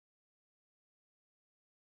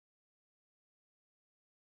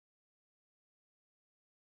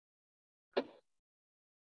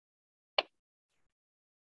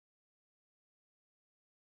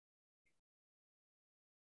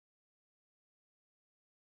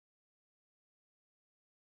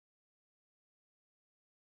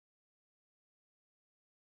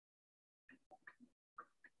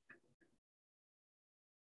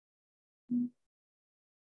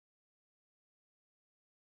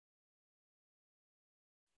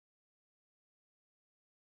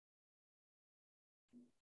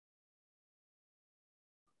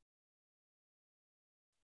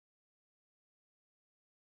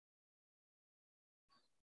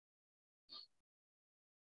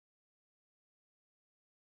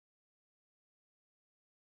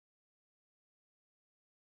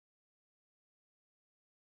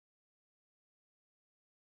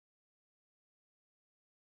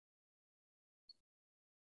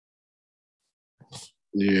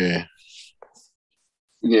Yeah.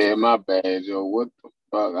 Yeah, my bad, Joe. What the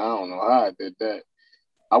fuck? I don't know how I did that.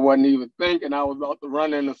 I wasn't even thinking I was about to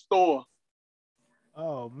run in the store.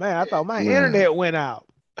 Oh man, I thought my Man. internet went out.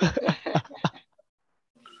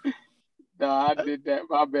 No, I did that.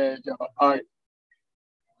 My bad, Joe. All right.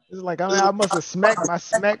 It's like I must have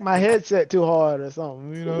smacked my headset too hard or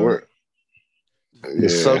something, you know. What? The Yeah.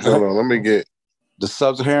 subs Hold on. Let me get. the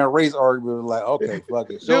sub-Saharan race argument was like, okay, fuck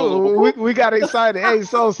it. Show's over. Dude, Whoop. we got excited. Hey,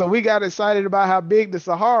 so we got excited about how big the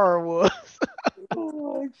Sahara was.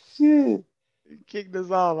 Oh, shit. It kicked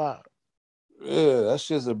us all out. Yeah, that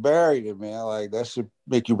shit's a barrier, man. Like that should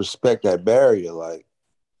make you respect that barrier. Like,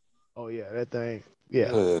 Oh yeah, that thing.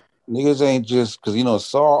 Yeah. yeah, niggas ain't just because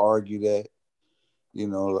Saw argued that you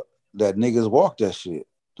know that niggas walk that shit. You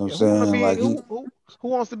know what I'm Yeah, who wanna saying? be Like who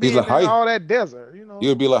wants to he's be like, in how all that desert, you know?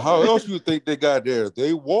 you'll be like, how else you think they got there?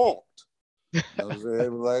 They walked. You know what I'm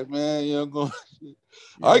saying? Like, man, going.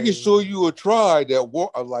 I Yeah, can show you a tribe that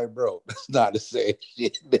walk. I'm like, bro, that's not the same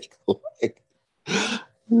shit, nigga. Like,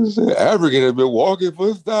 African have been walking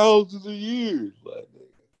for thousands of years. Like,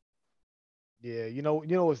 yeah. You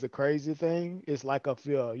know what's the crazy thing? It's like if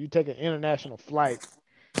you take an international flight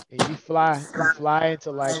and you fly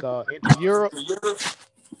into into Europe,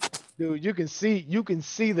 dude, you can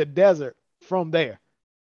see the desert from there.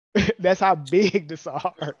 That's how big the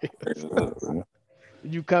Sahara is. uh,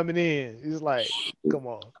 You coming in, it's like, come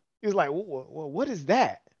on. It's like, what is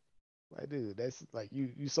that? Like, dude, that's like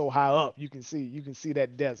you so high up, you can see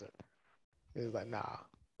that desert. It's like, nah,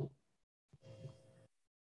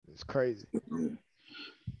 it's crazy.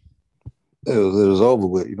 it was over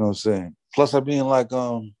with. You know what I'm saying? Plus, I mean, like,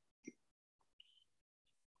 I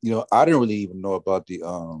didn't really even know about the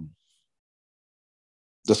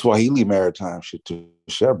Swahili maritime shit too.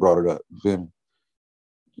 Chef brought it up. You feel me?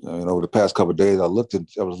 Over the past couple of days, I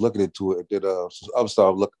was looking into it. Did some other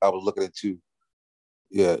stuff I was looking into.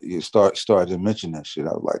 Yeah, you started to mention that shit.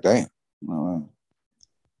 I was like, damn.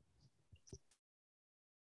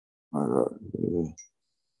 Uh, yeah.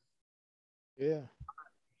 Yeah.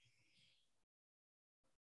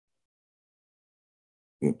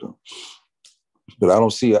 You know. But I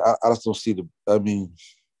don't see. I just don't see the. I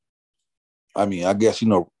guess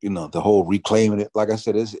the whole reclaiming it. Like I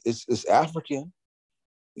said, it's African.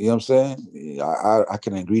 You know what I'm saying? Yeah, I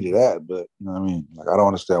can agree to that, but you know what I mean. Like I don't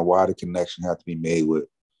understand why the connection had to be made with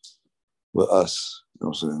us. You know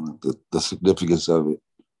what I'm saying? Like the significance of it. You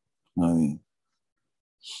know what I mean?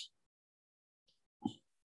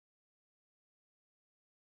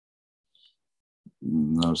 You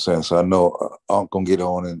know what I'm saying? So I know I'm gonna get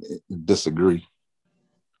on and disagree.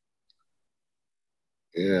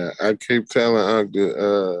 Yeah. I keep telling Unc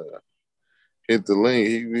to hit the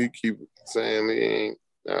link. He keep saying he ain't.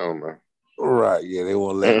 I don't know. Right? Yeah, they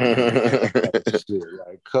won't let me. Like, shit,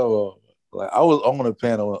 like come on. Like I was on the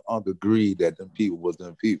panel and Uncle agreed that them people was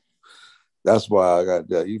them people. That's why I got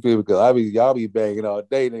that. You feel me? Because y'all be banging all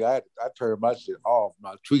day, nigga. I turned my shit off.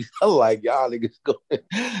 My tweets. I'm like, y'all niggas go.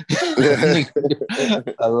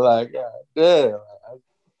 I'm like, God damn.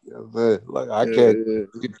 Like Yeah,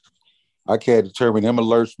 I can't determine them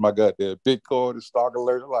alerts from my goddamn Bitcoin and stock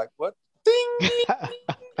alerts. I'm like, what? Ding.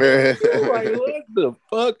 yeah. I'm like, what the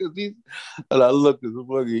fuck is these? And I looked at the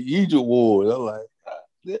fucking Egypt war. I'm like,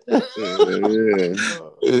 Yeah.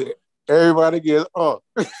 everybody gets up.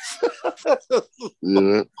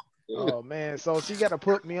 Yeah. Oh man, so she got to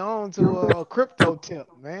put me on to a crypto tip,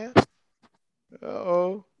 man.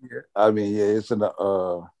 Oh. I mean, yeah, it's in the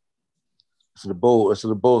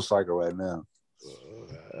bull cycle right now.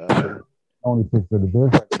 Only picks of the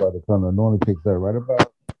best about the tunnel. Normally picks up right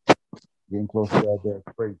about getting close to that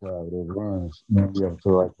break time, those runs. Yeah, so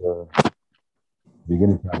like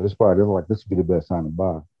beginning time. This would be the best time to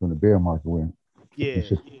buy from the bear market when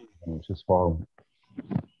it's Yeah, just falling.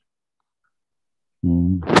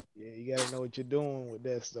 Mm. yeah, you got to know what you're doing with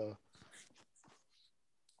that stuff.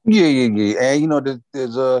 Yeah, yeah, yeah.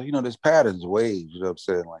 And there's patterns, waves. You know what I'm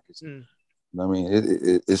saying? Like Mm. I mean,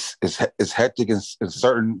 it's hectic in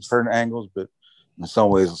certain angles, but in some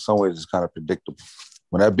ways, it's kind of predictable.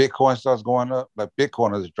 When that Bitcoin starts going up, like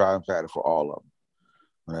Bitcoin is a driving factor for all of them.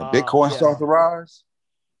 When that Bitcoin Yeah. starts to rise,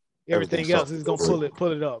 everything Everything else starts to is go gonna great.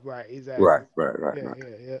 pull it up, right? Right, Exactly. right, right, Yeah, right,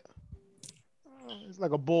 yeah, yeah. It's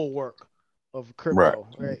like a bulwark of right. crypto,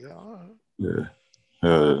 right? Yeah. All right. Yeah,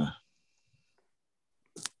 uh,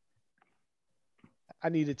 I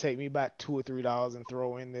need to take me about $2 or $3 and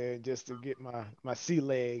throw in there just to get my sea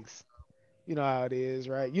legs. You know how it is,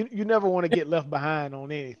 right? You never want to get left behind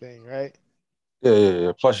on anything, right?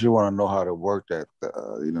 Yeah. Plus, you want to know how to work that,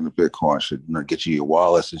 the Bitcoin should, get you your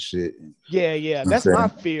wallets and shit. And, Yeah. I'm That's my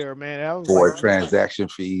saying, fear, man. I was for like, transaction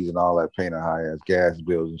fees and all that, paying the high ass gas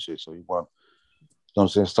bills and shit. So you want, what I'm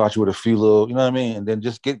saying, start you with a few little, you know what I mean, and then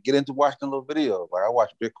just get into watching a little videos. Like I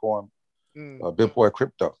watch Bitcoin, Bitboy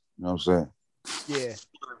Crypto. You know what I'm saying? yeah.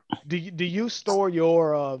 Do you store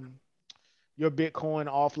your Bitcoin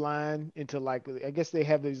offline into like, I guess they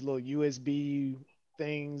have these little USB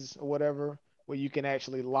things or whatever where you can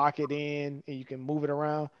actually lock it in and you can move it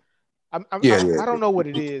around. I don't know what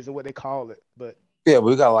it is or what they call it, but Yeah,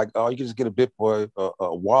 we got like, you can just get a Bitboy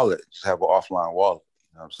a wallet, just have an offline wallet.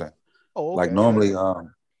 You know what I'm saying? oh, Like okay. normally,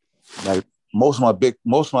 like most of my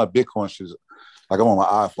Bitcoin shit, like I'm on my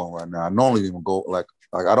iPhone right now. I normally even go like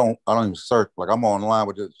I don't even search. Like I'm online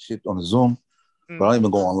with the shit on the Zoom, but I don't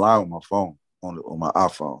even go online with my phone on my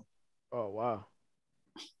iPhone. Oh, wow.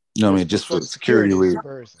 You know what I mean? Just for security reasons.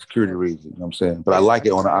 person. Security reasons. You know what I'm saying? But I like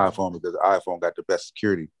it on the iPhone because the iPhone got the best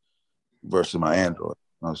security versus my Android.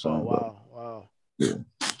 You know what I'm saying? Oh, wow. Yeah.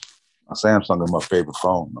 My Samsung is my favorite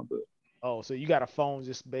phone. But Oh, so you got a phone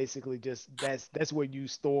just that's where you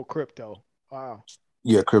store crypto. Wow.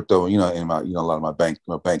 yeah, crypto, in my, a lot of my bank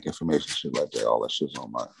information, shit like that, all that shit's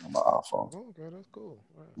on my iPhone. Okay, that's cool.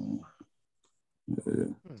 Wow. Yeah.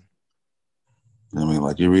 I mean,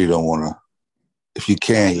 like you really don't want to. If you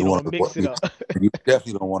can, you want to mix it up. You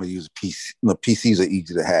definitely don't want to use a PC. PCs are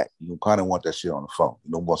easy to hack. You kind of want that shit on the phone.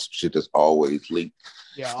 You don't want some shit that's always linked.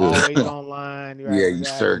 Yeah, always online. Right, yeah, you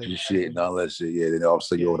search your shit and all that shit. Yeah, then all of a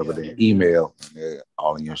sudden you open up an email, and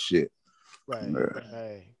all in your shit. Right.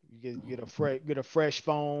 Right. You get a fresh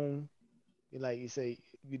phone. Like you say,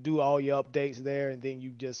 you do all your updates there, and then you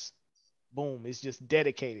just boom, it's just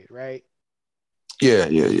dedicated, right? Yeah.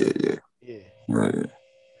 Yeah.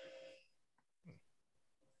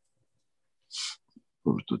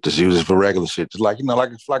 Just use it for regular shit, just like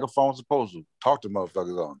like a phone's supposed to talk to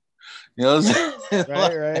motherfuckers on. You know what I'm saying?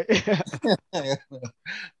 Right.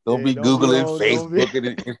 Don't be Googling Facebook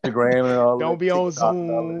and Instagram and all that. Don't be on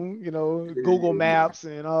Zoom, Google Maps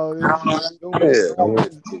and all this.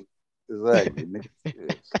 Exactly.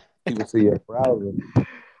 People see your browser.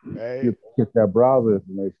 Right. You get that browser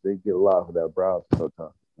information, they get a lot of that browser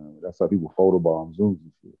sometimes. That's how people photobomb Zooms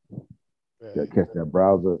and shit. Right. You gotta catch that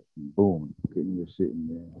browser and boom, getting your shit in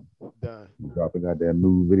there. Done. Dropping out that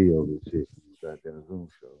new videos and shit. Got that Zoom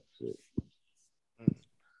show shit.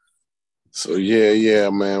 So yeah,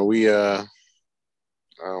 man. We I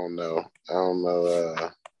don't know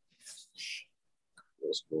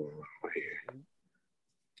what's going on here.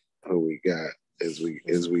 Who we got? Is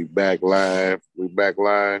we back live? We back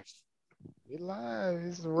live? We live.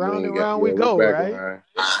 It's round and round we go, right? Live.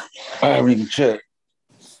 All right, we can check.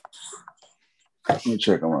 Let me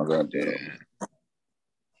check on my goddamn.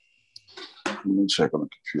 Let me check on the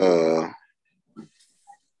computer.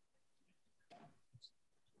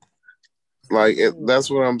 That's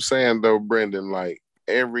what I'm saying though, Brendan. Like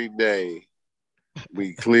every day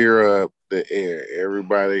we clear up the air.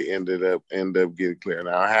 Everybody end up getting clear.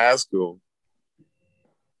 Now Haskell,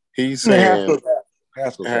 he's saying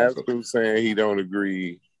Haskell saying he don't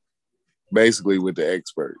agree basically with the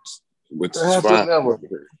experts, which is fine.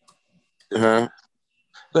 Huh?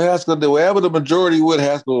 The Haskell, wherever the majority would,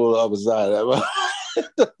 Haskell on the other side.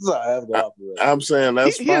 I'm saying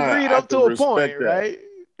that's he fine. agreed up to a point, right?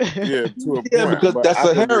 Yeah, to a point. Yeah, because that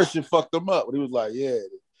Sahara shit fucked him up. When he was like, yeah,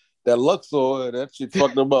 that Luxor, that shit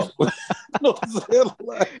fucked him up. You know what I'm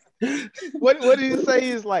saying? What did he say?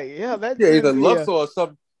 He's like, the Luxor or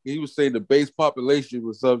something. He was saying the base population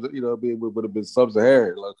was would have been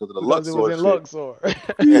sub-Saharan because of the Luxor. It was in Luxor.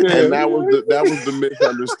 And that was the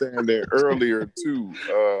misunderstanding earlier too,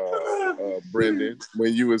 Brendan,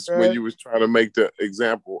 when you was trying to make the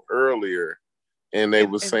example earlier. And they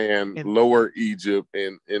were saying Lower Egypt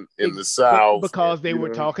in the south. Because they were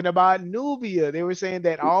talking about Nubia. They were saying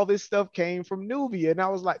that all this stuff came from Nubia. And I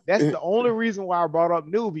was like, that's the only reason why I brought up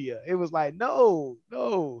Nubia. It was like, no.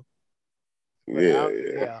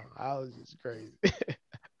 Yeah. I was just crazy.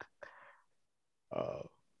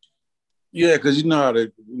 Yeah, because you know how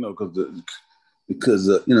they, because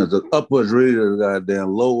the upwards reader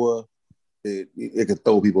goddamn lower, it can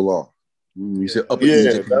throw people off. You said upper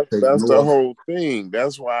Egypt, that's the whole thing.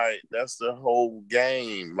 That's why that's the whole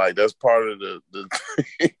game. Like that's part of the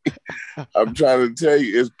I'm trying to tell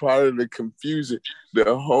you, it's part of the confusion.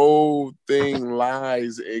 The whole thing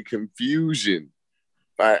lies in confusion.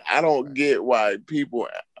 Like I don't get why people.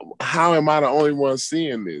 How am I the only one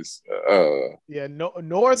seeing this?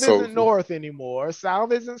 North isn't north anymore.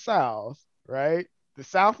 South isn't south, right? The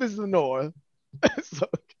south is the north.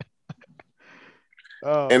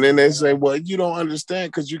 Oh And my then they say, God. well, you don't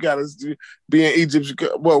understand because you got to be in Egypt.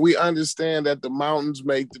 Well, we understand that the mountains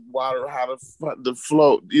make the water how to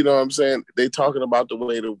flow. You know what I'm saying? They talking about the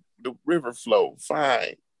way the river flow.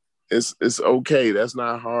 Fine. It's okay. That's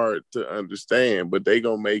not hard to understand, but they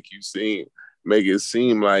gonna make it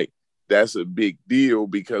seem like that's a big deal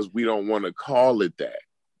because we don't want to call it that.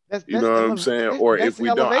 You know what I'm saying? Or That's if we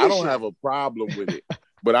don't, I don't elevation. have a problem with it.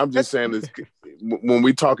 But I'm just That's saying this when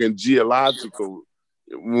we talking geological,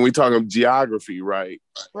 when we talking geography, right?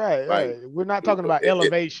 right, Like, right. We're not talking about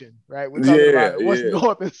elevation, right? We're talking yeah, about what's yeah.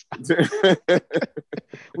 north and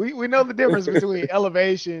we know the difference between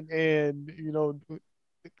elevation and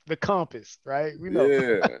the compass, right? We know.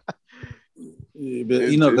 Yeah. Yeah, but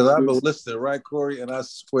It's because I've been just listening, right, Corey, and I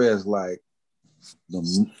swear it's like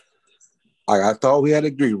I thought we had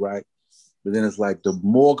agreed, right? But then it's like the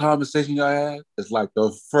more conversation y'all have, it's like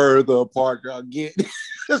the further apart y'all get.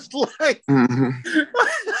 it's like Mhm.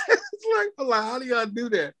 it's like how do y'all do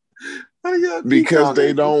that? How do y'all keep Because talking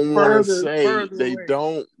they don't want to further they away?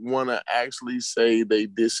 don't want to actually say they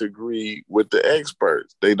disagree with the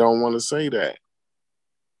experts. They don't want to say that.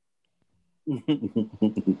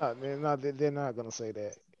 They're not gonna say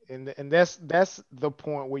that, and that's the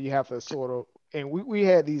point where you have to sort of, and we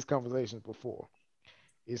had these conversations before.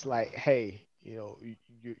 It's like, hey,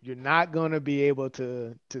 you're not gonna be able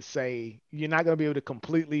to say you're not gonna be able to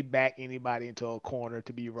completely back anybody into a corner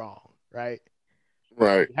to be wrong, right?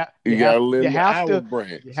 Right. You have you You gotta have you lend the have to olive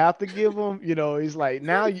branch. you have to give them, it's like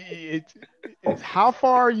now it's how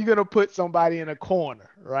far are you gonna put somebody in a corner,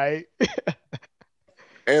 right?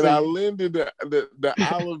 And So I lended the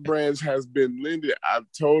olive branch has been lended. I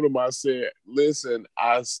told him, I said, listen,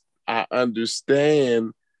 I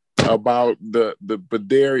understand about the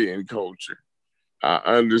Badarian culture. I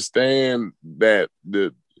understand that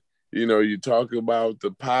you talk about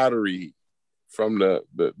the pottery from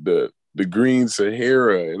the Green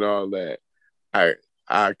Sahara and all that. I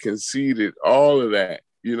I conceded all of that,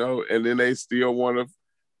 and then they still want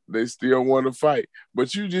to fight.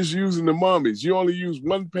 But you just using the mummies. You only use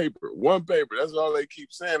one paper. One paper. That's all they keep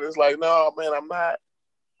saying. It's like, no, man,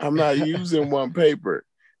 I'm not using one paper.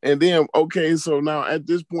 And then, okay, so now at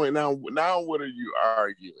this point, now what are you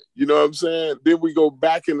arguing? You know what I'm saying? Then we go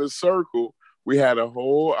back in the circle. We had a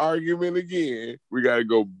whole argument again. We got to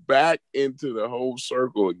go back into the whole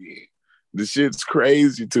circle again. The shit's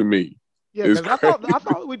crazy to me. yeah, It's because I thought crazy. I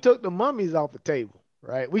thought we took the mummies off the table,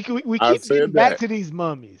 right? We I keep getting said back that. to these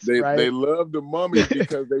mummies, They right? love the mummies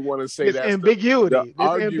because they want to say There's that's the ambiguity. There's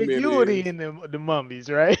argument ambiguity is in the mummies,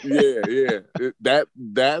 right? yeah.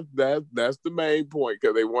 That's the main point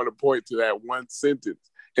because they want to point to that one sentence.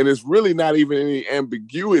 And it's really not even any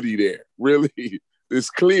ambiguity there. Really, it's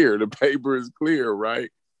clear. The paper is clear, right?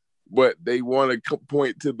 But they want to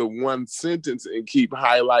point to the one sentence and keep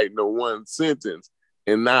highlighting the one sentence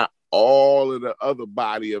and not all of the other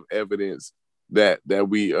body of evidence that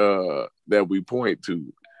we point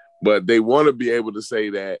to. But they want to be able to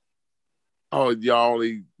say that, oh, y'all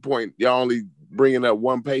only bringing up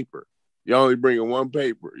one paper. Y'all only bringing one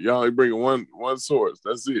paper. Y'all only bringing one source.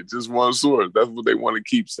 That's it. Just one source. That's what they want to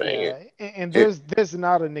keep saying. Yeah, and And, there's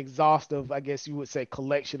not an exhaustive, I guess you would say,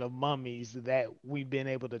 collection of mummies that we've been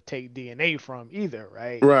able to take DNA from either,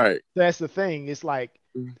 right? right. That's the thing. It's like,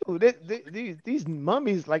 dude, these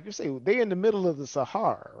mummies, like you say, they're in the middle of the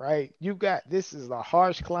Sahara, right? This is a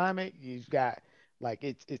harsh climate. You've got like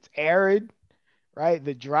it's arid, right?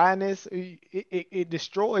 The dryness, it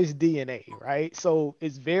destroys DNA, right? So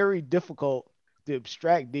it's very difficult to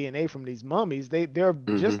abstract DNA from these mummies. They're just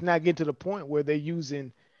Mm-hmm. not getting to the point where they're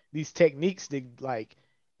using these techniques to like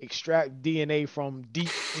extract DNA from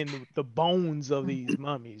deep in the bones of these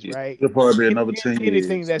mummies, right? It'll probably be another 10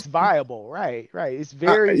 Anything years. that's viable, right? Right. It's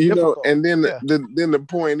very difficult. And then Yeah. the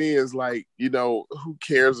point is like, who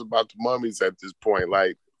cares about the mummies at this point?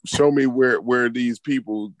 Like, show me where these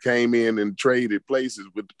people came in and traded places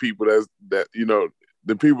with the people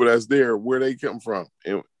the people that's there, where they come from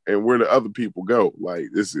and where the other people go. Like,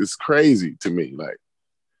 it's crazy to me. Like,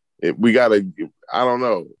 we gotta, I don't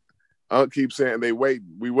know. I'll keep saying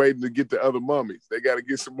we waiting to get the other mummies. They got to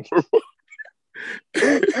get some more.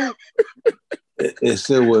 It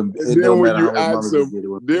still wouldn't. And It then don't when matter you how many ask mummies we them, get. It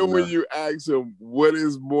wouldn't be then when enough. you ask them, what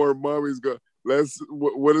is more mummies go?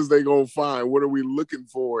 What is they gonna find? What are we looking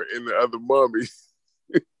for in the other mummies?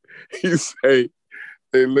 You say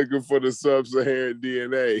they're looking for the sub-Saharan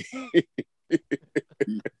DNA.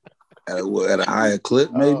 At a higher clip,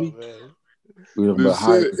 Oh maybe. man. We have a This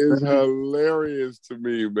higher shit is percentage. hilarious to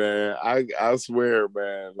me, man. I swear,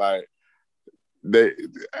 man. Like, they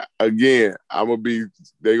again,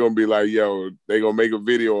 they gonna be like, yo, they gonna make a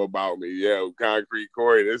video about me. Yo, Concrete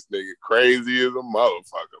Corey, this nigga crazy as a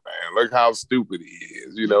motherfucker, man. Look how stupid he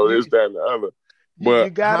is. You know, this, that, and the other. But you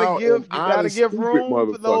gotta give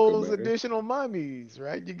room for those man. additional mummies,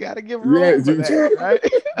 right? You gotta give room for that, right?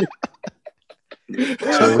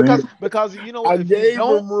 because you know what, if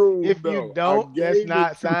you don't, that's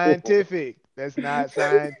not scientific. That's not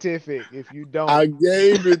scientific. If you don't, I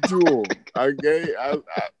gave it to him.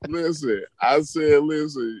 Listen. I said,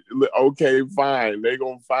 okay, fine. They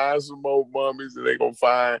gonna find some more mummies and they gonna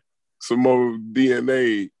find some more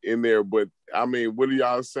DNA in there. But I mean, what are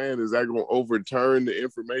y'all saying? Is that gonna overturn the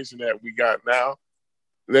information that we got now?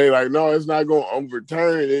 They like, no, it's not gonna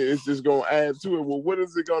overturn it. It's just gonna add to it. Well, what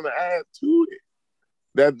is it gonna add to it?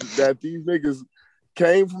 That these niggas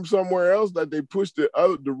came from somewhere else, that they pushed the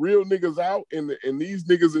real niggas out, and these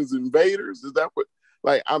niggas is invaders. Is that what?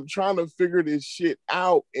 Like, I'm trying to figure this shit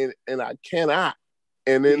out, and I cannot.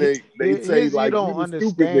 And then they say like, you don't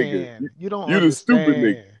understand. You don't understand. You the stupid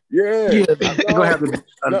nigga. Yeah, they're gonna have to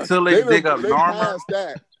until they dig up Narmer.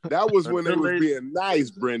 That was when they was being nice,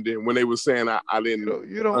 Brendan, when they was saying I didn't.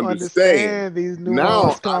 You don't understand these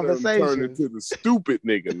nuanced conversations. Turn into the stupid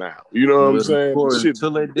nigga now. You know what I'm saying?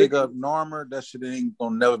 Until they dig up Narmer, that shit ain't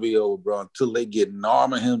gonna never be over, bro. Until they get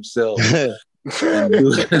Narmer himself. And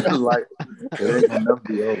do it like it ain't gonna never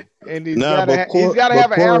be over. And he's gotta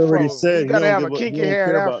have an afro. Already said he's gotta have a kinky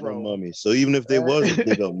hair afro. No mummy. So even if they wasn't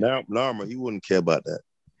dig up Narmer, he wouldn't care about that.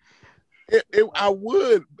 I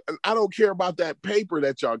would. I don't care about that paper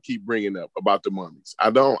that y'all keep bringing up about the mummies. I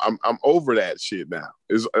don't. I'm over that shit now.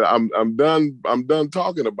 I'm done. I'm done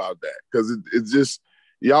talking about that because it's just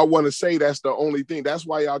y'all want to say that's the only thing. That's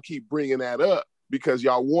why y'all keep bringing that up, because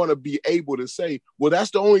y'all want to be able to say, well,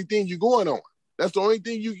 that's the only thing you're going on. That's the only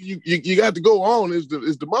thing you got to go on is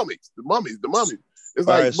the mummies. The mummies. It's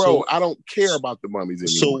like, right, bro, I don't care about the mummies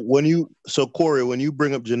anymore. So Corey, when you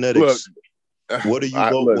bring up genetics. Look, what are you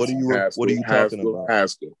talking about?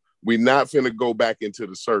 Haskell, we not finna go back into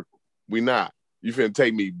the circle. We not. You finna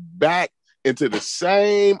take me back into the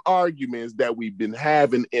same arguments that we've been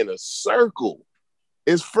having in a circle.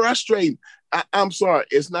 It's frustrating. I'm sorry.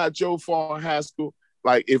 It's not your fault, Haskell.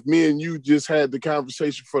 Like, if me and you just had the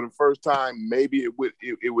conversation for the first time, maybe it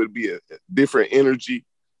would be a different energy.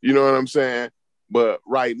 You know what I'm saying? But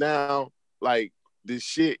right now, like, this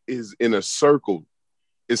shit is in a circle.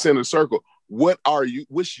 It's in a circle.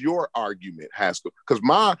 What's your argument, Haskell?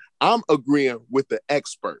 Because I'm agreeing with the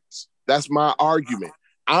experts. That's my argument.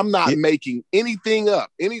 I'm not making anything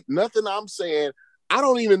up. Nothing I'm saying. I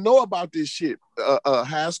don't even know about this shit,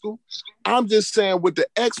 Haskell. I'm just saying what the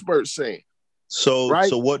experts saying. So, right?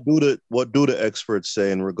 So what do the experts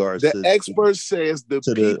say in regards to the experts says the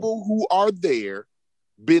people who are there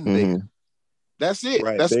been there. That's it.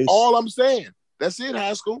 Right. That's all I'm saying. That's it,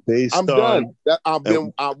 Haskell. I'm done.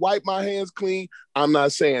 I wipe my hands clean. I'm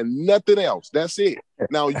not saying nothing else. That's it.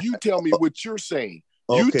 Now you tell me what you're saying.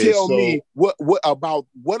 You tell me what about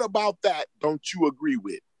that don't you agree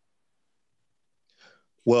with?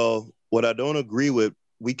 Well, what I don't agree with,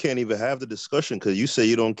 we can't even have the discussion because you say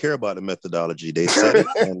you don't care about the methodology. They said it,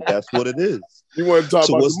 and that's what it is. You want to talk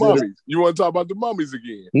about the mummies? You want to talk about the mummies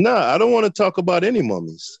again? No, I don't want to talk about any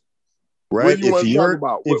mummies. Right? What you talk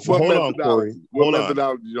about? What methodology? What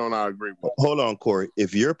methodology you don't agree with? Hold on, Corey.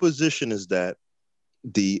 If your position is that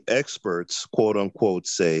the experts, quote unquote,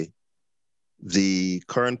 say the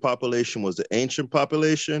current population was the ancient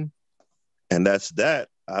population, and that's that,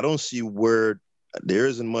 I don't see where there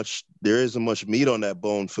isn't much meat on that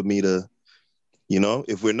bone for me to,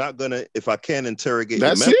 if I can't interrogate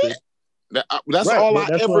the method. It. That's right, all I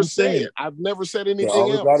ever said. I've never said anything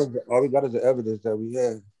else. All we got is the evidence that we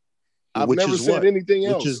have. I've never said anything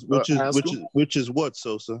else. Which is what,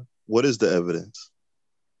 Sosa? What is the evidence?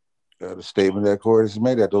 The statement that Corey has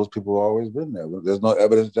made, that those people have always been there. There's no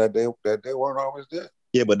evidence that they weren't always there.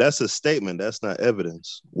 Yeah, but that's a statement. That's not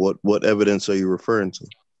evidence. What evidence are you referring to?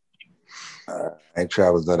 I ain't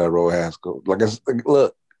traveled down that road, Haskell.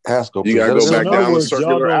 Look, Haskell. You gotta go back down the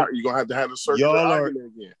circular. You're gonna have to have the circular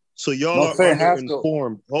argument again. So y'all are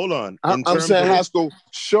informed. Hold on. I'm saying, Haskell,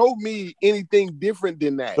 show me anything different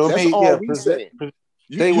than that. That's all we saying.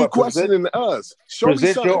 You questioning us. Show me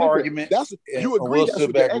something your different. argument. You agree that's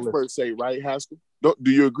what the experts say, right, Haskell?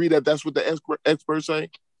 Do you agree that that's what the experts say?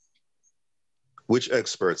 Which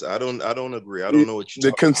experts? I don't agree. I don't know what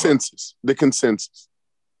you're talking about. The consensus.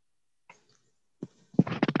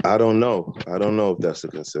 I don't know. I don't know if that's the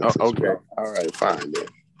consensus. Okay. Bro. All right. Fine then.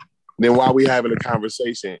 then why are we having a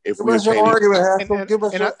conversation if Give we're us your painting? argument, And Haskell. Give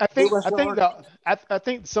us your. I Give think us your argument. I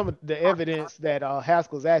think some of the evidence that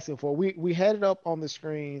Haskell's asking for, we had it up on the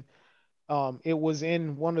screen. It was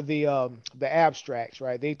in one of the abstracts,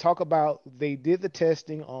 right? They talk about they did the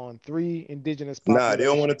testing on 3 indigenous Nah, they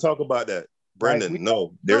don't populations, want to talk about that. right? Brendan,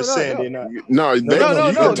 no. They're saying they're not. No, No, they, no, no,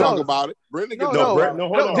 you no, can talk no. about it. Brendan can No, talk no, about it. no,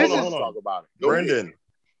 no. This Hold on, is talk about it. Go ahead.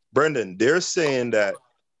 Brendan, they're saying that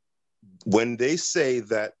when they say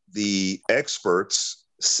that the experts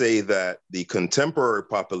say that the contemporary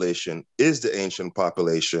population is the ancient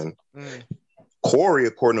population, Corey,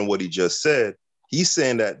 according to what he just said, he's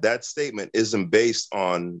saying that that statement isn't based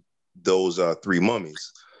on those 3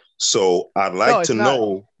 mummies. So I'd like to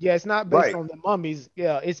know. Yeah, it's not based Right. on the mummies.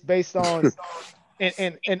 Yeah, it's based on,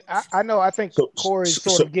 and I know, I think So- Corey's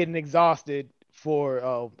so- sort of getting exhausted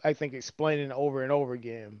for I think explaining over and over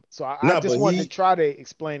again. So I Nah, just but wanted to try to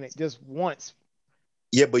explain it just once.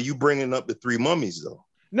 Yeah, but you bringing up the 3 mummies though.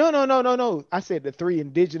 No. I said the 3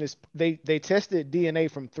 indigenous. They tested DNA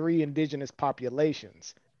from 3 indigenous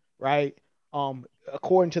populations, right?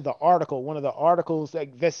 According to the article, one of the articles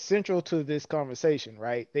that's central to this conversation,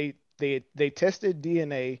 right? They tested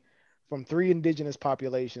DNA from 3 indigenous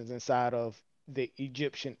populations inside of the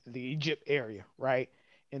Egypt area, right?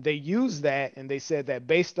 And they used that, and they said that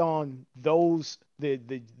based on those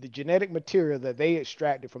the genetic material that they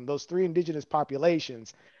extracted from those 3 indigenous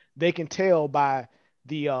populations, they can tell by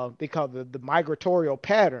they call the migratorial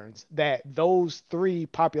patterns that those 3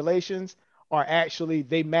 populations are actually,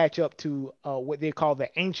 they match up to what they call the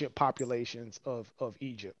ancient populations of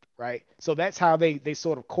Egypt, right? So that's how they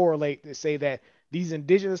sort of correlate to say that these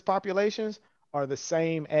indigenous populations are the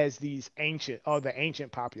same as the ancient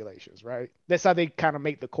populations, right? That's how they kind of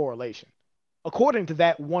make the correlation, according to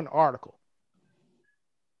that one article.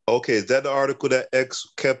 Okay, is that the article that X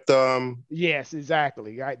kept? Yes,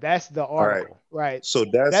 exactly. Right, that's the All right. article, right? So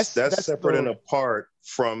that's separate and apart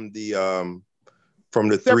from the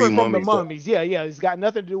 3 separate from mummies. the mummies. Yeah, it's got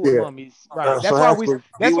nothing to do with Yeah. mummies, right? So That's why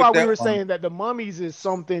we were one. saying that the mummies is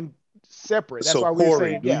something separate. That's So why we were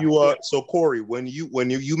Corey, saying, so Corey, when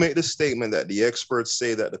you make the statement that the experts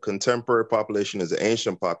say that the contemporary population is the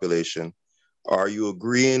ancient population, are you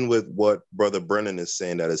agreeing with what Brother Brennan is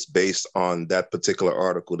saying, that it's based on that particular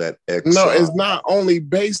article that X? No, it's not only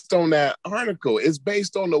based on that article. It's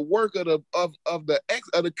based on the work of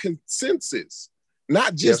the consensus,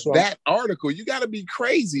 not just that article. You got to be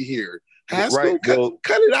crazy here, Haskell. Right.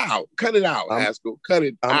 Cut it out. Cut it out, Haskell. Cut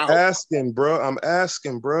it out. I'm asking,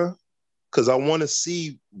 bro, because I want to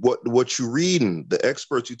see what you reading, the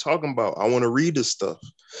experts you talking about. I want to read this stuff.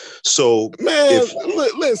 So, man,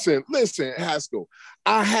 listen, Haskell.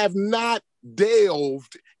 I have not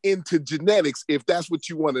delved into genetics, if that's what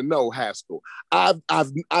you want to know, Haskell. I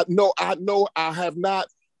know I have not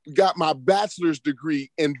got my bachelor's degree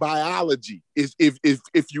in biology. If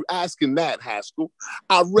you asking that, Haskell,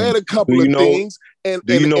 I read a couple of things, and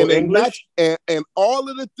English? And all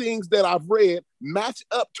of the things that I've read match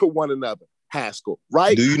up to one another, Haskell.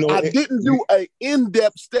 Right? I didn't do an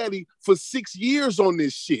in-depth study for 6 years on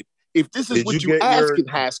this shit. If this is what you asking,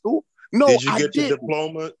 Haskell, no, did you I get didn't. your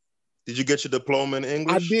diploma? Did you get your diploma in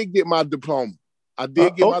English? I did get my diploma. My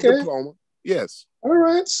diploma. Yes. All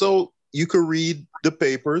right. So you could read the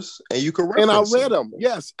papers and you could reference. And I read them.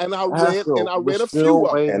 Yes. And I read a few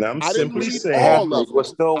of them. And I'm simply saying, all of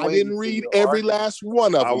them. I didn't read every last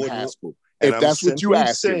one of them, Haskell. If that's what you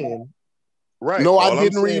asking. Right. No, I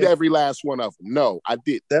didn't read every last one of them. No, I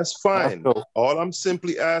didn't. That's fine. All I'm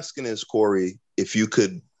simply asking is, Corey, if you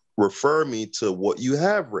could refer me to what you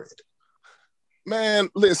have read. Man,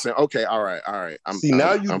 listen. Okay, all right.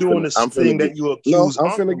 Now you're doing this thing that you accuse. No,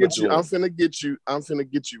 I'm finna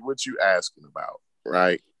get you what you asking about,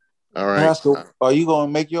 right? All right. Haskell, are you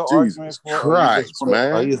gonna make your argument? Christ,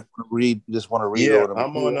 man. Are you just want to read over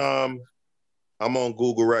them? I'm on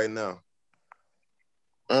Google right now.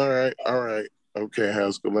 All right. Okay,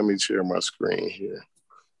 Haskell, let me share my screen here.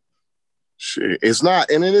 Shit, it's not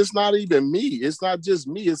even me. It's not just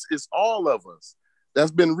me. It's all of us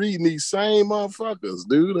that's been reading these same motherfuckers,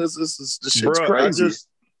 dude. This shit's crazy.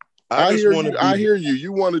 I hear you.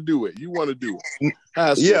 You want to do it.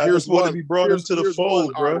 Haskell, yeah, here's one to be brought into the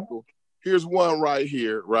fold, bro. Article. Here's one right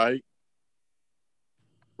here, right?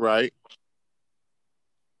 Right.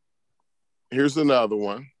 Here's another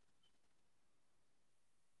one.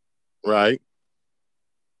 Right.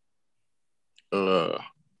 I'll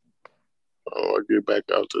get back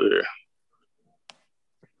out to there.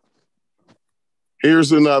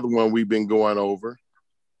 Here's another one we've been going over.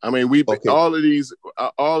 I mean, all of these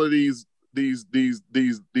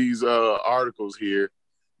articles here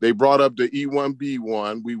They brought up the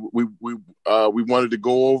E1B1. We wanted to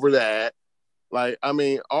go over that. Like, I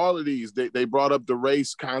mean, all of these. They brought up the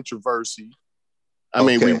race controversy. I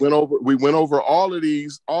mean, we went over all of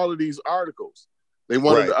these articles. They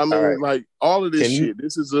wanted. Right. I mean, like all of this shit.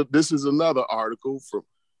 This is another article from.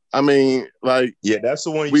 I mean, like, yeah, that's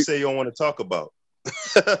the one you say you don't want to talk about.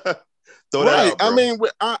 Throw that out, bro. I mean,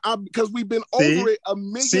 because we've been over it a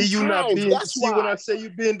million times. Not being. That's why. When I say you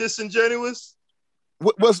being disingenuous.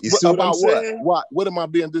 About what? What am I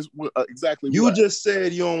being exactly? You just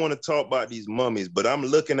said you don't want to talk about these mummies, but I'm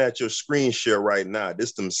looking at your screen share right now.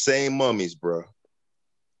 This them same mummies, bro.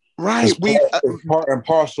 Right. It's part and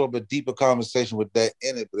parcel of a deeper conversation with that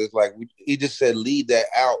in it, but it's like he just said leave that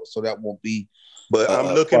out so that won't be. But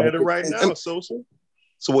I'm looking at it right now, Sosa.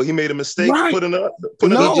 So what, he made a mistake putting up? He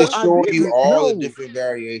just showed you all the different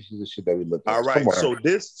variations of shit that we look at. All right. So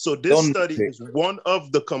this study is one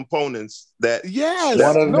of the components that. Yes.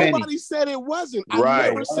 Nobody said it wasn't. I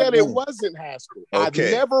never said it wasn't, Haskell. Okay.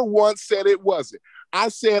 I never once said it wasn't. I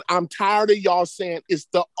said I'm tired of y'all saying it's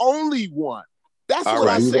the only one. That's what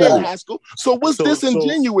I said, Haskell. So what's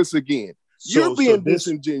disingenuous again? You're being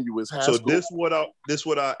disingenuous, Haskell. So this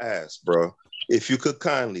what I asked, bro. If you could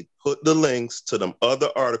kindly put the links to them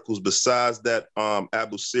other articles besides that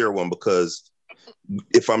Abu Sir one, because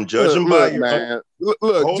if I'm judging by your man, look,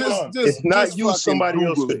 if not you, somebody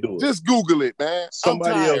else could do it. Just Google it, man.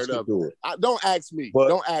 Somebody else could do it. Don't ask me.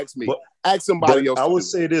 Don't ask me. Ask somebody else. I would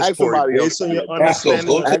say this, Corey, based on your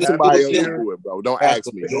understanding. Ask somebody else to do it, bro. Don't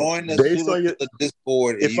ask me. Join the based on your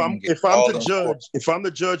Discord. If I'm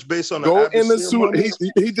the judge based on the go in the suit.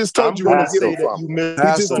 He just told you where to get them from. You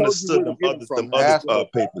misunderstood them other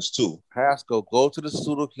papers too. Haskell, go to the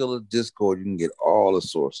Pseudo Killer Discord. You can get all the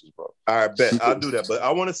sources, bro. I bet I'll do that. But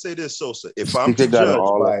I want to say this, Sosa. If I'm to judge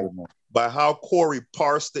by how Corey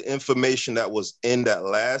parsed the information that was in that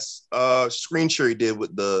last screen share he did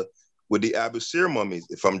with the Abu Sir mummies,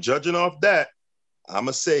 if I'm judging off that, I'm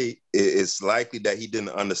gonna say it's likely that he didn't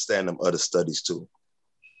understand them other studies too,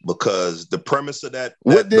 because the premise of that.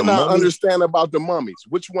 What did I understand about the mummies?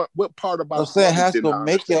 Which one? What part about? I'm saying, Haskell,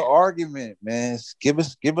 make your argument, man. Give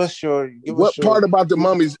us your. What part about the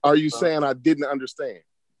mummies are you saying I didn't understand?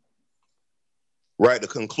 Right, the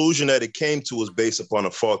conclusion that it came to was based upon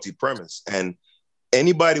a faulty premise, and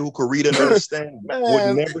anybody who could read and understand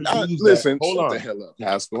would never use listen, that. Hold shut on, the hell up,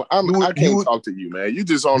 Haskell. I can't talk to you, man. You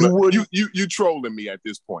just you trolling me at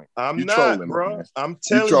this point. I'm not, bro. Me, I'm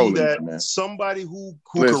telling you that somebody who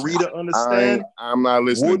could read and understand. I'm not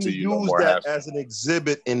listening to you no more, that as an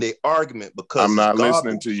exhibit in the argument, because I'm not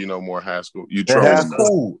listening to you no more, Haskell. You trolling. That's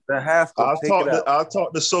cool. I'll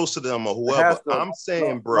talk to Sosa them or whoever. Haskell, I'm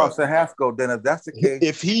saying, bro. So Haskell, then if that's the case,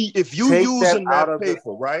 if you using that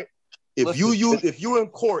paper, right? If you're in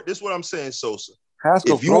court, this is what I'm saying, Sosa.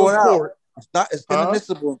 Haskell, if you're in court, it's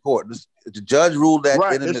inadmissible in court. The judge ruled that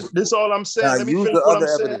inadmissible. This is all I'm saying. Let me finish what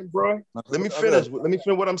I'm saying, bro. Let me finish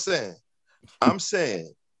what I'm saying. I'm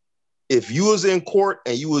saying, if you was in court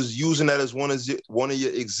and you was using that as one of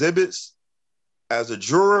your exhibits, as a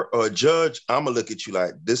juror or a judge, I'm gonna look at you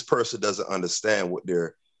like this person doesn't understand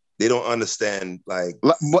they don't understand, like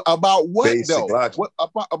about what though? Logic. What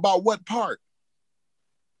about what part?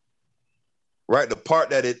 Right, the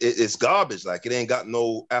part that it's garbage, like it ain't got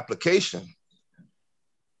no application.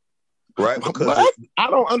 Right, because what? I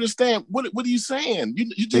don't understand. What are you saying?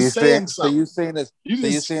 You just saying something. So you saying this? You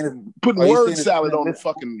just putting word salad on the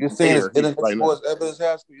fucking. You're saying it's inadmissible as evidence,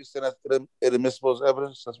 Haskell? You're saying that's inadmissible as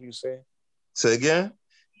evidence? That's what you're saying? Say again?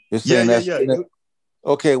 You're saying yeah.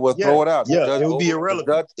 Okay, well, throw it out. Yeah, it will be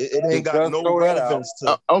irrelevant. It ain't got no relevance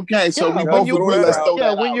to. Okay, so we both agree. Let's throw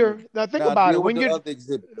that out. When you're now think about it.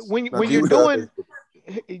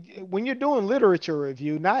 When you're doing literature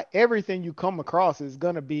review, not everything you come across is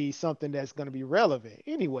going to be something that's going to be relevant,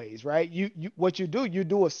 anyways, right? You what you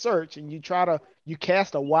do a search and you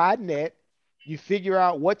cast a wide net, you figure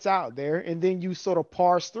out what's out there, and then you sort of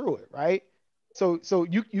parse through it, right? So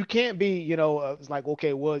you can't be, it's like,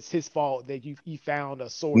 okay, well, it's his fault that he found a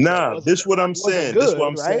source. Nah, this is what I'm saying. This is what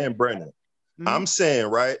I'm saying, Brandon. Mm-hmm. I'm saying,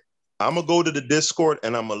 right, I'm going to go to the Discord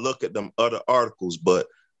and I'm going to look at them other articles. But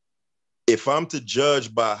if I'm to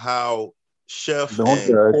judge by how Chef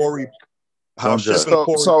and Corey... Am I the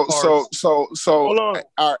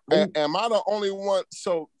only one?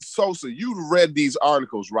 So Sosa, you read these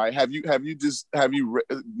articles, right? Have you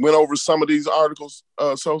went over some of these articles,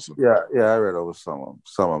 Sosa? Yeah, I read over some of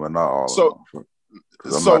them, not all of them.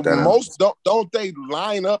 So most don't they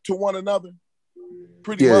line up to one another?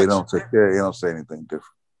 Pretty much. They don't say anything different.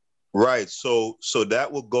 Right. So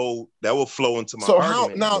that will flow into my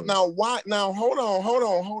argument. Hold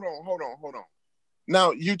on.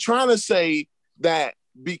 Now you're trying to say that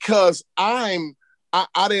because I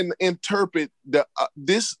didn't interpret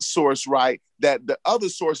this source right, that the other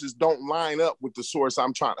sources don't line up with the source how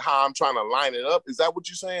I'm trying to line it up. Is that what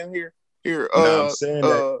you're saying here? No, I'm saying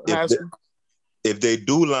that if they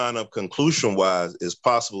do line up conclusion-wise, it's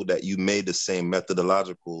possible that you made the same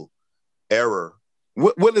methodological error.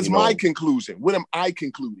 What is my conclusion? What am I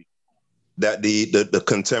concluding? That the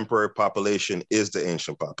contemporary population is the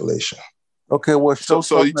ancient population. Okay, well, so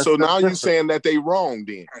now you're saying that they wrong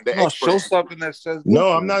then. Show something that says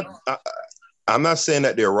no. I'm not. I'm not saying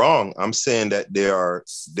that they're wrong. I'm saying that they are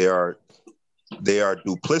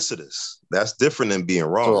duplicitous. That's different than being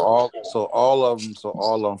wrong. So all of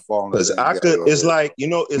them fall. Because it's like,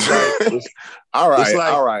 it's like all right, it's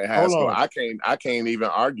like, all right, Haskell. I can't even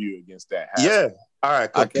argue against that. Haskell. Yeah. All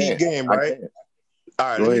right, compete game, right? All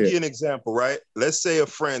right, let me give you an example, right? Let's say a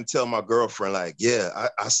friend tell my girlfriend, like, yeah,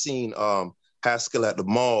 I seen Haskell at the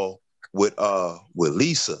mall with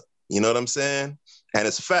Lisa. You know what I'm saying? And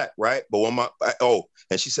it's fact, right? But when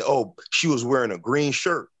and she said, she was wearing a green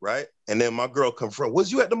shirt, right? And then my girl confronted,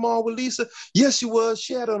 was you at the mall with Lisa? Yes, she was.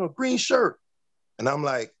 She had on a green shirt. And I'm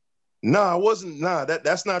like, I wasn't.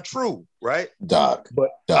 That's not true, right? Doc.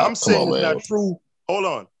 I'm saying it's not true. Hold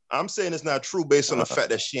on. I'm saying it's not true based on the fact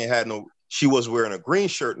that she was wearing a green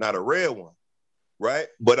shirt, not a red one, right?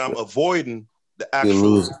 But I'm avoiding the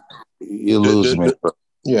actual. You lose me.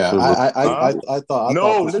 Yeah, I thought.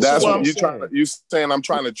 No, that's what you're trying. You saying I'm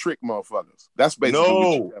trying to trick motherfuckers? That's basically.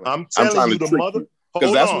 No, I'm telling you, the mother.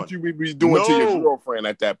 Because that's what you be doing to your girlfriend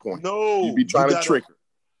at that point. No, you be trying to trick her.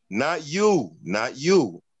 Not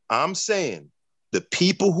you. I'm saying the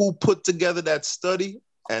people who put together that study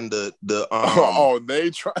and the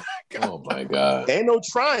they try. Oh my God! Ain't no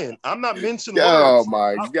trying. I'm not mentioning words. Oh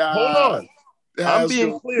my God! Hold on. I'm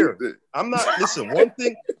being clear. I'm not. Listen. One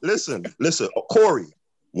thing. Listen, Corey.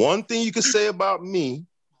 One thing you can say about me,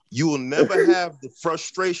 you will never have the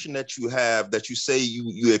frustration that you have, that you say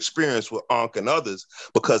you experience with Ankh and others,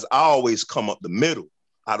 because I always come up the middle.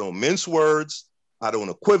 I don't mince words. I don't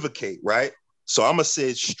equivocate, right? So I'm going to say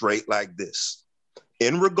it straight like this.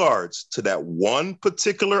 In regards to that one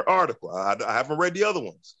particular article, I haven't read the other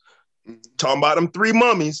ones, talking about them 3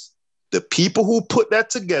 mummies, the people who put that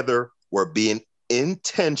together were being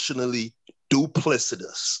intentionally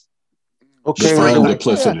duplicitous. Okay, define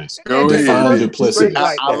duplicitous. Define duplicitous.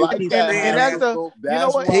 I like that. And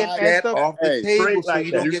that's off the table so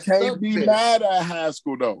you don't get can't be mad at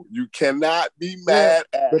Haskell though. You cannot be mad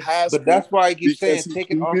at Haskell. But that's why I keep saying take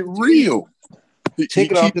it off the real.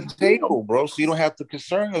 Take it off the table, bro, so you don't have to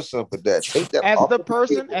concern yourself with that. Take that as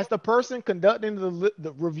the person conducting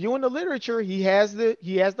the reviewing the literature, he has the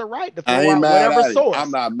right to throw out whatever source.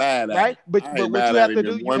 I'm not mad at right, but what you have to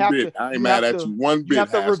do, you have to. I ain't mad at you one bit. You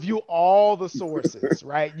have to review all the sources,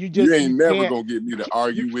 right? You ain't never gonna get me to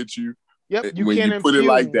argue with you. Yep, when you put it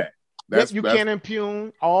like that. You can't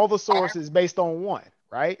impugn all the sources based on one.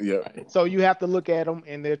 Right. Yeah. So you have to look at them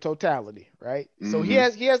in their totality, right? Mm-hmm. So he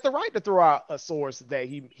has the right to throw out a source that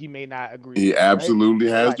he may not agree. He with, absolutely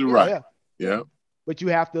has the right. Yeah. But you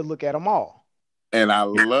have to look at them all. And I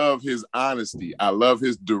love his honesty. I love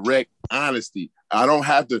his direct honesty. I don't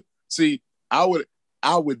have to see. I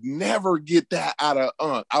would never get that out of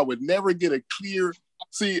Unc. I would never get a clear.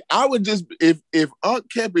 See, I would just if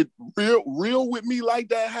Unc kept it real with me like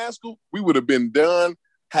that, Haskell, we would have been done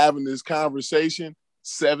having this conversation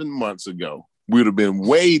 7 months ago. We'd have been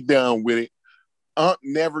way done with it. Unc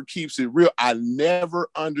never keeps it real. I never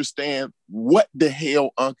understand what the hell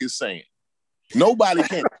Unc is saying. Nobody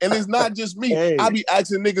can. And it's not just me. Hey. I be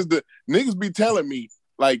asking niggas be telling me,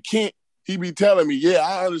 like, Kent, he be telling me, yeah,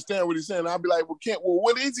 I understand what he's saying. I'll be like, well, Kent,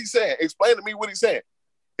 what is he saying? Explain to me what he's saying.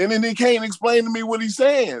 And then he can't explain to me what he's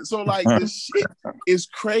saying. So, like, this shit is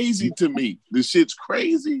crazy to me. This shit's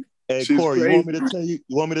crazy. Hey, Corey, you want me to tell you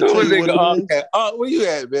what it is? Where you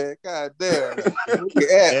at, man? God damn.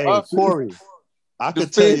 Hey, Corey, I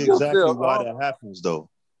could tell you exactly why that happens, though.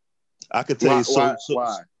 I could tell you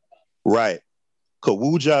why. Right. Because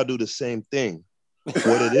Wuja do the same thing.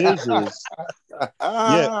 What it is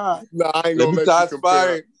yeah. No, I ain't gonna let you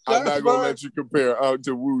compare. I'm not gonna let you compare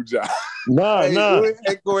to Wuja. Nah.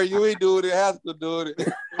 Hey, Corey, you ain't doing it. Haskell doing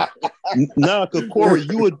it. Nah, cause Corey,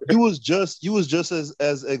 you was just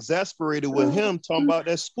as exasperated with him talking about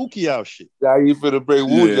that spooky out shit. Now you finna bring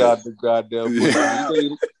Wuja out the goddamn.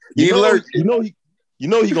 You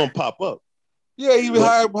know he gonna pop up. Yeah, he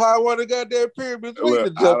high one of the goddamn pyramids.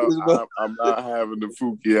 I'm not having the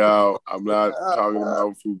Fuki out. I'm not talking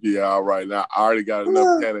about Fuki out right now. I already got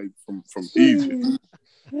enough headache from Egypt.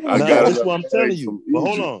 That's what I'm telling you. But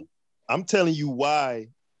hold on. I'm telling you why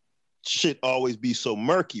shit always be so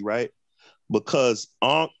murky, right? Because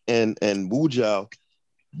Ankh and Wu Jiao,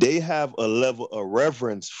 they have a level of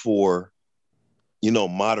reverence for,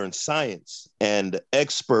 modern science and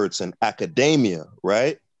experts and academia,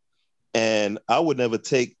 right? And I would never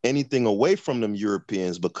take anything away from them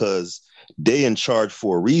Europeans because they in charge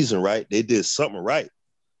for a reason, right? They did something right.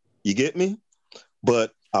 You get me?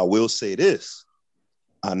 But I will say this.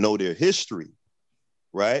 I know their history,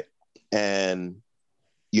 right? And,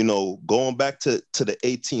 going back to the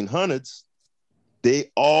 1800s,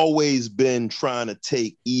 they always been trying to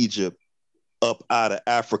take Egypt up out of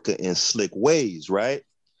Africa in slick ways, right?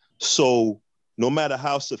 So no matter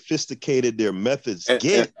how sophisticated their methods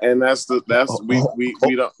get, and that's the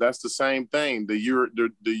same thing. The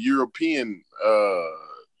European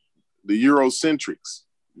the Eurocentrics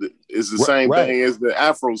is the same thing as the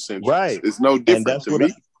Afrocentrics. Right. It's no different to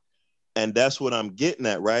me. And that's what I'm getting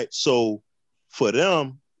at, right? So for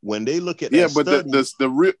them, when they look at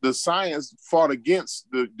the science fought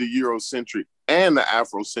against the Eurocentric and the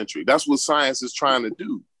Afrocentric. That's what science is trying to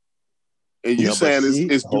do. And you saying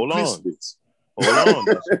it's duplicitous. Hold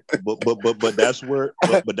on, but that's where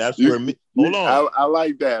me. Hold on, I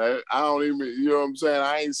like that. I don't even, you know what I'm saying.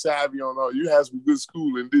 I ain't savvy on all. You had some good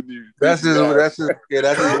schooling, didn't you? That's his word. He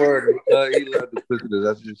loved duplicitous.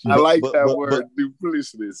 That's his shit. I like that word,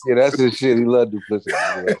 duplicitous. Yeah, that's his shit. He loved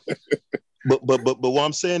duplicitous. But what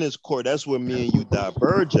I'm saying is, Court, that's where me and you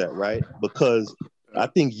diverge at, right? Because I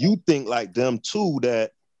think you think like them too.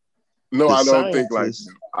 That no, I don't think like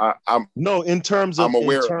them. I'm no in terms of I'm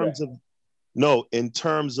aware in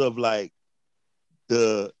terms of like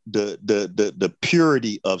the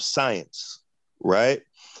purity of science, right?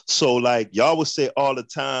 So like y'all would say all the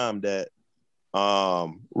time that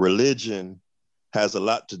religion has a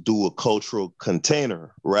lot to do with cultural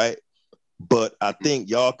container, right? But I think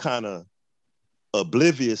y'all kind of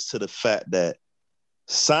oblivious to the fact that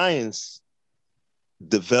science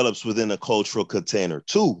develops within a cultural container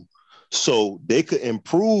too. So they could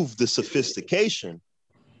improve the sophistication,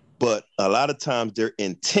 but a lot of times their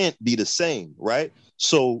intent be the same, right?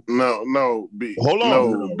 So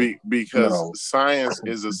because science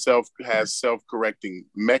is has self-correcting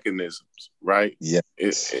mechanisms, right? Yeah,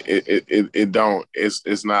 it's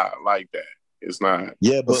not like that. It's not.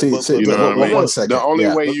 Yeah, but you know what I mean? 1 second. The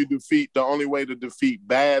only way to defeat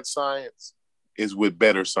bad science is with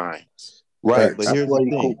better science. Right, but here's the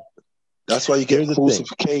thing. That's why you get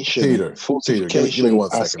falsification. Peter, give me 1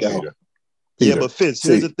 second, Peter. Yeah, but Fitz,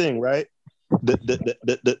 here's the thing, right?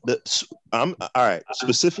 I'm all right.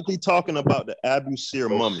 Specifically talking about the Abu Sir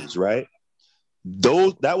mummies, right?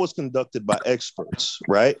 That was conducted by experts,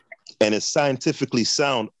 right? And it's scientifically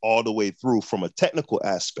sound all the way through from a technical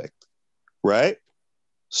aspect, right?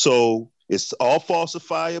 So it's all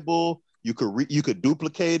falsifiable. You could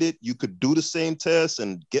duplicate it. You could do the same test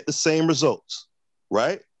and get the same results,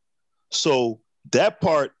 right? So that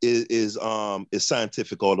part is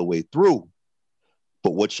scientific all the way through.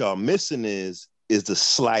 But what y'all missing is the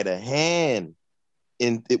sleight of hand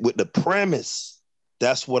with the premise.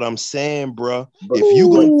 That's what I'm saying, bro. If you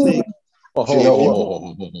gonna take,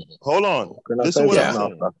 hold on. Listen what I'm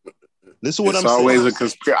saying. Listen what I'm saying. It's always a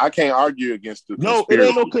conspiracy. I can't argue against the conspiracy. No, it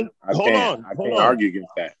ain't no. Hold on. I can't argue against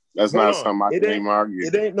that. That's not something I can even argue.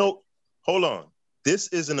 It ain't no. Hold on. This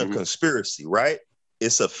isn't a conspiracy, right?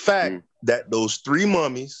 It's a fact that those 3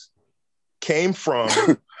 mummies came from.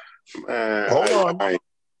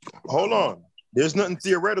 Hold on. There's nothing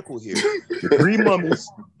theoretical here. The 3 mummies.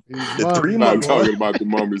 I'm not talking about the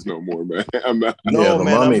mummies no more, man. I'm not. No, the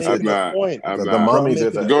man. Mummies, I'm making a point. The mummies.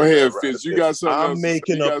 Go ahead, Fitz. You got something. I'm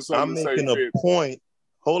making a point.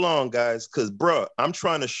 Hold on, guys, because bro, I'm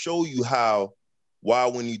trying to show you why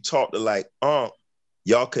when you talk to like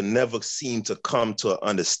y'all can never seem to come to an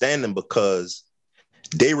understanding because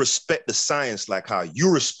they respect the science like how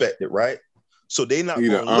you respect it, right? So they not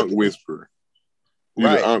going to whisper.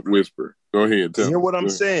 Right. Unk whisper. Go ahead. Hear what I'm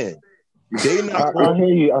saying? They not. I hear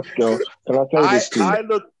you, Asko. Can I tell you this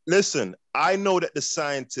too? Listen. I know that the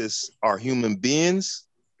scientists are human beings.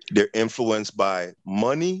 They're influenced by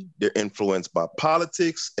money. They're influenced by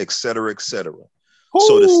politics, et cetera, et cetera.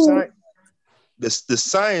 So the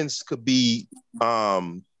science could be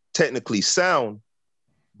technically sound,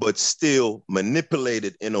 but still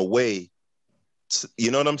manipulated in a way.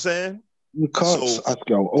 You know what I'm saying? You can't,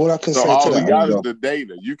 Asko. All I can say all to we that got is the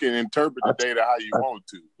data. You can interpret the data how you want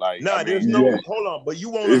to. Like, there's no. Hold on, but you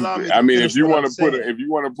won't allow me. If you want to put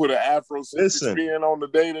an Afrocentric spin on the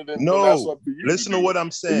data, then that's up to you. Listen to what I'm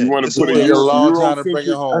saying. If you want to put a Eurocentric, if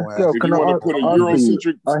you want to put a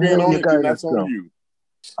Eurocentric spin on it, then that's on you.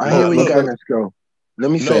 I hear where you're going. Let's go.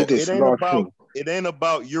 Let me say this last thing. it ain't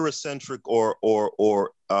about Eurocentric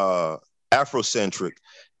or Afrocentric.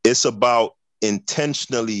 It's about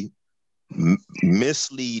intentionally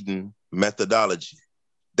misleading methodology.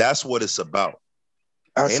 That's what it's about.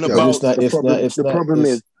 Ain't about the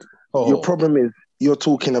problem is you're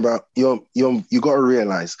talking about you got to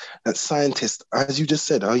realize that scientists, as you just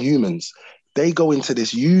said, are humans. They go into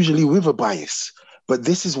this usually with a bias, but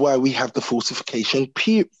this is why we have the falsification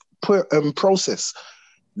process.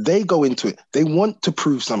 They go into it. They want to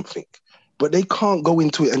prove something, but they can't go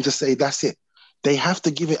into it and just say that's it. They have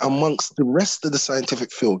to give it amongst the rest of the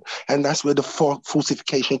scientific field, and that's where the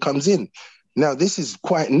falsification comes in. Now, this is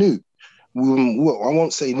quite new. Well, I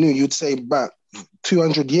won't say new. You'd say about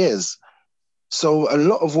 200 years. So a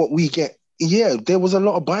lot of what we get, there was a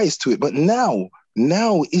lot of bias to it, but now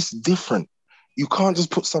it's different. You can't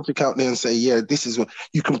just put something out there and say, this is what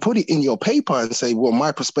you can put it in your paper and say, well,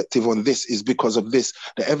 my perspective on this is because of this.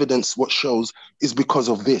 The evidence, what shows is because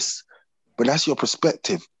of this, but that's your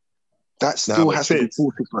perspective. That still has to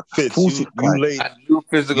be falsified. You late. I knew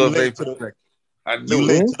physical late to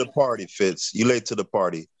the party, Fitz. You late to the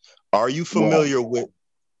party. Are you familiar with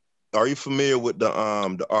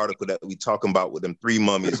the article that we talking about with them 3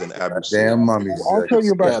 mummies in Abu Simbel? Damn mummies. I'll tell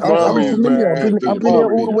you about. I've been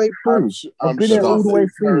there all the way through. I'm sure all the way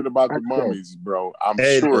through. Heard about the mummies, bro. I'm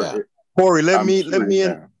sure. Corey, let me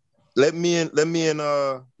in.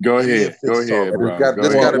 Go ahead, bro. This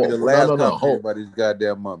got to be the last time about these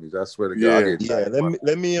goddamn mummies. I swear to God. Yeah.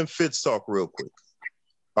 Let me and Fitz talk real quick.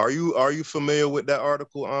 Are you familiar with that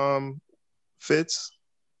article, Fitz?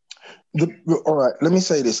 All right, let me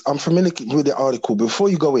say this. I'm familiar with the article. Before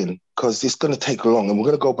you go in, because it's going to take long, and we're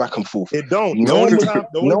going to go back and forth. It don't. No one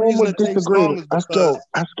would disagree.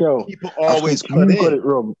 Askel, people always you got it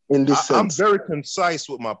wrong in this sense. I'm very concise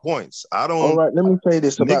with my points. I don't. All right, let me say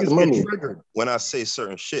this about the money. When I say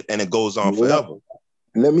certain shit, and it goes on forever.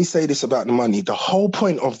 Let me say this about the money. The whole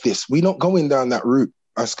point of this, we're not going down that route,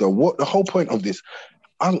 Askel. What the whole point of this?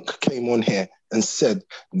 Unc came on here and said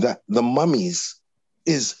that the mummies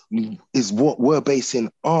is what we're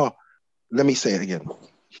basing our. Let me say it again.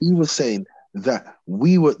 He was saying that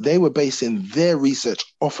they were basing their research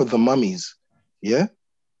off of the mummies. Yeah,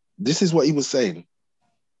 this is what he was saying.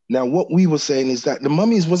 Now, what we were saying is that the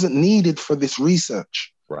mummies wasn't needed for this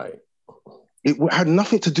research. Right. It had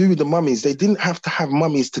nothing to do with the mummies. They didn't have to have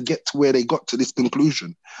mummies to get to where they got to this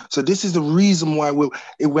conclusion. So this is the reason why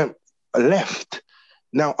it went left.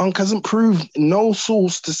 Now, Unc hasn't proved no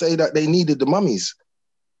source to say that they needed the mummies.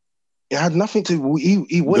 It had nothing to.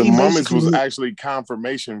 The mummies was actually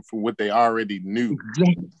confirmation for what they already knew.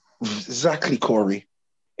 Exactly, Corey.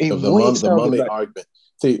 The mummy argument.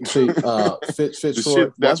 See, Fitz.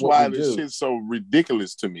 That's why this shit's so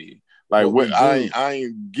ridiculous to me. Like what I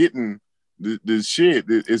ain't getting this shit.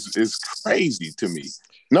 It's crazy to me.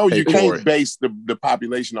 No, you can't base the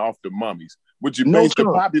population off the mummies. What you base the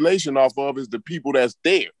population off of is the people that's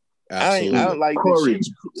there. Absolutely. I don't like Corey. this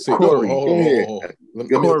shit. Corey, let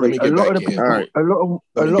me get back in. A lot of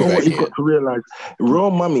what you got to realize, raw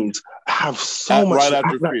mummies have so much. Right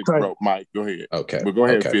after Fitz, bro. Mike, go ahead. Okay. But go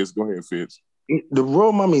ahead, Fitz. Go ahead, Fitz. The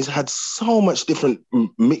raw mummies had so much different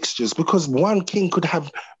mixtures because one king could have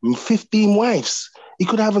 15 wives. He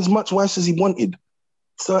could have as much wives as he wanted.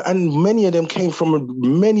 So, and many of them came from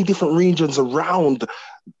many different regions around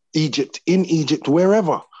Egypt, in Egypt,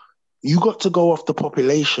 wherever. You got to go off the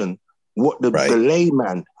population, what the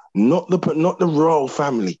layman, not the royal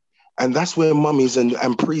family, and that's where mummies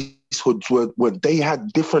and priesthoods were. They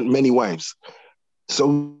had many wives,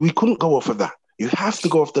 so we couldn't go off of that. You have to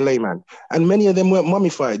go off the layman, and many of them weren't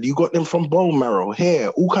mummified. You got them from bone marrow, hair,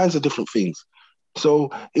 all kinds of different things. So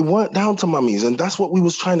it weren't down to mummies, and that's what we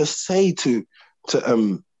was trying to say to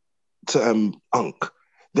Unc.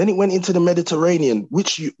 Then it went into the Mediterranean,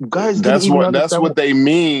 which you guys that's what they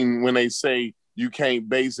mean when they say you can't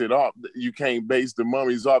base it off. You can't base the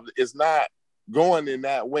mummies off. It's not going in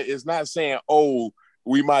that way. It's not saying, oh,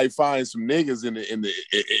 we might find some niggas in the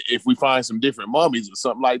if we find some different mummies or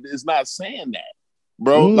something like that. It's not saying that,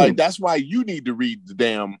 bro. Like that's why you need to read the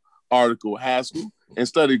damn article, Haskell,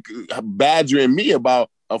 instead of badgering me about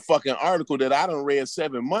a fucking article that I done read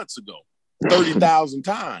 7 months ago, 30,000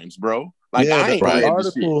 times, bro. Like I ain't read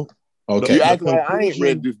this shit. Okay. You act like I ain't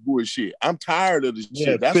read this bullshit. I'm tired of this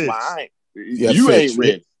shit. That's why I ain't. Yeah, you ain't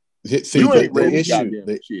read. See, you ain't read the this issue.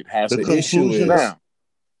 goddamn shit.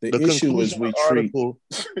 The issue is we treat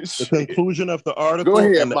the conclusion of the article. Go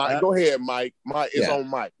ahead, Mike. Go ahead, Mike. Mike is on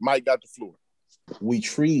Mike. Mike got the floor. We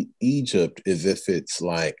treat Egypt as if it's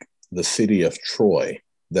like the city of Troy.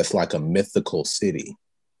 That's like a mythical city,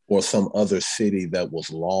 or some other city that was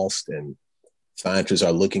lost and Scientists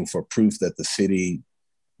are looking for proof that the city,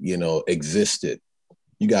 existed.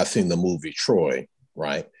 You guys seen the movie Troy,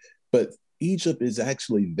 right? But Egypt is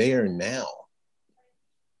actually there now.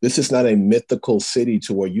 This is not a mythical city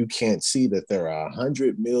to where you can't see that there are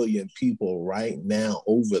 100 million people right now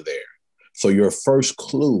over there. So your first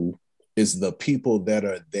clue is the people that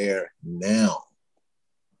are there now.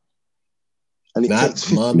 And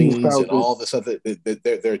not mummies and all this other.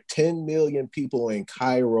 There are 10 million people in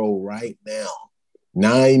Cairo right now.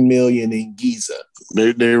 9 million in Giza.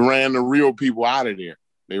 They ran the real people out of there.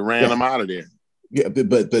 They ran them out of there. Yeah,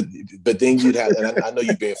 but then you'd have, and I know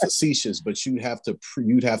you're being facetious, but you'd have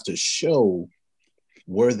to show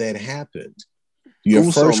where that happened. Your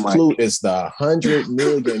first clue is the 100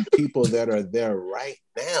 million people that are there right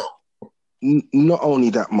now. Not only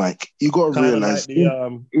that, Mike, you got to realize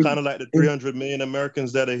kind of like the 300 million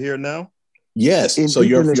Americans that are here now. Yes. So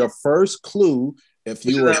your first clue, if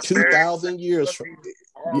you were 2,000 years from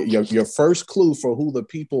your first clue for who the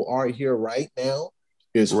people are here right now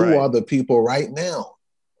is who are the people right now.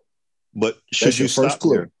 But should you first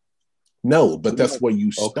clue? There? No, but that's where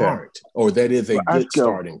you start, or that is a good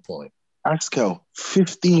starting point. Askel,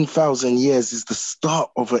 15,000 years is the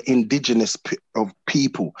start of an indigenous of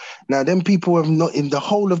people. Now, them people have not, in the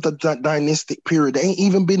whole of the dynastic period, they ain't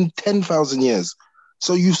even been 10,000 years.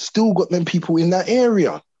 So you still got them people in that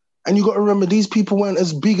area. And you got to remember, these people weren't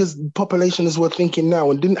as big as population as we're thinking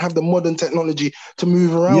now and didn't have the modern technology to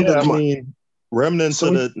move around as much. Remnants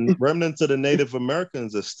of the Native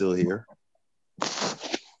Americans are still here.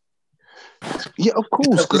 Yeah, of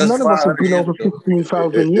course, because none of us have been over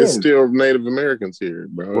 15,000 years. It's still Native Americans here,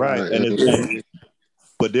 bro. Right,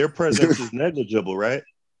 but their presence is negligible, right?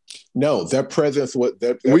 No, their presence.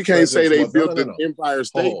 We can't say they built the Empire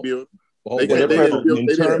State Building. They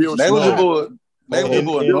didn't build negligible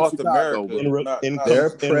in North America. In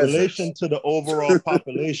relation to the overall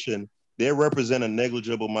population, they represent a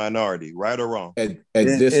negligible minority, right or wrong?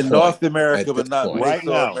 In North America, but not right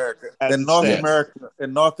now. In North America,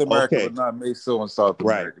 but not Meso in South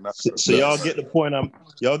America. Right. So y'all get the point.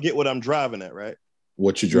 Y'all get what I'm driving at, right?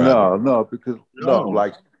 What you driving? No, because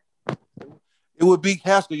like it would be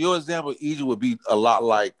Haskell. Your example, Egypt would be a lot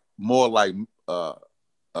more like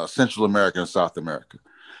Central America and South America.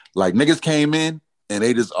 Like niggas came in and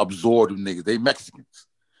they just absorbed them niggas. They Mexicans.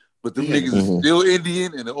 But them niggas is still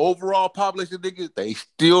Indian, and the overall population of niggas, they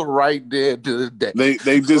still right there to this day.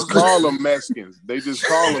 They just call them Mexicans. They just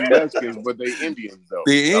call them Mexicans, but they Indians though.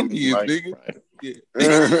 They Indians,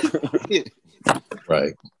 nigga.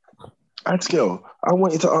 Right. Askel, I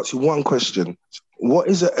wanted to ask you one question. What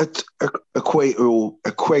is an equatorial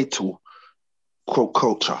crop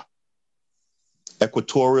culture?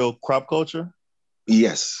 Equatorial crop culture?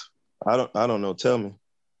 Yes. I don't know. Tell me.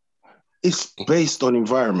 It's based on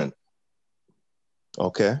environment.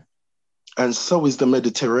 Okay. And so is the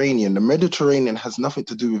Mediterranean. The Mediterranean has nothing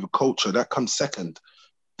to do with culture. That comes second.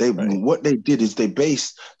 What they did is they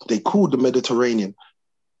called the Mediterranean,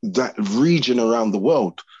 that region around the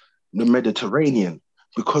world, the Mediterranean,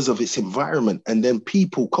 because of its environment. And then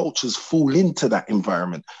cultures fall into that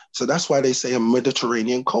environment. So that's why they say a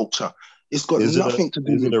Mediterranean culture. It's got nothing to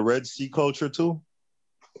do with... Is it a Red Sea culture too?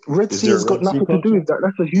 Red Sea has got nothing to do with that.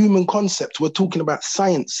 That's a human concept. We're talking about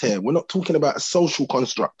science here. We're not talking about a social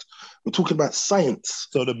construct. We're talking about science.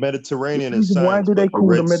 So the Mediterranean is science. Why do they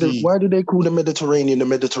call the Mediterranean the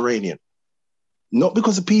Mediterranean? Not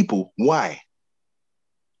because of people. Why?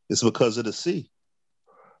 It's because of the sea.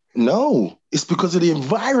 No, it's because of the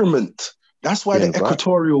environment. That's why the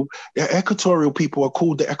equatorial people are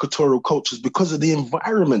called the equatorial cultures, because of the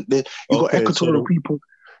environment. You got equatorial people.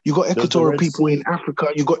 You got equatorial people in Africa.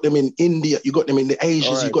 You got them in India. You got them in the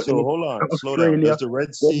Asians. Right, you got them in hold on, slow down. Does the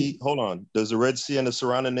Red Sea? Hold on. Does the Red Sea and the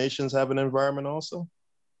surrounding nations have an environment also?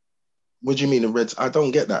 What do you mean the Red Sea? I don't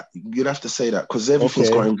get that. You'd have to say that because everything's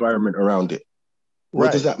got environment around it.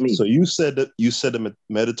 What does that mean? So you said the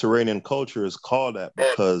Mediterranean culture is called that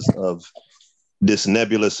because of this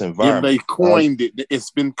nebulous environment. If they coined it, it's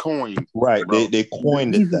been coined. Right. They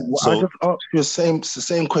coined it that. So, I just asked you the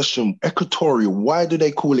same question. Equatorial. Why do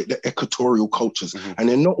they call it the equatorial cultures? And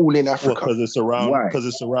they're not all in Africa. Because it's around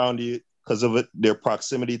because of their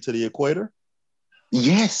proximity to the equator?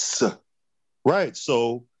 Yes. Right.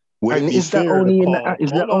 So is that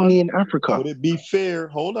only in Africa? Would it be fair?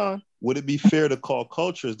 Hold on. Would it be fair to call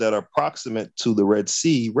cultures that are proximate to the Red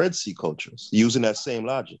Sea cultures, using that same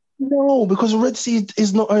logic? No, because the Red Sea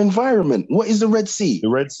is not an environment. What is the Red Sea? The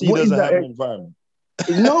Red Sea doesn't have an environment.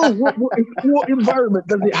 No, what environment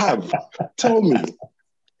does it have? Tell me.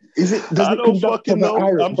 Is it? Does I it don't conduct fucking the know.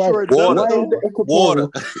 iron? I'm sure it Water. does. Why is Though. the Water.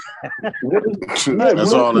 equatorial?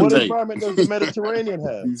 That's all it What takes. environment does the Mediterranean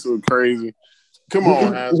have? He's so crazy. Come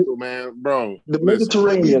on, Haskell, man, bro. The Listen, He's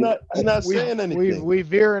Mediterranean. not saying anything. We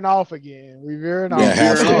veering off again. We veering Yeah,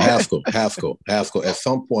 off. Haskell. At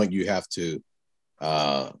some point, you have to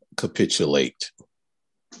capitulate.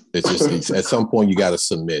 It's at some point you got to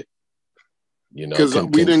submit. You know, because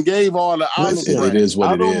we done gave all the olive Listen, branches. It is what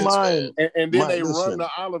I it don't is, mind. And then Mike, they listen. run the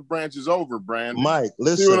olive branches over, Brandon. Mike,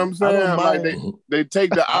 listen. See what I'm I saying? don't Like mind. they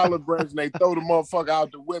take the olive branch and they throw the motherfucker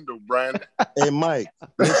out the window, Brandon. Hey, Mike,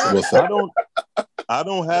 listen. What's up? I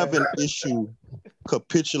don't have an issue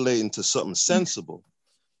capitulating to something sensible,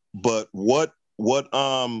 but what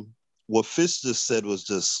Fitz just said was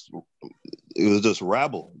just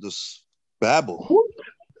rabble, just babble.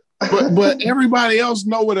 But everybody else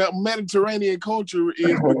know what a Mediterranean culture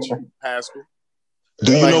is but you, Haskell.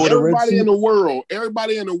 Do you Like, know what everybody in the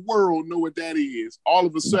world know what that is. All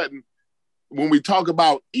of a sudden, when we talk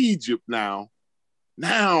about Egypt now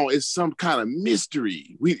it's some kind of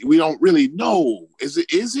mystery. We don't really know. Is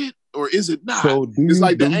it or is it not? So it's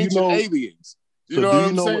like the ancient aliens. You know what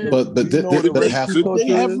I'm saying? But Could they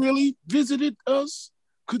have really visited us?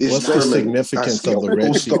 What's the significance of the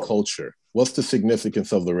Red Sea culture? What's the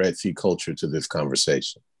significance of the Red Sea culture to this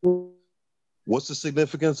conversation? What's the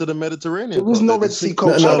significance of the Mediterranean? There was no Red Sea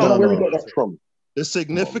culture. I don't know where we got that from. The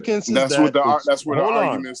significance is that's where the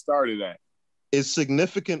argument started at. It's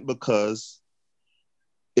significant because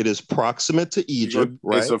it is proximate to Egypt,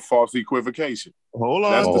 right? It's a false equivocation. Hold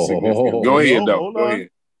on. That's the significance. Go ahead, though. Go ahead.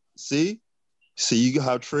 See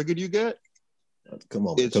how triggered you get? Come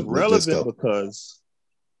on. It's relevant because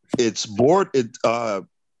its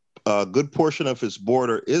a good portion of its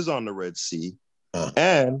border is on the Red Sea,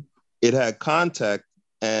 and it had contact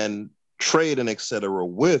and trade and etc.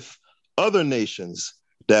 with other nations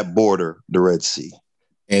that border the Red Sea,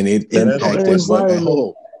 and it impacted. And so,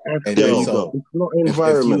 it's not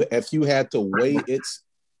environment. If you had to weigh its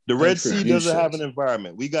the Red Sea doesn't have an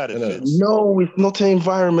environment. We got it. No, it's not an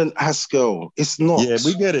environment, Haskell. It's not. Yeah,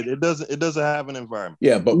 we get it. It doesn't have an environment.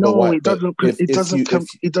 Yeah, but it doesn't.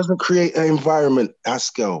 It doesn't create an environment,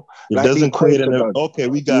 Haskell. It doesn't create an. Okay,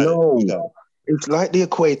 we got it. It's like the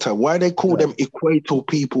equator. Why they call them equatorial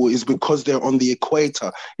people is because they're on the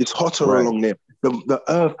equator. It's hotter along there. The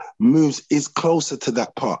Earth is closer to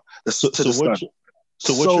that part. To the sun.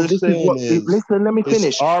 So what you're saying is, listen, let me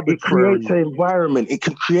finish. It creates an environment. It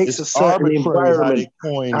can create a certain environment.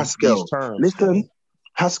 Haskell,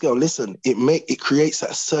 listen. It creates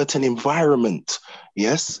a certain environment.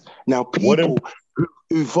 Yes. Now people who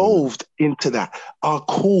evolved into that are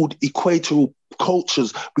called equatorial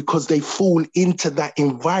cultures because they fall into that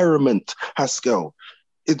environment. Haskell,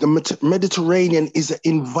 the Mediterranean is an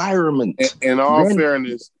environment. In all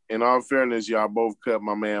fairness, y'all both cut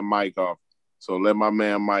my man Mike off. So let my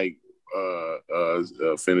man Mike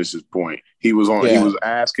finish his point. He was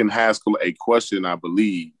asking Haskell a question, I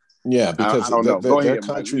believe. Yeah, because there are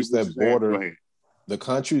countries that border the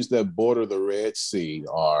countries that border the Red Sea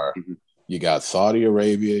are you got Saudi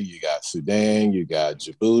Arabia, you got Sudan, you got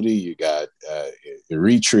Djibouti, you got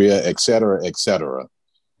Eritrea, et cetera, et cetera.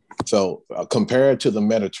 So compared to the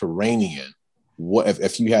Mediterranean, what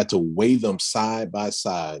if you had to weigh them side by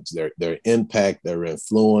side, their impact, their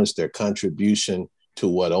influence, their contribution to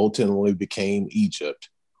what ultimately became Egypt,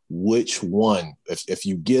 which one, if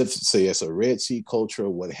you give, say it's a Red Sea culture,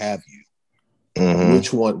 what have you,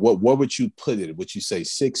 which one, what would you put it? Would you say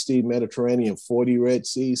 60 Mediterranean, 40 Red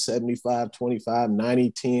Sea, 75, 25,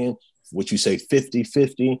 90, 10? Would you say 50,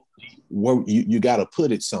 50? Where you got to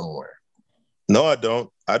put it somewhere. No, I don't.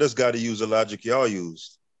 I just got to use the logic y'all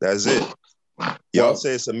use. That's it. Y'all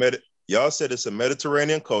said it's a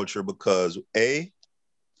Mediterranean culture because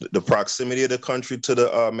the proximity of the country to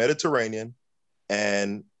the Mediterranean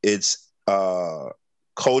and its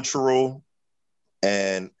cultural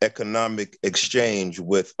and economic exchange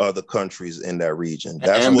with other countries in that region.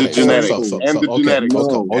 That's and what the genetics. And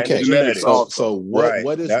the genetics. So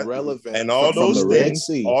what is relevant? And all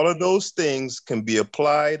of those things can be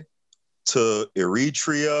applied to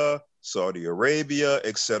Eritrea, Saudi Arabia,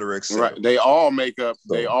 et cetera, et cetera. Right. They all make up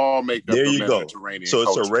there the you Mediterranean go. So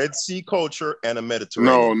culture. it's a Red Sea culture and a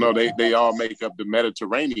Mediterranean. No, they all make up the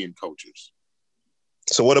Mediterranean cultures.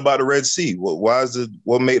 So what about the Red Sea?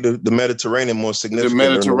 What made the Mediterranean more significant? The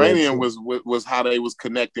Mediterranean was how they was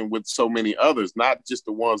connecting with so many others, not just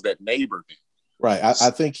the ones that neighbored them. Right. I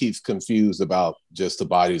think he's confused about just the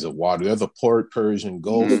bodies of water. There's a Persian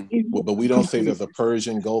Gulf, but we don't say there's a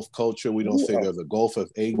Persian Gulf culture. We don't say there's a Gulf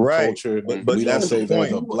of Aden culture. But we don't say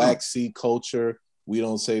there's a Black Sea culture. We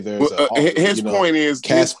don't say there's his point is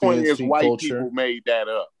white culture. people made that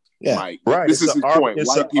up. Yeah, like, right. This is his point.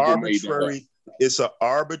 White people made that up. It's an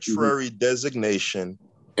arbitrary designation,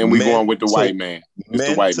 and we going with the white man. It's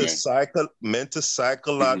the white man. Meant to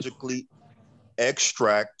psychologically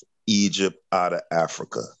extract Egypt out of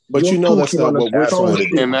Africa. But you know that's not what we're trying to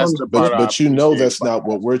do. And that's the part. But you know that's not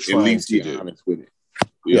what we're trying to do. Honest with it.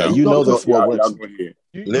 Yeah, you know that's what we're.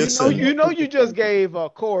 Listen, you know, you just gave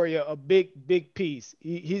Corey a big piece.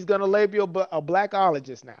 He's gonna label you a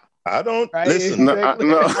blackologist now. I don't right? listen. No.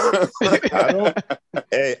 I don't.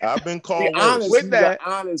 Hey, I've been called worse. With that,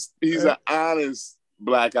 he's an honest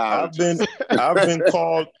blackologist.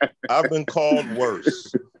 I've been called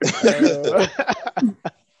worse.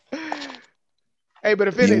 Hey, but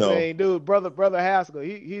if anything, dude, brother Haskell,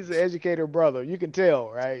 he's an educated brother. You can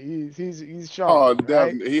tell, right? He's sharp. Oh,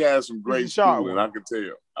 definitely. Right? He has some great schooling. I can tell.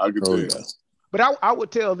 Yeah. But I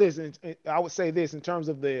would tell this, and I would say this in terms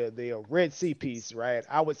of the Red Sea piece, right?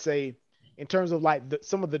 I would say in terms of like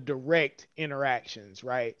some of the direct interactions,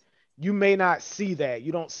 right? You may not see that.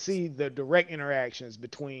 You don't see the direct interactions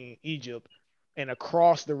between Egypt and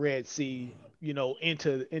across the Red Sea, you know,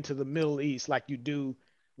 into the Middle East like you do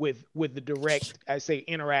with the direct, I say,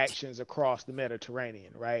 interactions across the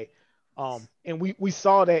Mediterranean, right? And we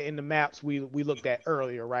saw that in the maps we looked at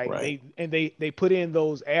earlier, right? They put in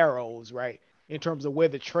those arrows, right, in terms of where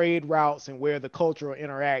the trade routes and where the cultural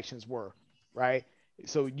interactions were, right?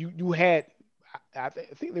 So you had, I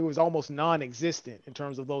think there was almost non-existent in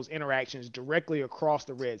terms of those interactions directly across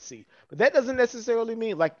the Red Sea. But that doesn't necessarily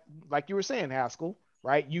mean, like you were saying, Haskell,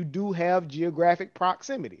 right? You do have geographic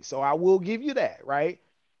proximity, so I will give you that, right?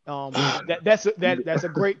 That's a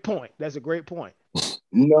great point. That's a great point.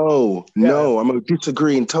 No, I'm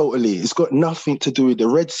disagreeing totally. It's got nothing to do with the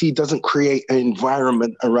Red Sea. Doesn't create an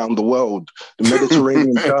environment around the world. The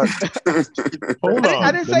Mediterranean does. Hold on.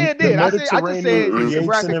 I didn't say it did. I just said creates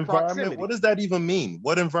an environment. What does that even mean?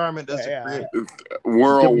 What environment does it create? The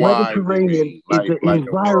Worldwide. Mediterranean is an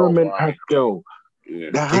environment, Haskell.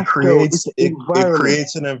 It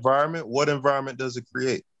creates an environment. What environment does it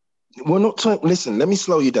create? We're not talking. Listen, let me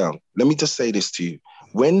slow you down. Let me just say this to you.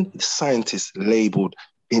 When scientists labeled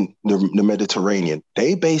in the Mediterranean,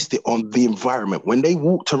 they based it on the environment. When they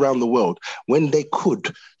walked around the world, when they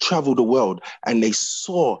could travel the world and they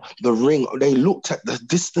saw the ring, they looked at the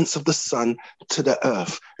distance of the sun to the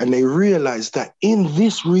earth, and they realized that in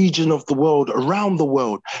this region of the world, around the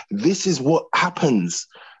world, this is what happens.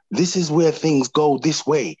 This is where things go this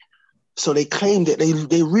way. So they claimed that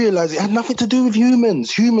they realized it had nothing to do with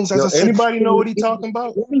humans. Humans, as I said. Anybody know what he's talking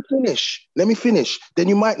about? Let me finish. Then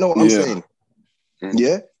you might know what I'm saying.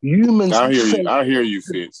 Yeah? Humans. I hear you,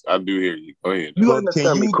 Fitz. I do hear you. Go ahead. You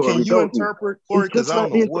understand me, Corey? Can you interpret, Corey? Because I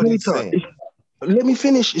don't know what he's saying. Let me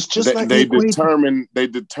finish. It's just they determine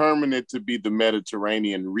it to be the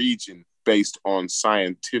Mediterranean region based on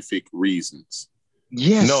scientific reasons.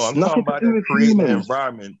 Yes. No, I'm talking about the creating an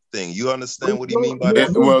environment thing. You understand what he mean by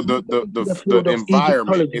that? Well, the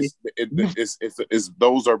environment is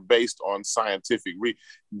those are based on scientific.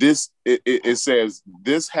 It says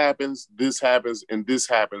this happens, and this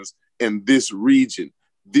happens in this region.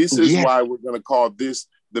 This is why we're going to call this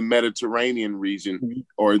the Mediterranean region,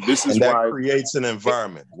 or this is that why creates an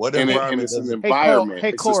environment. What environment? It's an environment.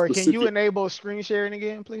 Hey, Corey, can you enable screen sharing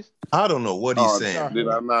again, please? I don't know what he's saying. Did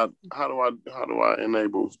I not? How do I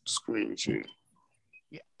enable screen sharing?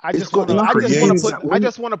 Yeah, I just want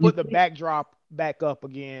to put the backdrop back up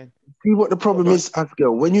again. See what the problem is,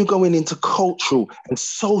 Haskell? When you're going into cultural and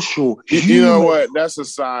social, you know what? That's a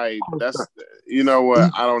side. You know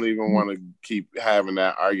what? I don't even want to keep having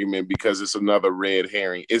that argument because it's another red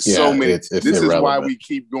herring. It's so many. This irrelevant. Is why we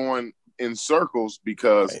keep going in circles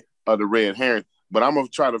because of the red herring. But I'm gonna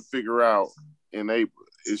try to figure out enable.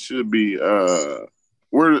 It should be how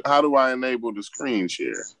do I enable the screen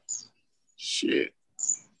share? Shit.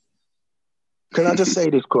 Can I just say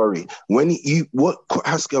this, Corey? What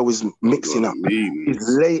Haskell is mixing up is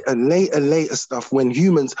later stuff when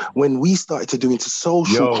we started to do into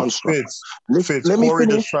social constructs. Fitz, Corey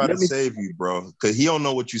just try to save you, bro, because he don't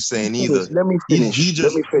know what you're saying either. Let me finish.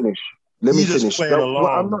 Let me finish.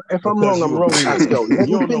 If I'm wrong, I'm wrong, Haskell. Let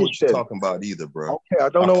you me don't know finish what you're talking about either, bro. Okay, I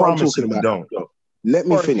don't know what I'm talking about. Don't. Let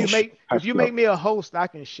me finish. If you make me a host, I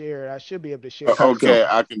can share it. I should be able to share it. Okay,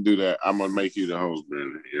 I can do that. I'm gonna make you the host,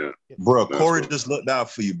 Brandon. Yeah. Bro, Corey just looked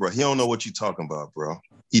out for you, bro. He don't know what you're talking about, bro.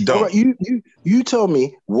 He don't. All right, you tell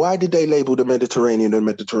me, why did they label the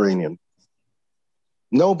Mediterranean?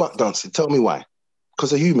 No butt dancing. Tell me why.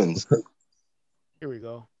 Because of humans. Here we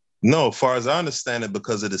go. No, as far as I understand it,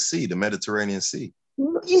 because of the sea, the Mediterranean Sea.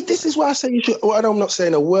 No, This is why I say you should. Well, I'm not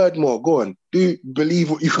saying a word more. Go on. Do believe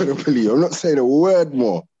what you're going to believe. I'm not saying a word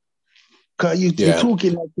more. Because you're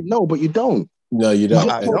talking like you know, but you don't. No, you don't.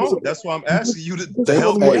 I don't. That's why I'm asking you to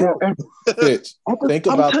tell me. Fitz, think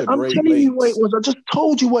about the Great Lakes. I'm telling you what it was. I just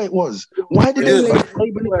told you what it was. Why did they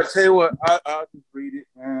label it? I tell you what, I'll just read it,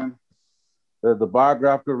 man. The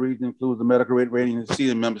biographical region includes the medical rating of the sea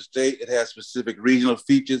and member state. It has specific regional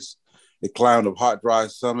features: a climate of hot, dry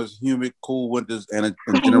summers, humid, cool winters, and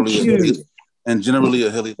generally a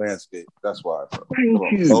hilly landscape. That's why. Bro.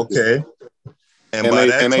 Thank you. Okay. And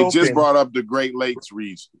they just brought up the Great Lakes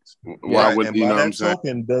regions. Why would you know what I'm saying?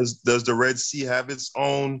 Token, does the Red Sea have its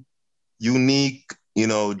own unique,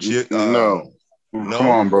 no. No, come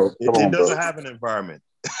on, bro. It doesn't have an environment.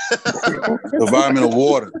 Environment of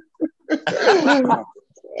water.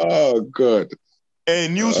 Oh, good.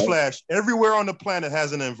 And newsflash: everywhere on the planet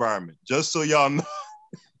has an environment. Just so y'all know.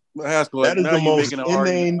 That is the most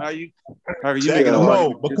inane. No,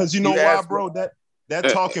 because you know why, bro? That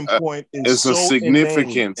talking point is a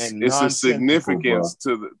significance. It's a significance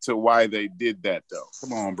to why they did that, though.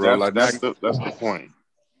 Come on, bro. That's the point.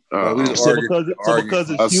 Because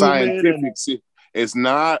it's a scientific. It's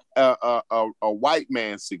not a white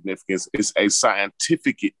man's significance. It's a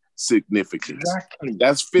scientific significance. Exactly.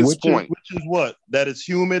 That's Fitz's point. Which is what? That it's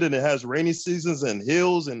humid and it has rainy seasons and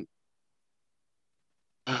hills and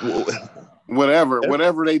whatever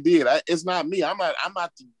they did. It's not me. I'm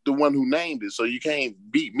not the one who named it, so you can't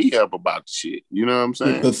beat me up about the shit. You know what I'm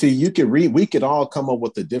saying? But see, we could all come up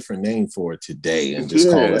with a different name for it today and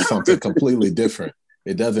just call it something completely different.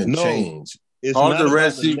 It doesn't change. Call it the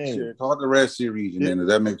Red Sea. Call it the Red Sea region, and does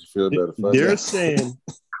that make you feel better? They're saying,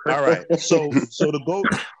 all right. So to go,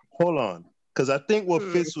 hold on, because I think what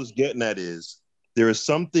Fitz was getting at is there is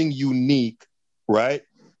something unique, right,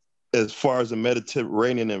 as far as the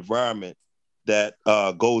Mediterranean environment that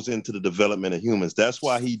goes into the development of humans. That's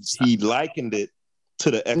why he likened it to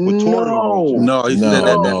the equatorial region. No, he said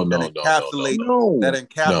that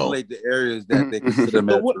encapsulate the areas that they consider Mediterranean.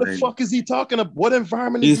 But what the fuck is he talking about? What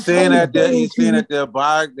environment he's saying that there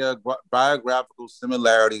are biographical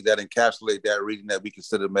similarities that encapsulate that region that we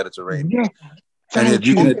consider Mediterranean. Yeah. And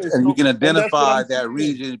you can identify that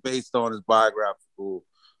region based on its biographical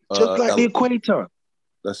just like the equator.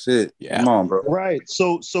 That's it. Yeah. Come on, bro. Right.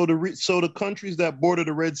 So the countries that border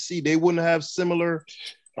the Red Sea, they wouldn't have similar.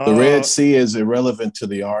 The Red Sea is irrelevant to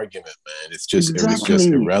the argument, man. It's just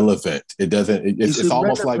irrelevant. It doesn't. It's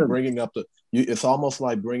almost like bringing up the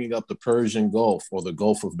Persian Gulf or the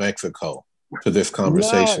Gulf of Mexico to this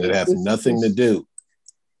conversation. It has nothing to do.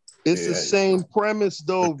 It's the same premise,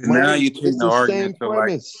 though. Now you're taking the argument.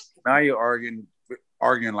 Now you're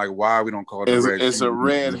arguing like why we don't call it it's a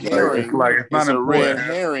red herring. It's a red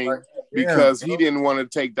herring because he didn't want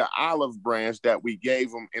to take the olive branch that we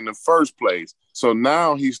gave him in the first place. So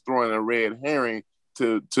now he's throwing a red herring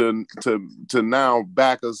to now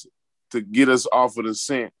back us, to get us off of the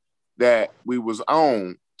scent that we was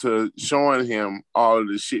on, to showing him all of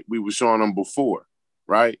the shit we were showing him before,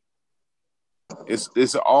 right?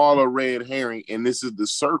 It's all a red herring, and this is the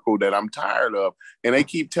circle that I'm tired of. And they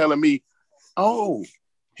keep telling me, oh,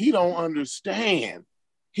 he don't understand.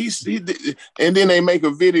 And then they make a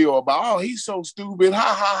video about, oh, he's so stupid. Ha,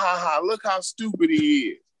 ha, ha, ha. Look how stupid he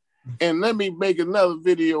is. And let me make another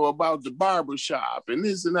video about the barbershop and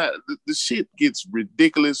this and that. The shit gets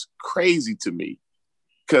ridiculous, crazy to me.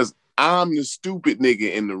 Because I'm the stupid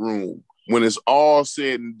nigga in the room when it's all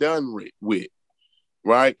said and done with,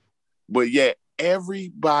 right? But yet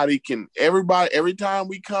every time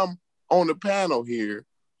we come on the panel here,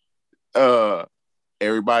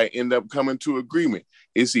 everybody end up coming to agreement.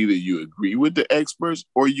 It's either you agree with the experts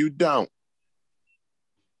or you don't.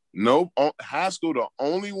 No, Haskell, the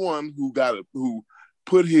only one who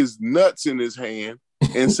put his nuts in his hand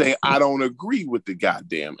and say, I don't agree with the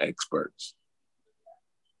goddamn experts.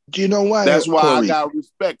 Do you know why? That's why Corey, I got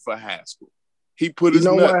respect for Haskell. He put his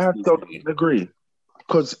nuts in his hand. You know why Haskell agree?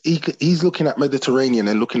 Because he's looking at Mediterranean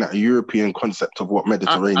and looking at a European concept of what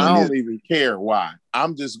Mediterranean is. I don't even care why.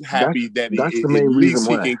 I'm just happy that at least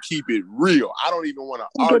he can keep it real. I don't even want to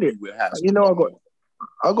argue with Haskell. You know,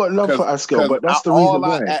 I got love for Haskell, but that's the reason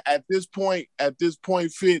why. At this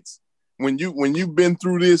point, Fitz, when you've been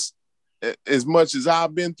through this as much as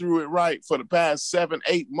I've been through it, right, for the past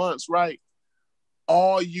 7-8 months, right,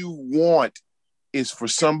 all you want is for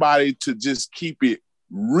somebody to just keep it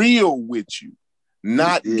real with you.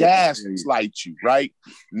 Not gaslight you, right?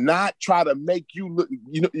 Not try to make you look.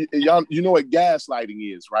 You know what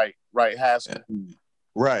gaslighting is, right? Right, Haskell.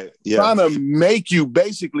 Right. Yeah. Trying to make you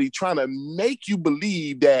believe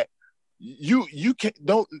that you can't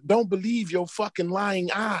don't believe your fucking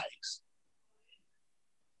lying eyes.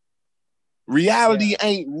 Reality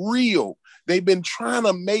ain't real. They've been trying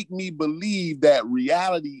to make me believe that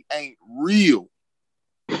reality ain't real.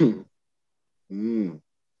 And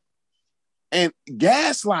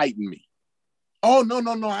gaslighting me. Oh,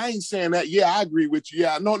 no, I ain't saying that. Yeah, I agree with you.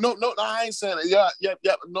 Yeah, no, I ain't saying that. Yeah,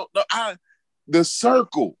 no, the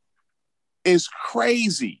circle is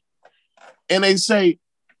crazy. And they say,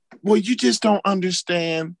 well, you just don't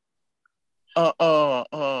understand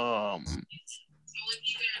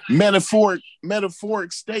metaphoric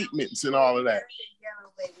statements and all of that.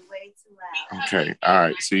 Okay, all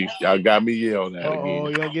right. See, y'all got me yelled at again. Oh,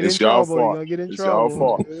 you're gonna get in trouble. You're gonna get in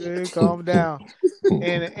trouble. Calm down.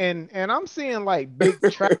 And I'm seeing like big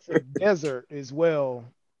tracts of desert as well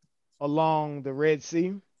along the Red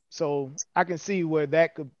Sea. So I can see where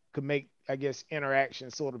that could make, I guess,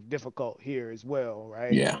 interaction sort of difficult here as well,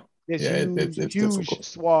 right? Yeah. There's it's huge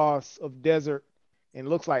swaths of desert and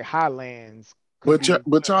looks like highlands. But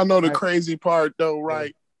y'all know the crazy part though,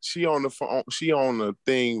 right? She on the phone, she on the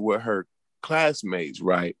thing with her classmates,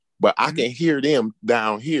 right? But I can hear them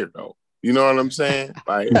down here though. You know what I'm saying?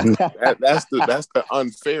 Like that's the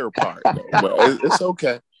unfair part though. But it's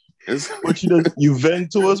okay. What you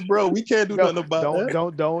vent to us, bro? We can't do nothing about that.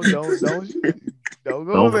 Don't go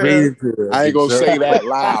there. I ain't gonna say that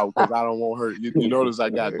loud because I don't want her. You notice I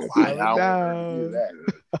got quiet. I don't want her to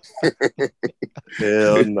hear that.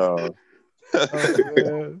 Hell no.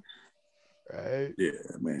 Right. Yeah,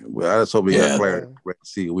 man. Well, I just hope we got clarity Red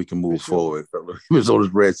Sea and we can move forward. He was on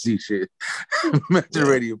this Red Sea shit. Mental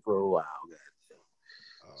radio for a while,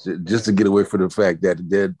 guys. Just to get away from the fact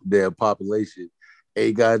that their population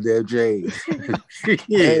ain't goddamn changed.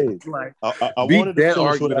 Hey, like, I wanted to that finish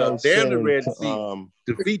argument what I up. was Damn saying. the Red Sea.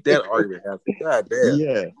 Defeat that argument. Goddamn.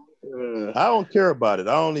 Yeah. I don't care about it.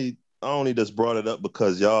 I only just brought it up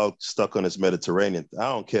because y'all stuck on this Mediterranean. I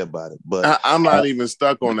don't care about it, but I'm not even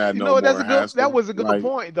stuck on that. That was a good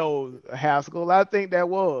point, though, Haskell. I think that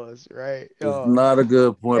was right. It's not a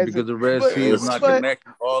good point because the Red Sea is not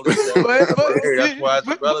connected. All this that's why it's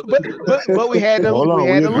relevant. But we had to look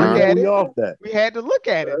at it. We had to look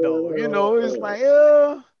at it though. You know, it's like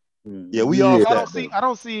yeah, we off that. I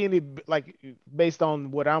don't see any, like, based on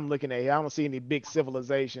what I'm looking at here, I don't see any big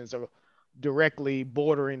civilizations or directly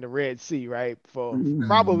bordering the Red Sea, right?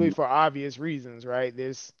 Probably for obvious reasons, right?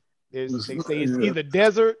 There's they say it's either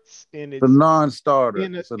deserts and it's a non-starter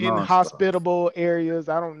in hospitable areas.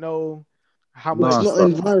 I don't know how much. It's not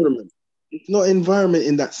environment. It's not environment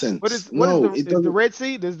in that sense. What is the Red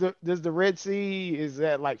Sea? Does the Red Sea, is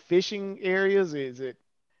that like fishing areas? Is it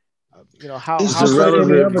how? It's how just like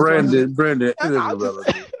any other Brendan. It is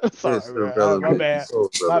irrelevant. Sorry, it's irrelevant.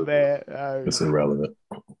 My bad. It's irrelevant.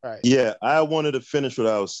 Right. Yeah, I wanted to finish what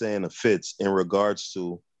I was saying to Fitz in regards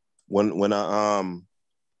to when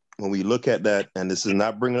we look at that, and this is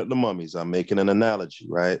not bringing up the mummies. I'm making an analogy,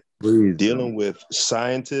 right? Please, dealing with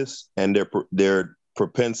scientists and their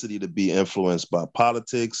propensity to be influenced by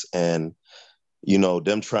politics and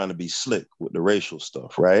them trying to be slick with the racial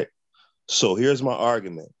stuff, right? So here's my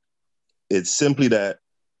argument. It's simply that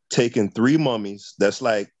taking 3 mummies, that's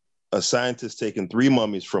like a scientist taking 3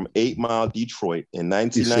 mummies from 8 Mile, Detroit in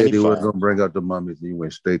 1995. You said he wasn't going to bring up the mummies, and you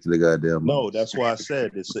went straight to the goddamn mummies. No, that's why I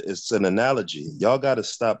said it's an analogy. Y'all got to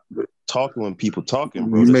stop talking when people talking,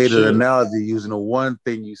 bro. You made an analogy using the one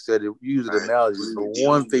thing you said. You used an analogy the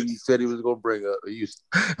one thing you said he was going to bring up. You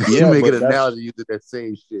make an analogy using that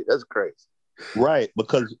same shit. That's crazy. Right,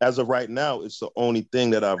 because as of right now, it's the only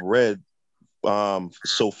thing that I've read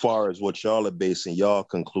so far as what y'all are basing y'all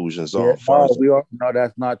conclusions on. No,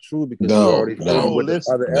 that's not true because we already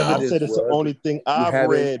listen, I said it's the only thing I've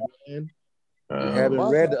read, man. You haven't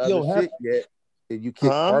read the other shit yet. And you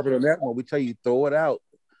keep carpet on that one. We tell you throw it out.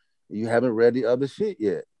 You haven't read the other shit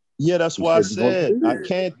yet. Yeah, that's why I said I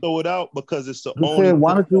can't throw it out because it's the only.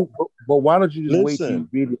 Why don't you just wait till you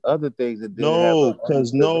read the other things?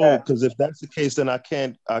 Because if that's the case, then I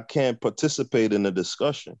can't participate in the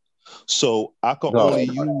discussion. So I can only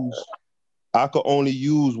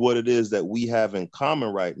use what it is that we have in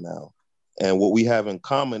common right now, and what we have in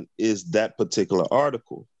common is that particular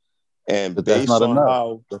article. And but that's not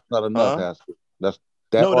enough. That's not enough. That's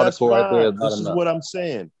article right there is not enough. This is what I'm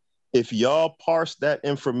saying. If y'all parse that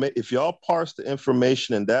information, if y'all parse the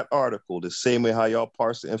information in that article the same way how y'all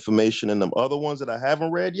parse the information in them other ones that I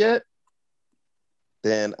haven't read yet,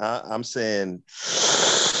 then I'm saying.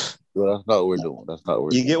 Well, that's not what we're doing. That's not what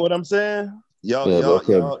we're doing. Get what I'm saying?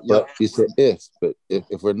 Y'all. But you said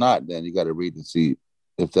if we're not, then you got to read and see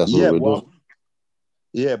if that's what we're doing.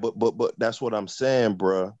 Yeah, but that's what I'm saying,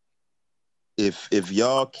 bro. if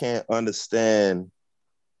y'all can't understand,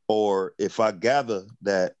 or if I gather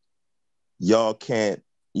that y'all can't,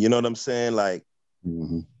 you know what I'm saying, like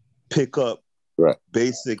pick up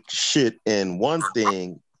basic shit in one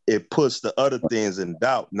thing, it puts the other things in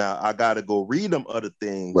doubt. Now I gotta go read them other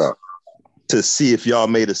things to see if y'all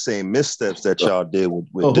made the same missteps that y'all did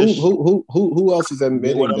with this. Who else is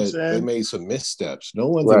admitting that they made some missteps? No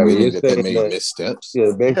one's admitting that they made missteps.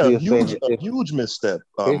 Yeah, basically, a huge misstep.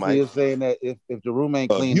 Basically, you're saying that if the room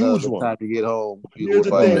ain't cleaned up, the time you get home, here's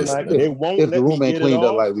the thing, Mike. They won't if the room ain't cleaned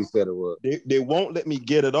up like we said it was. They won't let me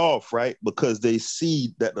get it off, right? Because they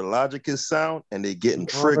see that the logic is sound and they getting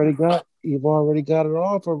triggered. You've already got it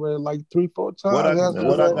off already, like 3-4 times. What I got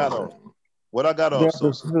off? What I got off?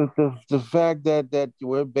 The fact that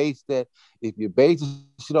we're based that if you base the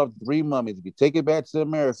shit off 3 mummies, if you take it back to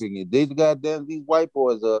America and you dig goddamn these white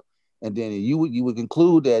boys up, and then you would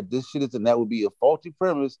conclude that this shit is, and that would be a faulty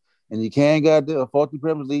premise, and you can't a faulty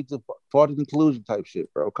premise lead to faulty conclusion type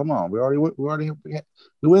shit, bro. Come on, we went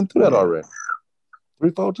through that already.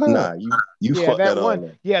 3-4 times. Nah, you fucked that one.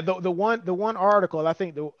 up. Yeah, the one article, I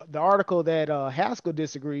think the article that Haskell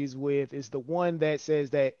disagrees with is the one that says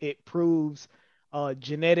that it proves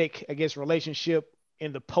genetic, I guess, relationship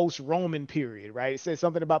in the post-Roman period, right? It says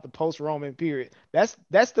something about the post-Roman period. That's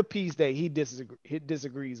the piece that he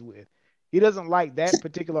disagrees with. He doesn't like that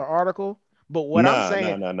particular article. But what I'm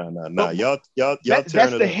saying, no. Y'all that's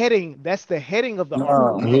the heading. That's the heading of the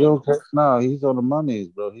article. He's on the monies,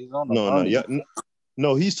 bro. He's on the money.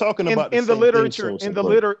 No, he's talking about in the literature in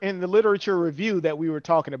the literature review that we were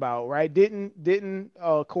talking about, right? Didn't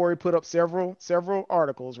Corey put up several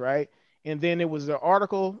articles, right? And then it was the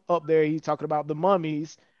article up there. He's talking about the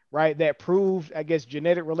mummies, right? That proved, I guess,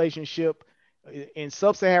 genetic relationship in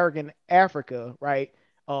sub-Saharan Africa, right?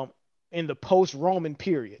 In the post-Roman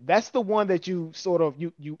period. That's the one that you sort of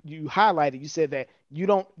you highlighted. You said that you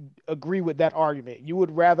don't agree with that argument. You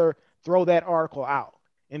would rather throw that article out.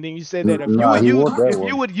 And then you said that if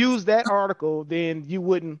you would use that article, then you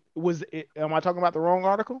wouldn't. Am I talking about the wrong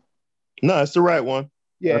article? No, it's the right one.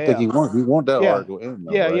 Yeah, I think he want that article in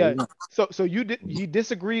there. Yeah. So you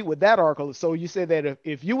disagree with that article. So you said that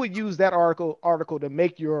if you would use that article to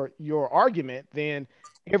make your argument, then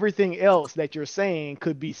everything else that you're saying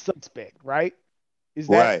could be suspect, right? Is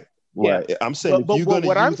that right? Yeah. I'm saying if you're going to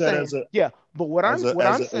use that as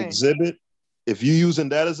an exhibit. If you're using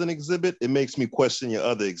that as an exhibit, it makes me question your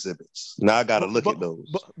other exhibits. Now I got to look at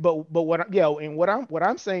those. But what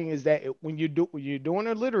I'm saying is that when you're doing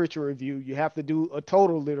a literature review, you have to do a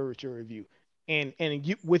total literature review. And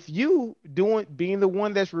being the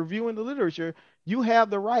one that's reviewing the literature, you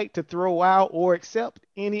have the right to throw out or accept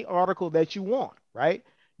any article that you want, right?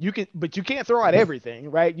 But you can't throw out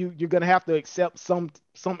everything, right? You're gonna have to accept some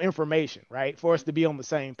information, right, for us to be on the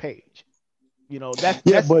same page. But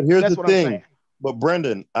here's the thing. But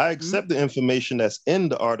Brendan, I accept the information that's in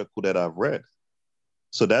the article that I've read.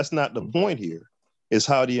 So that's not the point here. It's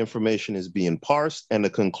how the information is being parsed and the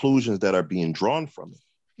conclusions that are being drawn from it.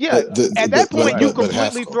 Yeah, at that point, you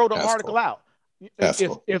completely throw the article out.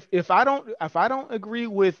 If I don't agree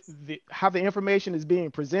with how the information is being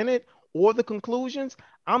presented or the conclusions,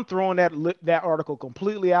 I'm throwing that article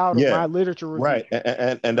completely out of my literature review. Right,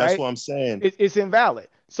 and that's what I'm saying. It's invalid.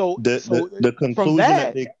 So the conclusion from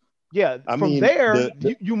that, from there,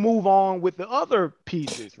 you move on with the other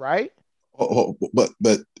pieces, right?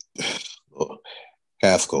 But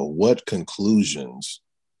Haskell, what conclusions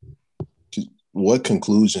do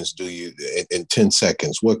you, in 10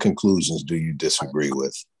 seconds, what conclusions do you disagree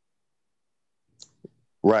with?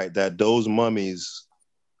 Right, that those mummies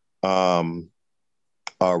are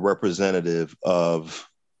representative of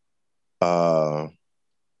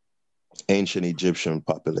ancient Egyptian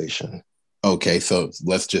population. Okay, so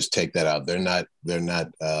let's just take that out. They're not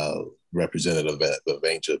representative of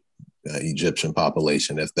ancient Egyptian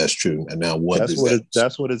population, if that's true. And now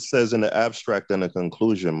that's what it says in the abstract and the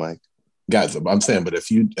conclusion, Mike. Guys, I'm saying, but if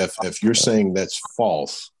you're saying that's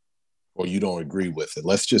false or you don't agree with it,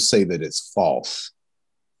 let's just say that it's false,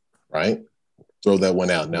 right? Throw that one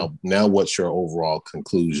out. Now what's your overall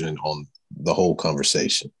conclusion on the whole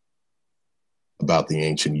conversation about the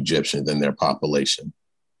ancient Egyptians and their population?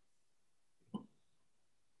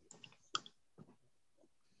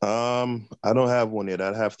 I don't have one yet.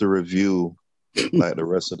 I'd have to review like the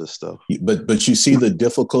rest of the stuff. But you see the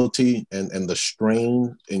difficulty and the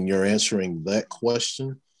strain in your answering that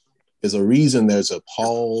question. There's a reason there's a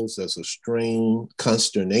pause, there's a strain,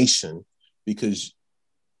 consternation, because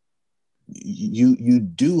you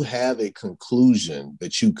do have a conclusion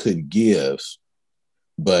that you could give,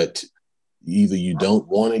 but either you don't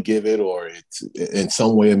want to give it, or it's in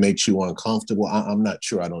some way it makes you uncomfortable. I'm not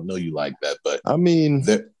sure. I don't know you like that, but I mean,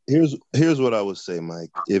 here's what I would say, Mike.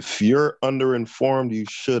 If you're underinformed, you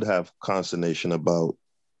should have consternation about,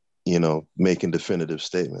 making definitive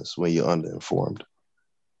statements when you're underinformed.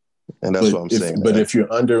 And that's what I'm saying. But if you're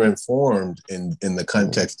underinformed in the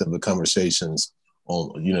context of the conversations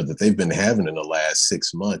on, that they've been having in the last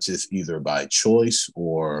 6 months, it's either by choice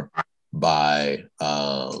or by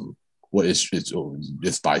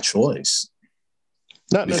it's by choice.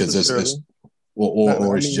 Not because necessarily.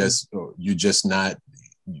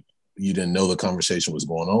 You didn't know the conversation was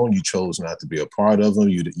going on. You chose not to be a part of them.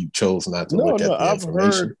 You chose not to look at the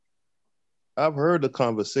information. I've heard the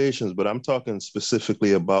conversations, but I'm talking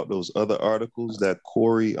specifically about those other articles that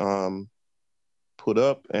Corey put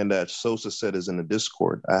up and that Sosa said is in the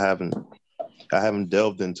Discord. I haven't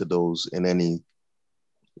delved into those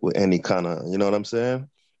with any kind of, you know what I'm saying?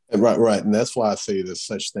 Right. And that's why I say there's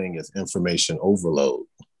such thing as information overload.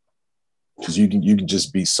 Because you can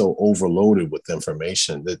just be so overloaded with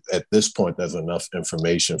information that at this point there's enough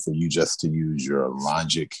information for you just to use your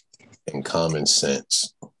logic and common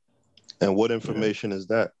sense. And what information is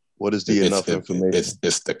that? What is the enough information?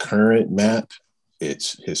 It's the current map.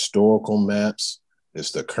 It's historical maps.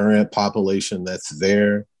 It's the current population that's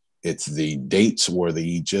there. It's the dates where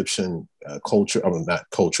the Egyptian culture, not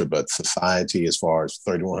culture, but society, as far as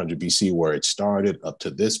 3100 BC, where it started up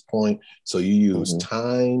to this point. So you use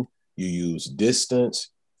time, you use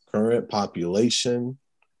distance, current population,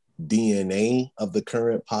 DNA of the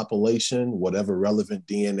current population, whatever relevant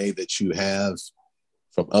DNA that you have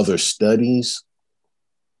from other studies,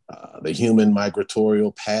 the human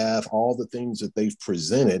migratorial path, all the things that they've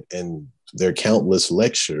presented in their countless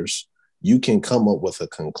lectures, you can come up with a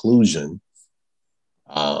conclusion,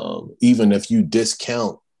 even if you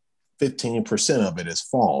discount 15% of it as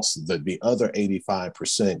false, the other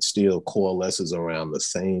 85% still coalesces around the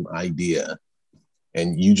same idea.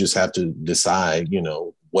 And you just have to decide,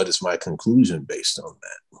 what is my conclusion based on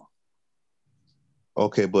that?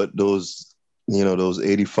 Okay, but those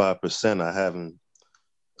 85%, I haven't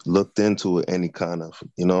looked into any kind of,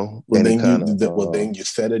 then you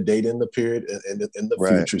set a date in the period in the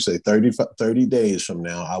future, say 30 days from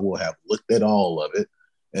now, I will have looked at all of it.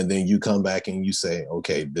 And then you come back and you say,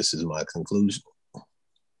 okay, this is my conclusion.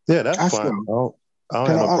 Yeah, that's fine. I don't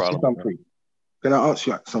have no problem. Can I ask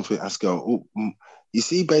you something, Askell? You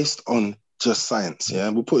see, based on just science,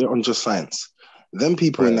 we'll put it on just science. Then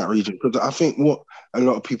people in that region, because I think what a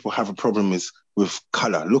lot of people have a problem is with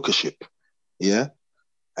color, lookership,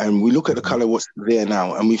 and we look at the color what's there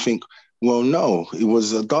now, and we think, well, no, it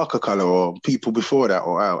was a darker color, or people before that,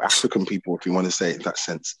 or our African people, if you want to say it in that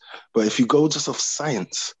sense. But if you go just off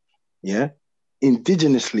science,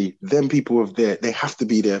 indigenously, then people are there, they have to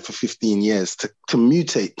be there for 15 years to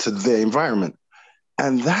mutate to their environment,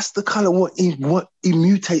 and that's the color what it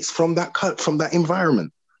mutates from that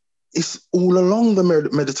environment. It's all along the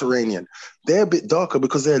Mediterranean. They're a bit darker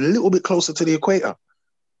because they're a little bit closer to the equator.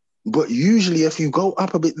 But usually if you go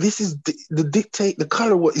up a bit, this is the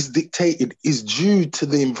color what is dictated is due to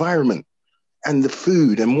the environment and the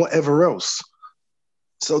food and whatever else.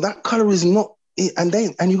 So that color is not, and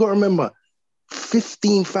you got to remember,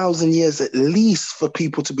 15,000 years at least for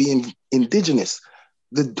people to be indigenous.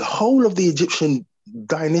 The whole of the Egyptian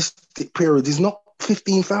dynastic period is not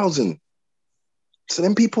 15,000. So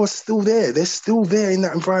then people are still there. They're still there in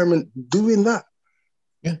that environment doing that.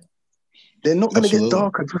 Yeah. They're not going to get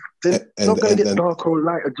darker. They're not going to get darker or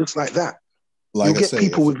lighter just like that. You get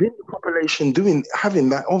people within the population having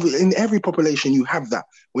that. In every population, you have that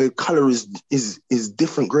where color is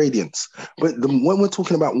different gradients. But when we're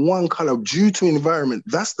talking about one color due to environment,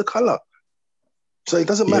 that's the color. So it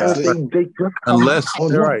doesn't matter if they just come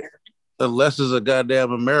Unless it's a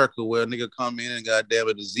goddamn America where a nigga come in and goddamn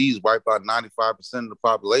a disease wipe out 95% of the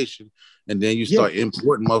population, and then you start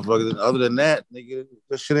importing motherfuckers. Other than that, nigga,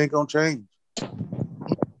 this shit ain't gonna change.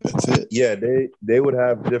 That's it. Yeah, they would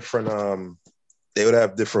have different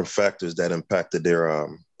factors that impacted their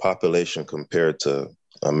population compared to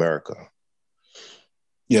America.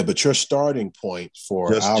 Yeah, but your starting point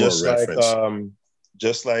for our reference,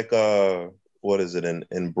 just like what is it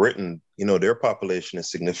in Britain? Their population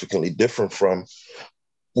is significantly different from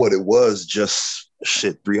what it was just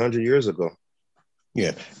 300 years ago.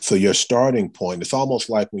 Yeah. So your starting point, it's almost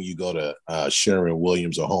like when you go to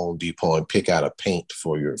Sherwin-Williams or Home Depot and pick out a paint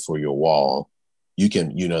for your wall. You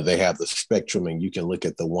can, they have the spectrum, and you can look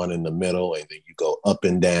at the one in the middle, and then you go up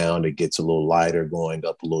and down. It gets a little lighter going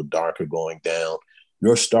up, a little darker going down.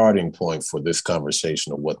 Your starting point for this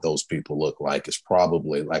conversation of what those people look like is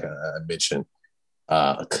probably, like I mentioned,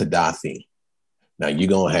 Gaddafi Now you're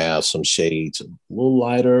gonna have some shades a little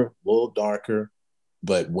lighter, a little darker,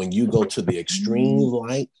 but when you go to the extreme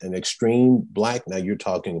light and extreme black, now you're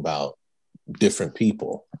talking about different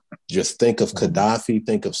people. Just think of Gaddafi,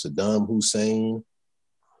 think of Saddam Hussein,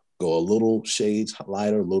 go a little shades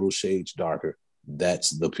lighter, little shades darker.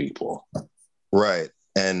 That's the people. Right.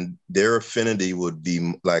 And their affinity would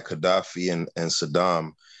be like Gaddafi and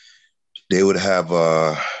Saddam. They would have,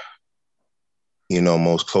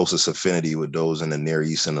 most closest affinity with those in the Near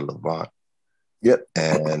East and the Levant. Yep.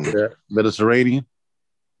 And Mediterranean.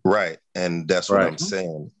 Right. And that's what I'm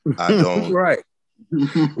saying. I don't. Right.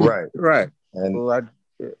 Right. And like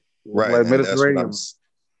Mediterranean.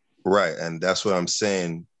 Right. And that's what I'm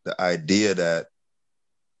saying. The idea that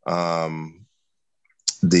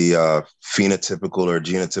the phenotypical or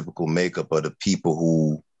genotypical makeup of the people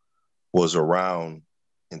who was around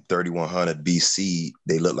in 3100 BC,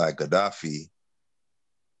 they look like Gaddafi.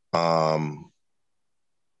 And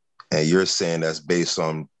you're saying that's based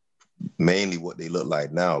on mainly what they look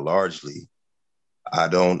like now, largely. I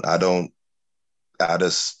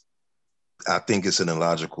think it's an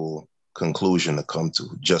illogical conclusion to come to,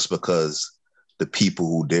 just because the people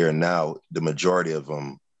who dare now, the majority of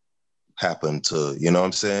them happen to, you know what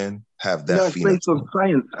I'm saying, have that. No, it's based on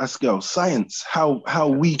science, Askel. Science, how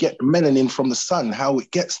we get melanin from the sun, how it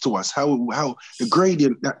gets to us, how the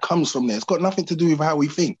gradient that comes from there. It's got nothing to do with how we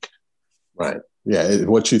think. Right. Yeah.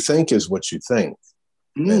 What you think is what you think.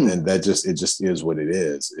 And that just is what it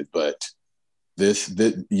is. But this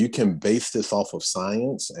you can base this off of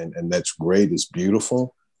science, and that's great. It's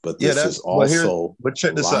beautiful. But this is also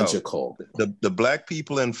check this logical. Out. The black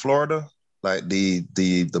people in Florida, like the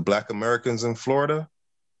Black Americans in Florida,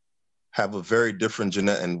 have a very different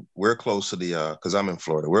genetic, and we're close to the, because I'm in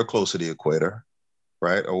Florida, we're close to the equator,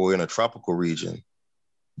 right? Or we're in a tropical region,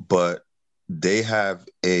 but they have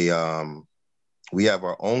we have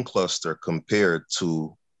our own cluster compared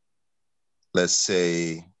to, let's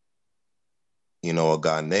say, a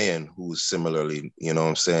Ghanaian who's similarly,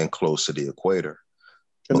 close to the equator.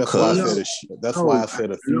 And that's why I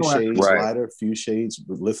said a few shades lighter, a few shades.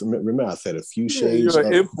 Listen, remember I said a few shades. You're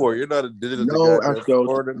an import. You're not a digital. No,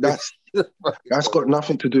 Askel, that's got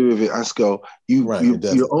nothing to do with it, Askel. You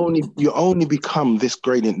only become this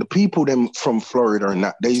gradient. The people them from Florida and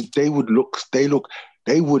that they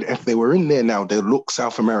would if they were in there now, they look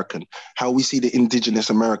South American. How we see the indigenous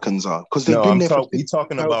Americans are, because they've been there. We're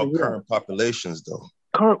talking about current populations, though.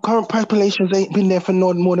 Current populations ain't been there for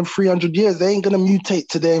more than 300 years. They ain't gonna mutate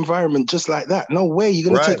to their environment just like that. No way.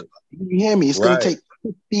 You're gonna take. You hear me? It's gonna take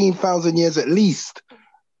 15,000 years at least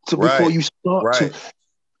before you start to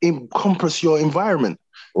encompass your environment.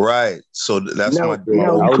 Right. So that's now, my.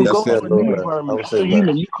 Now you could go to a new environment. So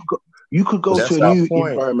you could go to a new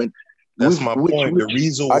environment. That's my point. The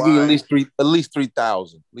reason why I give at least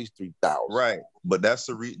 3,000. Right, but that's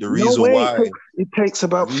the reason why it takes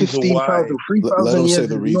about 15,000, 3,000 Let them years. say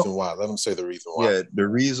the reason why. Let them say the reason why. Yeah, the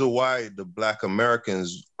reason why the Black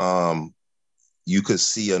Americans, you could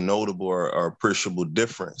see a notable or appreciable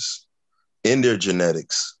difference in their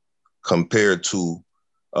genetics compared to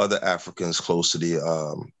other Africans close to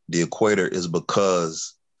the equator is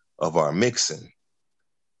because of our mixing.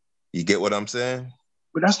 You get what I'm saying?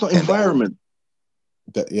 But that's not environment.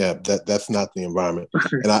 That's not the environment,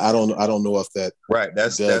 and I don't know if that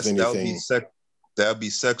does anything. That'll be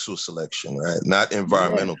sexual selection, right? Not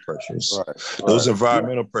environmental pressures. Right. Those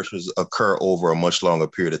environmental pressures occur over a much longer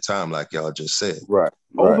period of time, like y'all just said. Right.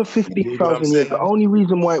 Over 50,000 years. The only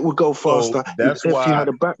reason why it would go faster is if you had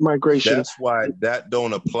a back migration. That's why that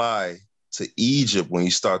don't apply to Egypt when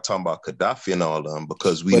you start talking about Gaddafi and all of them,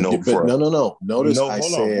 because we know Notice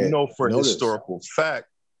for historical fact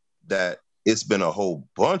that it's been a whole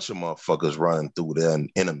bunch of motherfuckers running through there and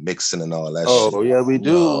intermixing and all that shit. Oh, yeah, we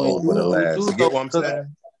do. You get what I'm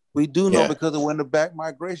saying? We do know because of when the back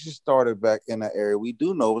migration started back in that area. We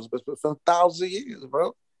do know it's been for thousands of years,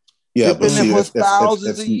 bro. Yeah, but see, for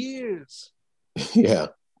thousands of years. Yeah.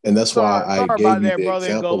 And that's why I gave you the brother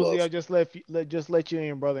example Ngozi. of. I just let you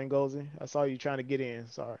in, brother Ngozi. I saw you trying to get in.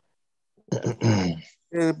 Sorry.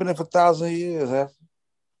 It's been there for thousands of years, huh?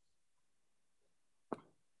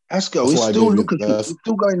 Askel, it's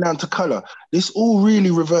still going down to color. This all really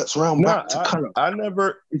reverts around back to color.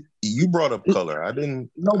 You brought up color. I didn't.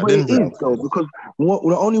 No, but it is though, because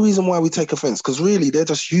the only reason why we take offense, because really they're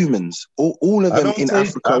just humans. All of them in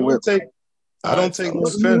Africa. I don't take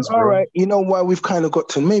offense, bro. All right, you know why we've kind of got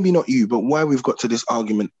to, maybe not you, but why we've got to this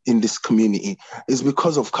argument in this community is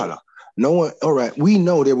because of color. No one. All right, we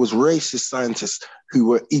know there was racist scientists who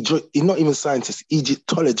were not even scientists,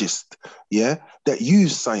 Egyptologists, yeah, that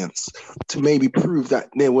used science to maybe prove that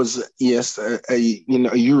there was a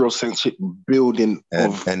Eurocentric building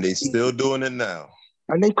and they still doing it now.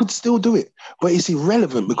 And they could still do it, but it's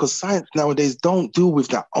irrelevant because science nowadays don't deal with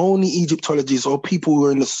that. Only Egyptologists or people who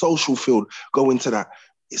are in the social field go into that.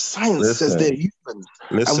 Science says they're humans,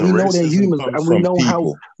 and we know they're humans, and we know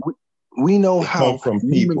how. We know how from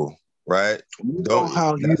people, right? We know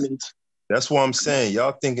how humans. That's what I'm saying.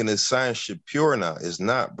 Y'all thinking this science shit pure now? It's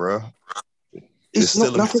not, bro. It's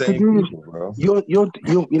still the same people, bro. You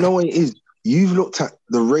know what it is. You've looked at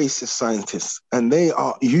the racist scientists, and they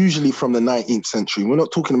are usually from the 19th century. We're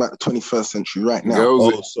not talking about the 21st century right now.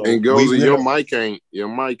 Your mic ain't.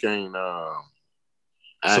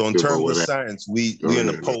 So in terms of science, we in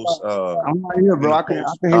a post. I'm right here, bro. I can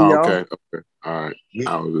hear y'all. Okay. All right.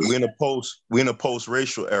 We in a post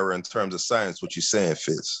racial era in terms of science. What you saying,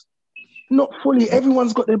 Fitz? Not fully.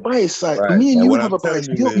 Everyone's got their bias side. Right. Me and you have a bias.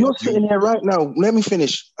 You're sitting here right now. Let me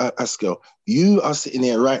finish, Askell. You are sitting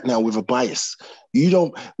here right now with a bias. We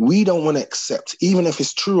don't want to accept, even if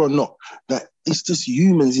it's true or not, that it's just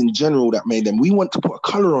humans in general that made them. We want to put a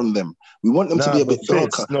color on them. We want them to be a bit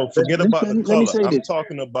darker. No, forget about the color. I'm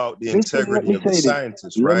talking about the integrity of the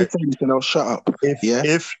scientists, right? Let me say this and I'll shut up.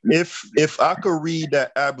 If I could read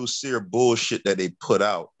that Abu Sir bullshit that they put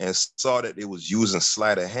out and saw that they was using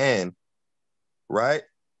sleight of hand, right?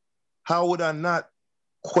 How would I not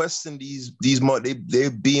question these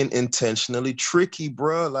they're being intentionally tricky,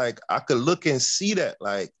 bro? Like I could look and see that,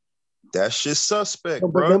 like that shit's suspect,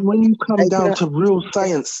 bro. But then when you come down to real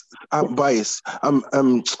science bias,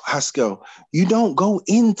 Haskell, you don't go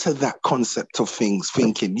into that concept of things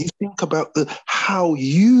thinking. You think about how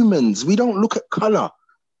humans. We don't look at color.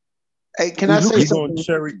 Hey, can I say something?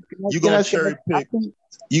 You're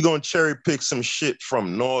gonna cherry pick some shit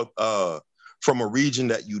from from a region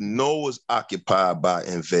that you know was occupied by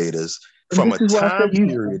invaders, from a time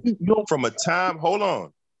period, hold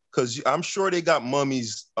on, because I'm sure they got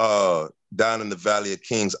mummies down in the Valley of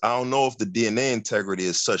Kings. I don't know if the DNA integrity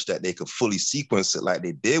is such that they could fully sequence it like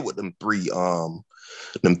they did with them three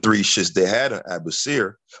shits they had in Abu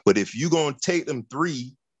Sir. But if you gonna take them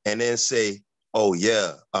three and then say, oh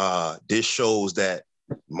yeah, this shows that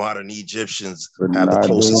modern Egyptians have the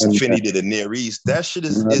closest affinity to the Near East. That shit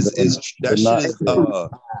is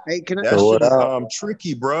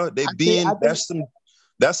tricky, bro.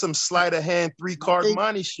 That's some sleight of hand 3-card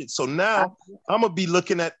money shit. So now I'm gonna be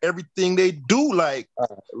looking at everything they do. Like,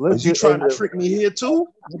 is you trying to trick me here too?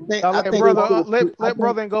 Let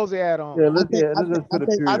Brother Ngozi add on.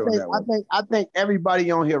 I think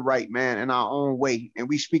everybody on here right, man, in our own way, and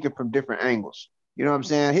we speaking from different angles. You know what I'm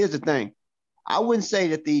saying? Here's the thing. I wouldn't say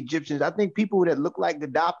that the Egyptians, I think people that look like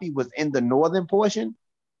Gaddafi was in the northern portion,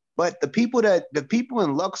 but the people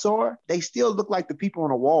in Luxor, they still look like the people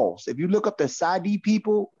on the walls. If you look up the Sadi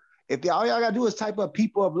people, all y'all gotta do is type up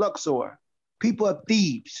people of Luxor, people of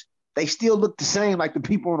Thebes, they still look the same like the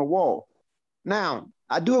people on the wall. Now,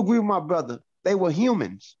 I do agree with my brother. They were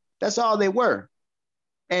humans. That's all they were.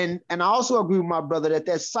 And I also agree with my brother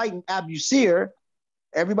that site in Abu Sir,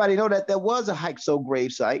 everybody know that there was a Hyksos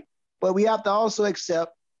grave site. But we have to also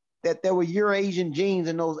accept that there were Eurasian genes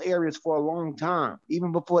in those areas for a long time,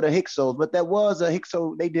 even before the Hyksos. But there was a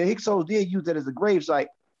Hyksos. The Hyksos did use it as a grave site,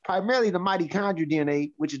 primarily the mitochondrial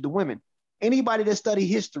DNA, which is the women. Anybody that study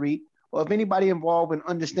history, or if anybody involved in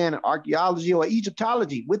understanding archaeology or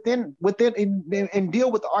Egyptology within and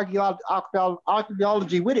deal with the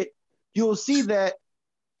archaeology with it, you'll see that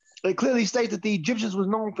it clearly states that the Egyptians was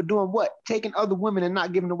known for doing what? Taking other women and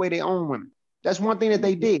not giving away their own women. That's one thing that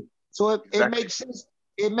they did. So it makes sense.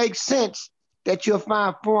 It makes sense that you'll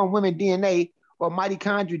find foreign women DNA or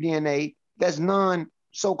mitochondrial DNA that's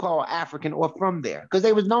non-so-called African or from there, because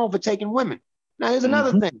they was known for taking women. Now here's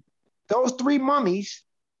another thing. Those three mummies,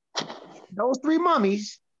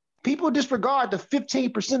 people disregard the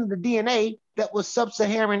 15% of the DNA that was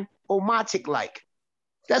sub-Saharan Omotic-like.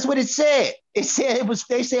 That's what it said. They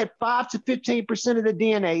said 5 to 15% of the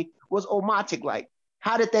DNA was Omotic-like.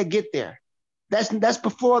 How did that get there? That's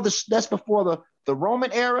before the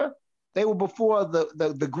Roman era. They were before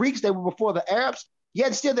the Greeks. They were before the Arabs.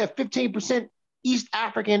 Yet still they're 15% East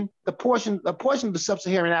African. The portion of the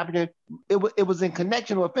sub-Saharan African, it was in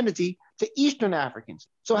connection or affinity to Eastern Africans.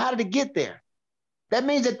 So how did it get there? That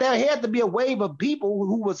means that there had to be a wave of people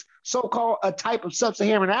who was so-called a type of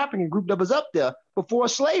sub-Saharan African group that was up there before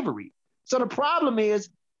slavery. So the problem is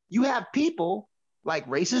you have people like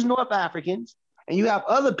racist North Africans, and you have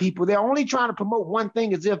other people, they're only trying to promote one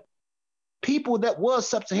thing, as if people that was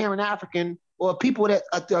sub-Saharan African or people that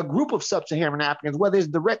a group of sub-Saharan Africans, whether it's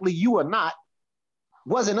directly you or not,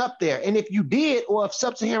 wasn't up there. And if you did, or if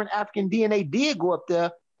sub-Saharan African DNA did go up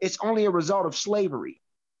there, it's only a result of slavery.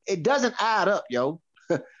 It doesn't add up, yo.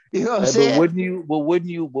 You know what I'm saying? But wouldn't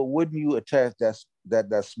you attach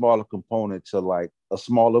that smaller component to like a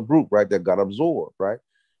smaller group, right? That got absorbed, right?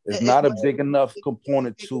 It's not a big enough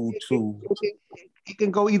component to. It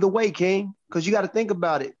can go either way, King, because you got to think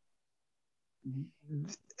about it.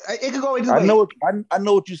 It could go either way. I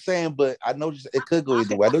know what you're saying, but I know it could go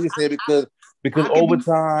either way. I know you're saying because over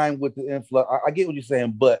time with the influx, I get what you're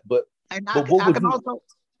saying, but what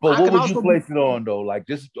would you place it on though? Like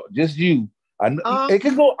just you. I know it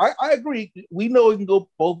can go. I agree. We know it can go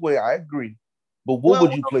both ways. I agree. But what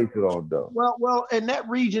would you place it on though? Well, in that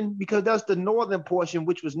region, because that's the northern portion,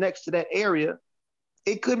 which was next to that area,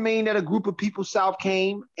 it could mean that a group of people south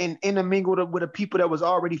came and intermingled with a people that was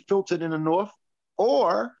already filtered in the north,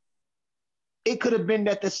 or it could have been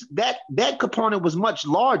that that component was much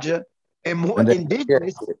larger and more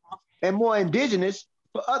indigenous.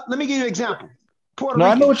 But let me give you an example. Puerto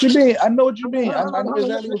Rican. I know what you mean. I know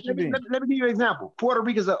exactly what you mean. Let me give you an example. Puerto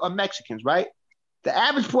Ricans are Mexicans, right? The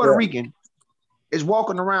average Puerto Rican is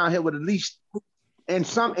walking around here with at least, and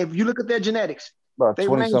some, if you look at their genetics, about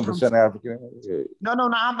 20-some% African. No,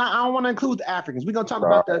 I don't want to include the Africans. We're gonna talk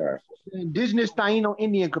about the indigenous Taino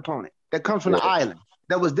Indian component that comes from the island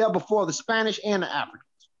that was there before the Spanish and the Africans.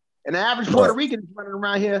 And the average Puerto Rican running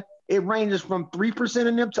around here, it ranges from 3%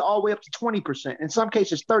 of them to all the way up to 20%. In some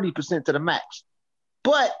cases, 30% to the max.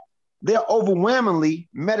 But they're overwhelmingly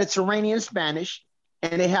Mediterranean Spanish,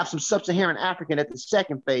 and they have some sub-Saharan African at the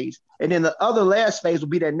second phase. And then the other last phase will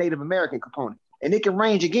be that Native American component. And it can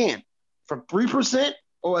range again from 3%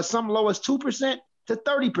 or as some low as 2% to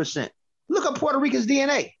 30%. Look at Puerto Rican's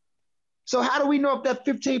DNA. So how do we know if that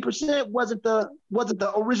 15% wasn't the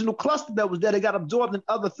original cluster that was there that got absorbed in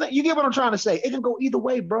other things? You get what I'm trying to say? It can go either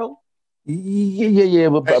way, bro. Yeah.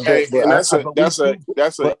 But that's a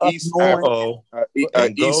East Gozi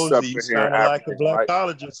Sub-Saharan sounded like a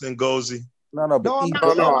blackologist in Gozi. No. I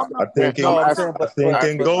think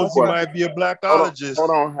Ngozi might be a blackologist.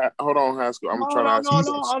 Hold on, Haskell. I'm trying to ask you.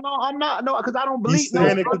 No, I'm not. No, because I don't believe. He's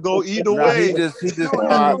saying it could go either way. He just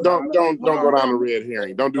don't go down the red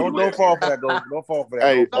herring. Don't fall for that. Don't fall for that.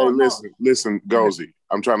 Hey, listen, Ngozi.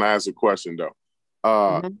 I'm trying to ask a question though.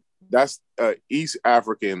 That's East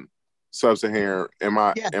African Sub-Saharan. Am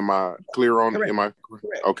I clear on? Am I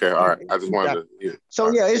correct? Okay, all right. I just wanted to.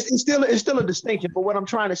 So it's still a distinction. But what I'm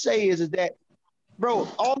trying to say is that, bro,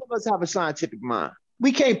 all of us have a scientific mind.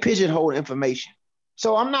 We can't pigeonhole information.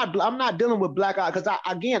 So I'm not dealing with black eye because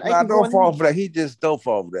don't fall for that. He just don't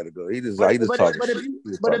fall for that. He just talking.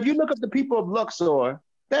 But if you look up the people of Luxor,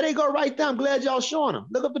 there they go right there. I'm glad y'all showing them.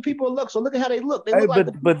 Look up the people of Luxor. Look at how they look. They look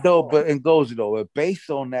in Gozi though, based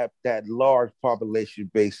on that large population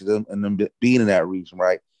base and them being in that region,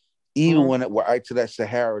 right? Even when it were right to that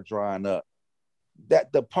Sahara drying up,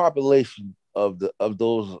 that the population of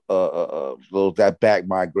those that back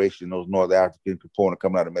migration, those North African component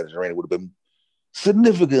coming out of the Mediterranean would have been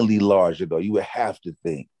significantly larger, though. You would have to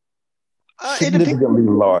think significantly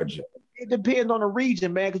larger. It depends on the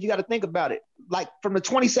region, man, because you got to think about it. Like from the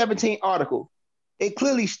 2017 article, it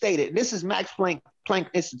clearly stated, this is Max Planck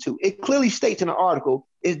Institute, it clearly states in the article,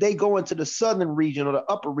 is they go into the southern region or the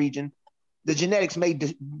upper region, the genetics may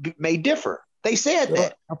differ. They said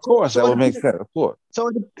that. Of course, that would make sense, of course.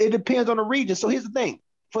 So it depends on the region. So here's the thing.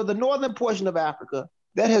 For the northern portion of Africa,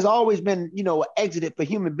 that has always been, exited for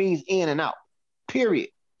human beings in and out, period.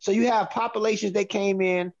 So you have populations that came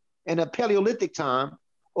in a Paleolithic time,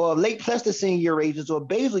 or late Pleistocene Eurasians or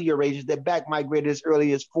basal Eurasians that back migrated as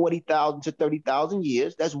early as 40,000 to 30,000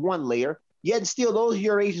 years. That's one layer. Yet still those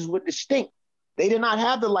Eurasians were distinct. They did not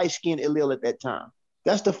have the light-skinned allele at that time.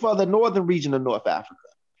 That's the further northern region of North Africa.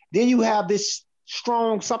 Then you have this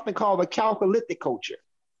strong something called the Chalcolithic culture.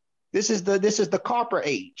 This is the Copper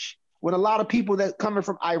Age, when a lot of people that coming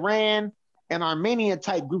from Iran and Armenian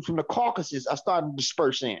type groups from the Caucasus are starting to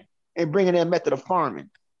disperse in and bringing their method of farming.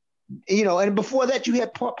 And before that, you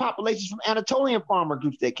had populations from Anatolian farmer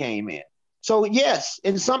groups that came in. So yes,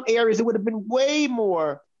 in some areas, it would have been way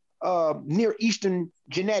more Near Eastern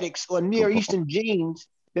genetics or Near Eastern genes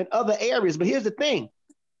than other areas. But here's the thing.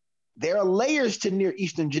 There are layers to Near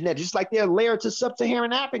Eastern genetics, just like there are layers to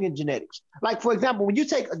Sub-Saharan African genetics. Like, for example, when you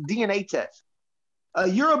take a DNA test, a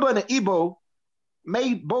Yoruba and an Igbo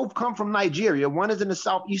may both come from Nigeria. One is in the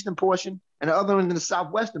southeastern portion and the other one in the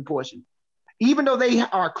southwestern portion. Even though they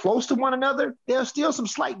are close to one another, there's still some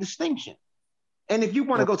slight distinction. And if you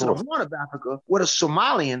want to go to the Horn of Africa, with a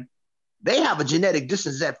Somalian, they have a genetic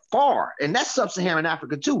distance that far, and that's Sub-Saharan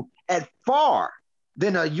Africa too. at far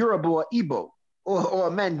than a Yoruba or Igbo or a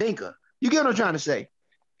Mandinka. You get what I'm trying to say?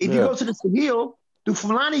 If you go to the Sahel, the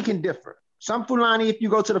Fulani can differ. Some Fulani, if you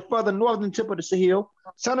go to the further northern tip of the Sahel,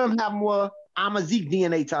 some of them have more Amazigh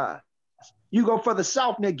DNA ties. You go further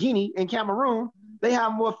south near Guinea and Cameroon, they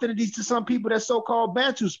have more affinities to some people that so-called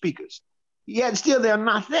Bantu speakers. Yet still they're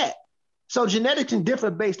not that. So genetics can differ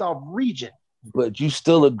based off region. But you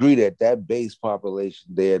still agree that that base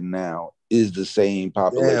population there now is the same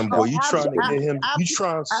population. Damn, boy, you trying to get him? You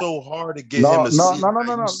trying so hard to get him to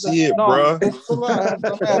see it, bro.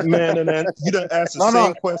 That man, and then you done asked the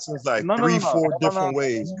same questions like 3-4 different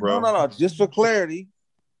ways, bro. No. Just for clarity,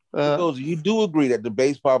 because you do agree that the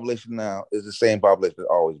base population now is the same population that's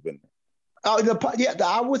always been there.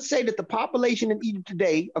 I would say that the population in Egypt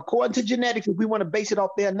today, according to genetics, if we want to base it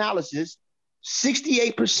off their analysis,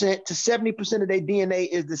 68% to 70% of their DNA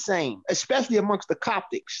is the same, especially amongst the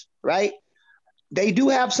Coptics, right? They do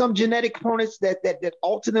have some genetic components that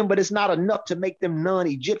alter them, but it's not enough to make them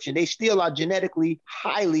non-Egyptian. They still are genetically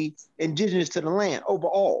highly indigenous to the land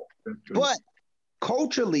overall. But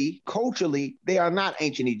culturally, they are not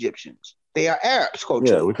ancient Egyptians. They are Arabs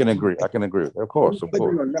culturally. Yeah, we can agree. I can agree. Of course.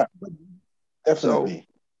 Definitely.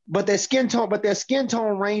 But their skin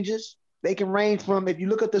tone ranges. They can range from, if you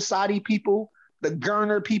look at the Saudi people, the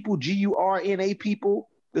Gurna people, Gurna people,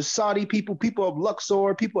 the Saudi people, people of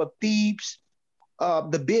Luxor, people of Thebes,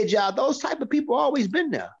 the Beja, those type of people always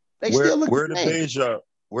been there. Still look where the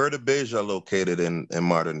Beja located in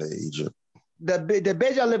modern day Egypt? The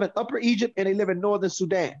Beja live in Upper Egypt and they live in Northern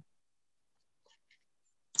Sudan.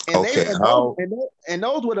 And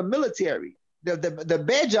those were the military. The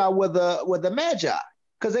Beja were the Magi.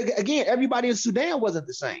 Because again, everybody in Sudan wasn't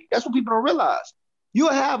the same. That's what people don't realize.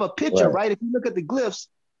 You'll have a picture, right? If you look at the glyphs,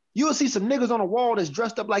 you'll see some niggas on the wall that's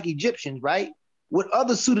dressed up like Egyptians, right? With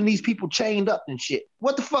other Sudanese people chained up and shit.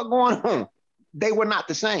 What the fuck going on? They were not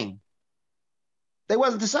the same. They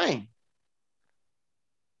wasn't the same.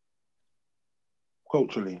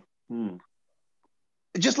 Culturally.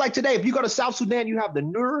 Just like today, if you go to South Sudan, you have the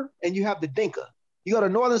Nur and you have the Dinka. You go to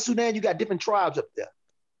Northern Sudan, you got different tribes up there.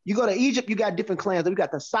 You go to Egypt, you got different clans. We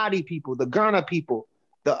got the Saudi people, the Gurna people,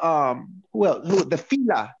 the the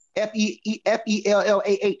Fila, Fellah,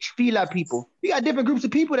 Fila people. You got different groups of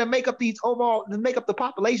people that make up the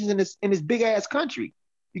populations in this big ass country.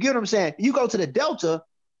 You get what I'm saying? You go to the Delta,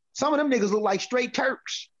 some of them niggas look like straight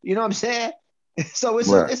Turks. You know what I'm saying? So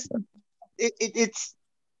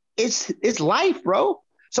it's life, bro.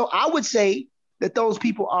 So I would say that those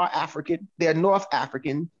people are African. They're North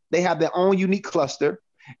African. They have their own unique cluster.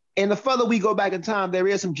 And the further we go back in time, there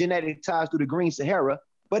is some genetic ties through the Green Sahara,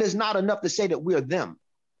 but it's not enough to say that we're them.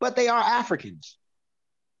 But they are Africans.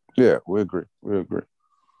 Yeah, we agree.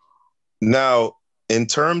 Now, in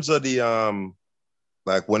terms of the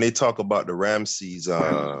like when they talk about the Ramses 3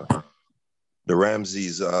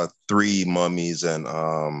 mummies and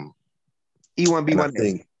E1,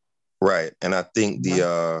 B1, right, and I think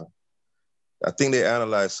I think they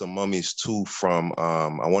analyzed some mummies too from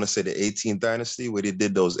I want to say the 18th dynasty where they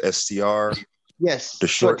did those STR. Yes, the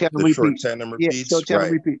short tandem repeats.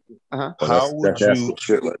 Right.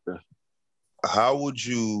 How would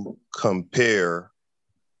you compare?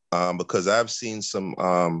 Because I've seen some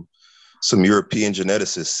European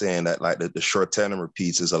geneticists saying that like the short tandem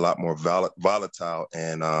repeats is a lot more volatile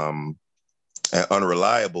and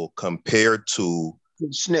unreliable compared to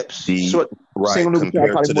SNPs.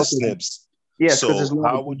 Compared to the SNPs. Yes. So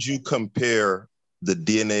how would you compare the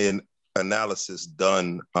DNA analysis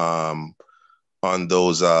done on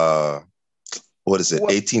those 18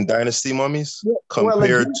 dynasty mummies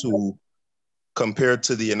compared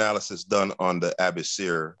to the analysis done on the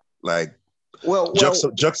Abusir? Like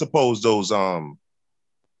juxtapose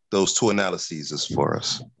those two analyses for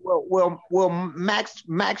us. Well, Max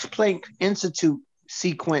Planck Institute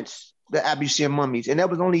sequenced the Abusir mummies, and that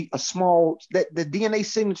was only a small the DNA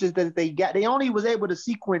signatures that they got. They only was able to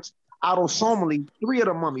sequence autosomally 3 of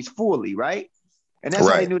the mummies fully, right? And that's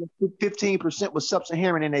how they knew that 15% was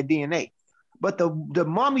sub-Saharan in their DNA. But the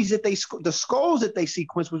mummies the skulls that they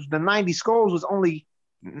sequenced, was the 90 skulls, was only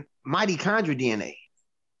mitochondrial DNA,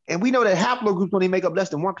 and we know that haplogroups only make up less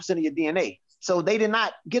than 1% of your DNA. So they did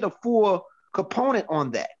not get a full component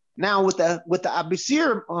on that. Now with the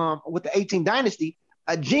Abusir, with the 18th dynasty,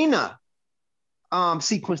 Agena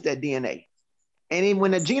sequenced that DNA. And then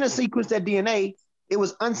when Agena sequenced that DNA, it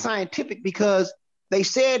was unscientific because they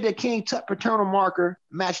said that King Tut paternal marker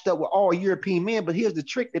matched up with all European men, but here's the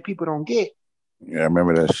trick that people don't get. Yeah, I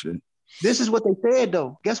remember that shit. This is what they said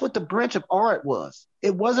though. Guess what the branch of R it was?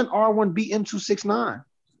 It wasn't R1B M269.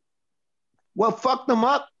 What fucked them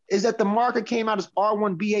up is that the marker came out as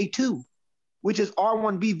R1BA2, which is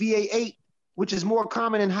R1BVA8, which is more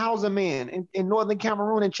common in Hausa man in northern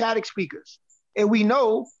Cameroon and Chadic speakers. And we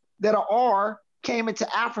know that an R came into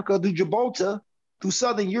Africa through Gibraltar, through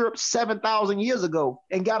southern Europe 7,000 years ago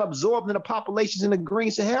and got absorbed in the populations in the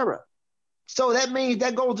Green Sahara. So that means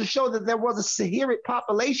that goes to show that there was a Saharic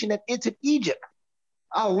population that entered Egypt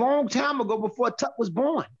a long time ago before Tut was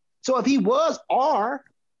born. So if he was R,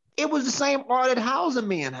 it was the same R that Hausa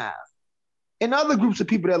men have. And other groups of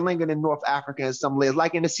people that lingered in North Africa in some layers,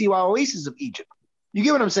 like in the Siwa Oasis of Egypt. You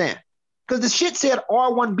get what I'm saying? Because the shit said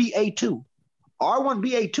R1BA2.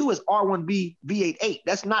 R1BA2 is R1BV88.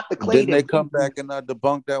 That's not the clade. Didn't they come back and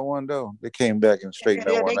debunk that one though? They came back and straightened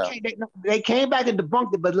that one out. They came back and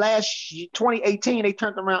debunked it, but last 2018 they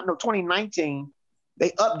turned around. No, 2019 they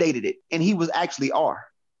updated it, and he was actually R.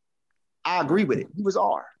 I agree with it. He was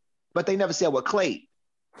R, but they never said what clade.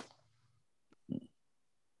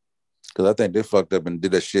 Because I think they fucked up and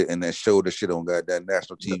did that shit and then showed the shit on goddamn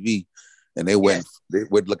national TV. And they went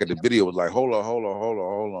look at the video, was like, hold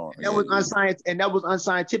on. That was unscientific, and that was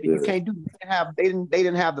unscientific. You can't do. They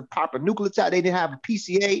didn't have the proper nucleotide. They didn't have the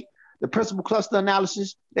PCA, the principal cluster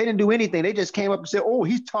analysis. They didn't do anything. They just came up and said, "Oh,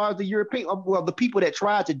 he's targeted the European." Well, the people that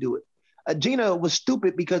tried to do it, Gina was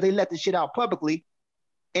stupid because they let the shit out publicly,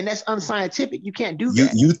 and that's unscientific. You can't do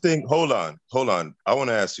that. You think? Hold on. I want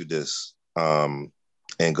to ask you this,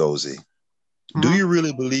 Ngozi. Do you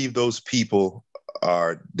really believe those people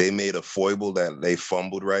they made a foible that they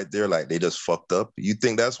fumbled right there, like they just fucked up? You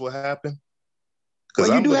think that's what happened?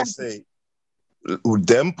 Because I'm going to say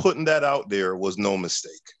them putting that out there was no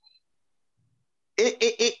mistake.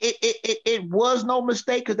 It was no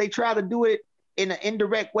mistake because they tried to do it in an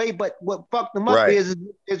indirect way, but what fucked them up is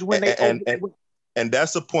when and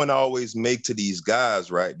that's the point I always make to these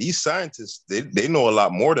guys, right? These scientists, they know a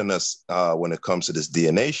lot more than us when it comes to this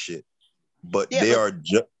DNA shit, but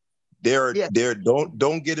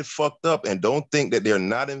don't get it fucked up and don't think that they're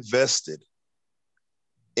not invested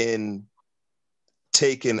in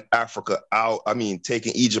taking Africa out. I mean,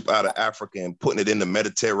 taking Egypt out of Africa and putting it in the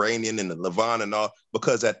Mediterranean and the Levant and all,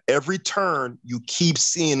 because at every turn you keep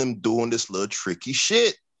seeing them doing this little tricky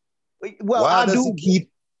shit. Well, why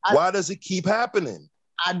does it keep happening?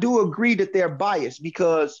 I do agree that they're biased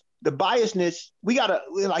because the biasness,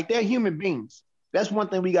 they're human beings. That's one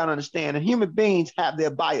thing we got to understand. And human beings have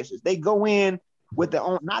their biases. They go in with their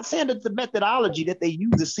own, not saying that the methodology that they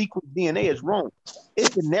use to sequence DNA is wrong.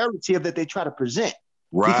 It's the narrative that they try to present.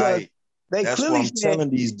 Right. That's what I'm telling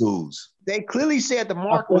these dudes. They clearly said the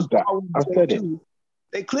marker was R1BA2.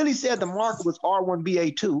 They clearly said the marker was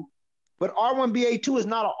R1BA2, but R1BA2 is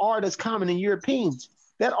not an R that's common in Europeans.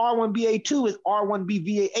 That R1BA2 is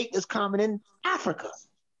R1BVA8 that's common in Africa.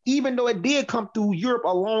 Even though it did come through Europe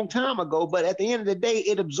a long time ago, but at the end of the day,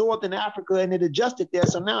 it absorbed in Africa and it adjusted there.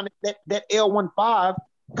 So now that L15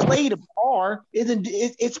 clade of R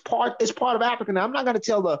it's part of Africa. Now I'm not going to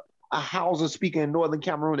tell a Hausa speaker in northern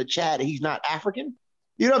Cameroon or Chad that he's not African,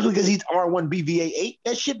 because he's R1BVA8.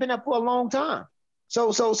 That shit been up for a long time.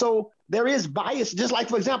 So there is bias. Just like,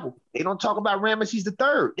 for example, they don't talk about Ramesses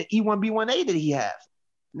III, the E1B1A that he has.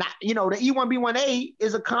 Not, the E1B1A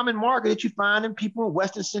is a common marker that you find in people in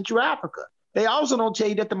Western Central Africa. They also don't tell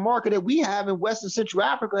you that the marker that we have in Western Central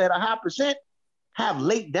Africa at a high percent have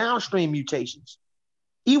late downstream mutations.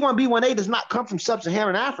 E1B1A does not come from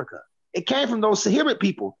sub-Saharan Africa. It came from those Saharic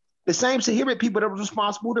people, the same Saharic people that was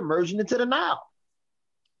responsible to merging into the Nile.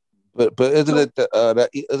 But isn't it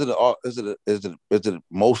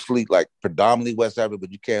mostly like predominantly West Africa,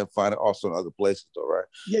 but you can't find it also in other places though, right?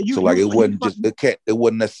 Yeah, it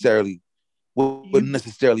wouldn't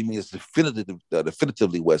necessarily mean it's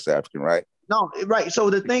definitively West African, right? No, right. So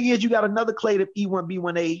the thing is, you got another clade of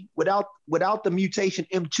E1B1A without the mutation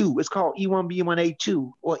M2. It's called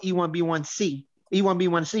E1B1A2 or E1B1C,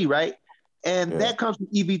 right? And that comes from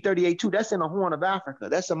EV38-2. That's in the Horn of Africa.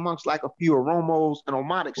 That's amongst like a few Oromos and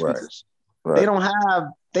Omotic speakers. Right. They don't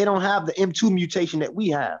have the M2 mutation that we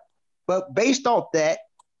have. But based off that,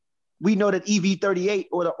 we know that EV38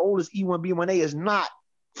 or the oldest E1B1A is not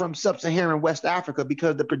from sub-Saharan West Africa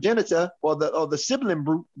because the progenitor or the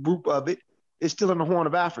sibling group of it is still in the Horn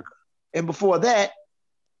of Africa. And before that,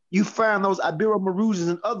 you find those Ibero-Maurusans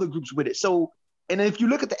and other groups with it. So, and if you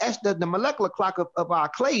look at the molecular clock of our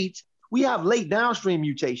clades, we have late downstream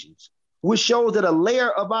mutations, which shows that a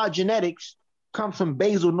layer of our genetics comes from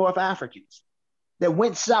basal North Africans that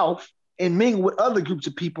went south and mingled with other groups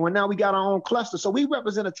of people, and now we got our own cluster. So we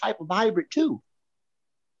represent a type of hybrid too.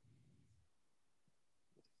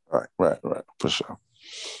 Right, for sure.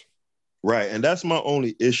 Right, and that's my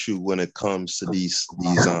only issue when it comes to these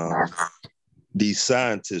these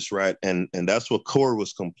scientists, right? And that's what Corey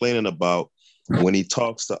was complaining about. When he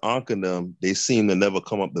talks to Ankh and them, they seem to never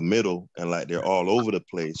come up the middle, and like they're all over the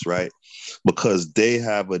place, right? Because they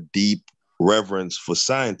have a deep reverence for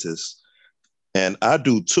scientists. And I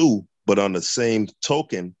do too, but on the same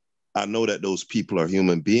token, I know that those people are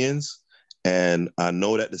human beings. And I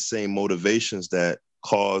know that the same motivations that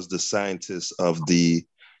caused the scientists of the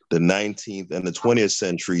 19th and the 20th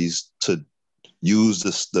centuries to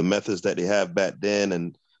use the methods that they have back then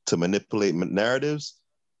and to manipulate narratives,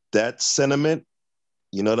 that sentiment,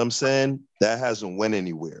 you know what I'm saying? That hasn't went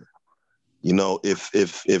anywhere. You know, if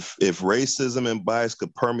racism and bias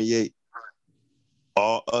could permeate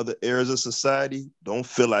all other areas of society, don't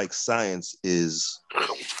feel like science is.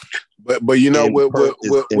 But you know what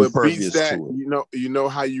beats that? You know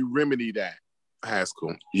how you remedy that,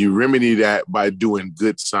 Haskell. You remedy that by doing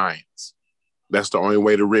good science. That's the only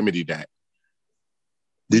way to remedy that.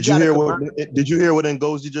 Did you hear what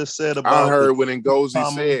Ngozi just said about? I heard what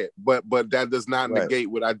Ngozi said, but that does not negate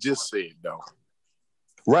what I just said, though.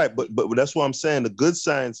 Right, but that's what I'm saying. The good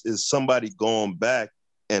science is somebody going back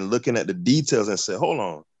and looking at the details and say, "Hold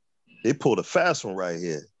on, they pulled a fast one right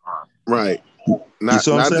here." Right. Not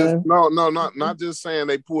just saying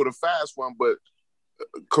they pulled a fast one, but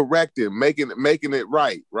correcting, making it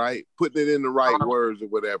right, putting it in the right words or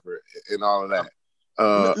whatever, and all of that.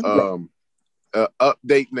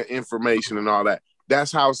 Updating the information and all that.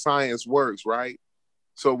 That's how science works, right?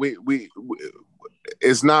 So we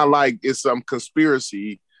it's not like it's some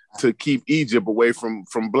conspiracy to keep Egypt away from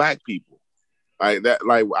black people. Like that,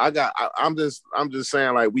 like I'm just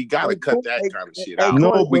saying, like, we gotta cut that kind of shit out.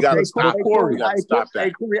 No, we gotta stop. Corey, we gotta stop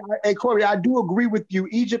that. Corey, I do agree with you.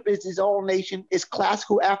 Egypt is its own nation. It's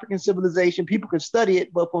classical African civilization. People can study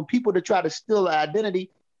it, but for people to try to steal the identity,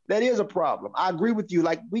 that is a problem. I agree with you.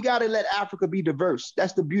 Like, we gotta let Africa be diverse.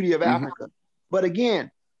 That's the beauty of Africa. But again,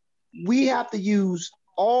 we have to use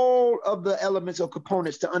all of the elements or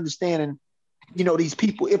components to understand, these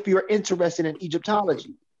people. If you're interested in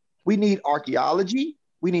Egyptology, we need archaeology,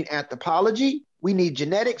 we need anthropology, we need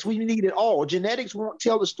genetics, we need it all. Genetics won't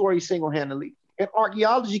tell the story single-handedly, and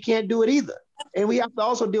archaeology can't do it either. And we have to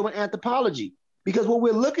also deal with anthropology, because what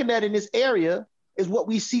we're looking at in this area is what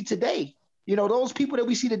we see today. Those people that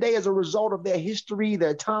we see today as a result of their history,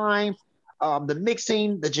 their time, the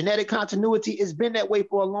mixing, the genetic continuity, has been that way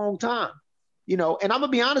for a long time. And I'm gonna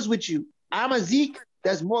be honest with you, Amazigh,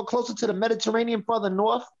 that's more closer to the Mediterranean, further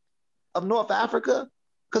north of North Africa.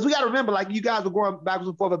 Because we got to remember, like, you guys were going backwards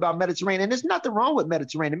and forth about Mediterranean, and there's nothing wrong with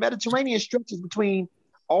Mediterranean. Mediterranean stretches between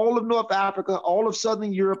all of North Africa, all of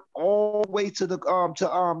Southern Europe, all the way to the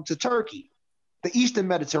to Turkey, the Eastern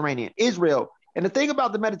Mediterranean, Israel. And the thing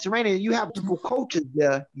about the Mediterranean, you have people cultures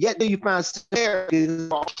there, yet there you find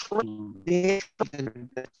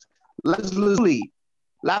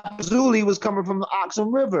Lazuli was coming from the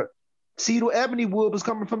Oxum River. Cedar ebony wood was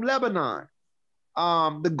coming from Lebanon.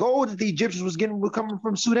 The gold that the Egyptians was getting was coming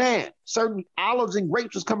from Sudan. Certain olives and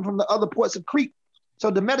grapes was coming from the other ports of Crete.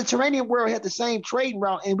 So the Mediterranean world had the same trading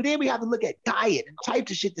route, and then we have to look at diet and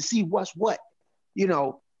types of shit to see what's what,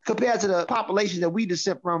 compared to the population that we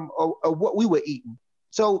descend from or what we were eating.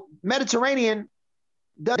 So Mediterranean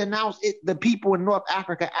doesn't denounce the people in North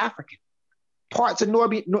Africa African. Parts of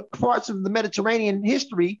the Mediterranean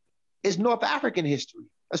history is North African history,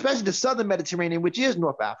 especially the Southern Mediterranean, which is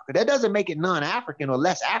North Africa. That doesn't make it non-African or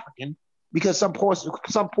less African, because some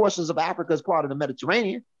portions of Africa is part of the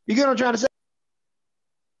Mediterranean. You get what I'm trying to say?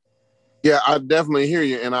 Yeah, I definitely hear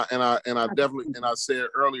you, and I said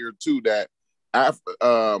earlier too that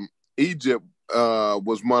Egypt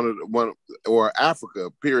was Africa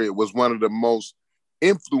period was one of the most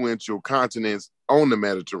influential continents on the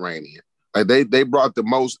Mediterranean. Like, they brought the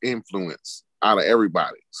most influence out of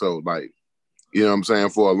everybody. So, like, you know what I'm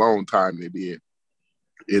saying? For a long time they did,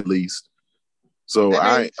 at least. So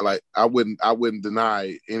I wouldn't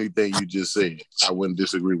deny anything you just said. I wouldn't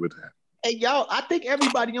disagree with that. Hey, y'all, I think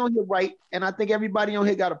everybody on here right, and I think everybody on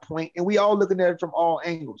here got a point, and we all looking at it from all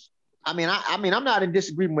angles. I mean, I'm not in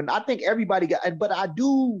disagreement. I think everybody got, but I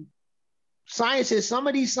do. Science is some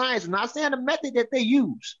of these science. I'm not saying the method that they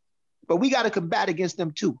use, but we got to combat against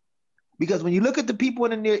them too, because when you look at the people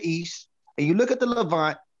in the Near East and you look at the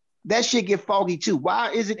Levant, that shit get foggy too.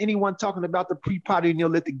 Why isn't anyone talking about the pre-pottery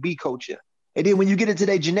Neolithic bee culture? And then when you get into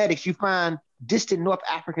their genetics, you find distant North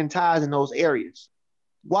African ties in those areas.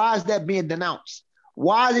 Why is that being denounced?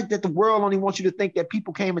 Why is it that the world only wants you to think that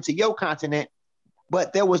people came into your continent,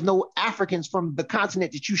 but there was no Africans from the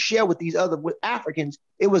continent that you share with these other Africans?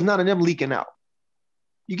 It was none of them leaking out.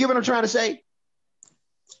 You get what I'm trying to say?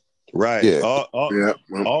 Right. Yeah.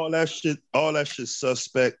 All that shit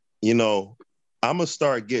suspect, I'm gonna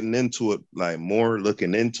start getting into it, like more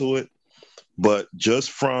looking into it. But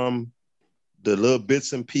just from the little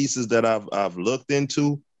bits and pieces that I've looked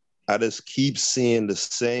into, I just keep seeing the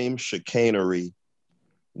same chicanery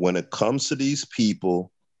when it comes to these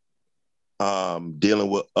people dealing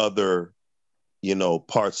with other,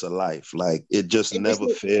 parts of life. Like it just never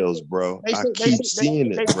fails, bro. I keep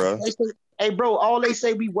seeing it, bro. Hey, bro, all they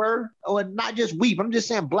say we were, or not just we, but I'm just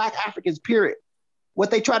saying Black Africans, period. What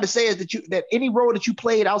they try to say is that any role that you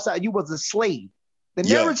played outside, you was a slave. The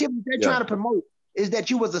narrative they're trying to promote is that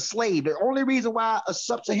you was a slave. The only reason why a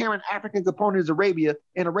sub-Saharan African component is Arabia,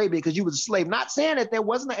 because you was a slave. Not saying that there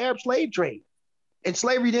wasn't an Arab slave trade and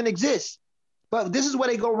slavery didn't exist. But this is where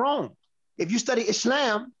they go wrong. If you study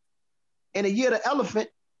Islam, in the year of the elephant,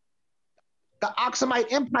 the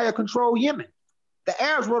Aksumite Empire controlled Yemen. The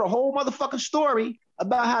Arabs wrote a whole motherfucking story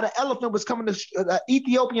about how the elephant was coming to, the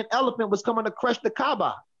Ethiopian elephant was coming to crush the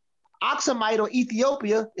Kaaba. Aksumite or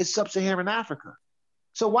Ethiopia is sub-Saharan Africa.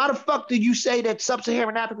 So why the fuck do you say that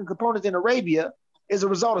sub-Saharan African components in Arabia is a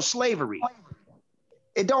result of slavery?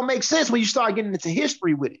 It don't make sense when you start getting into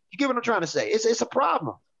history with it. You get what I'm trying to say? It's a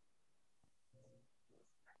problem.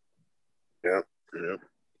 Yeah.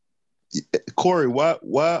 Corey, why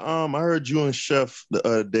I heard you and Chef the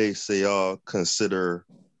other day say y'all consider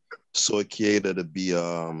Soy Keita to be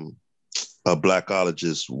a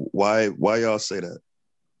blackologist. Why y'all say that?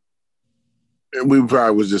 And we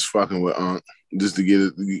probably was just fucking with Unc just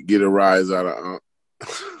to get a rise out of Unc.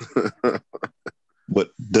 But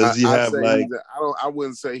does he have like? I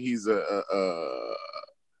wouldn't say he's a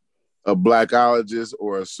blackologist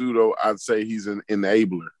or a pseudo. I'd say he's an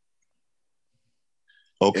enabler.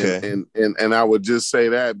 Okay. And I would just say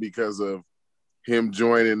that because of him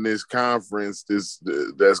joining this conference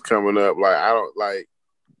that's coming up. Like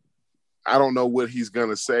I don't know what he's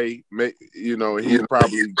gonna say. He's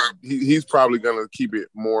probably gonna keep it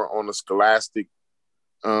more on the scholastic.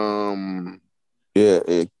 Corey,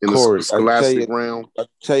 the scholastic realm. I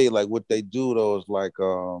tell you, like what they do though is like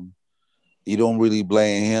you don't really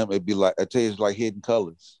blame him. It'd be like I tell you, it's like Hidden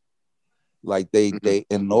Colors. Like they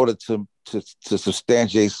in order to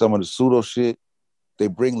substantiate some of the pseudo shit, they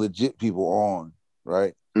bring legit people on,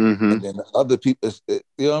 right? Mm-hmm. And then the other people, you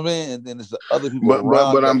know what I mean? And then it's the other people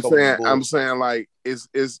but I'm saying like it's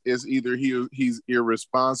either he's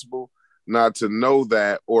irresponsible not to know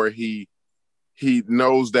that, or he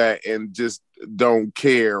knows that and just don't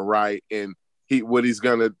care, right? And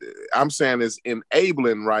I'm saying is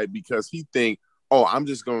enabling, right? Because he think, oh, I'm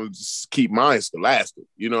just gonna keep mine scholastic,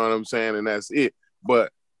 you know what I'm saying, and that's it.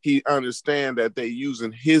 But he understand that they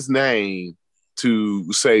using his name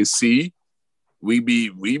to say, see, we be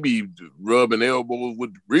rubbing elbows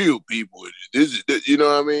with real people. This, you know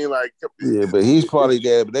what I mean? Like, yeah, but he's probably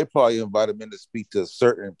there. But they probably invite him in to speak to a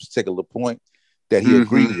certain particular point that he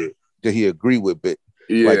agreed with. That he agreed with, but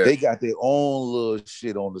like they got their own little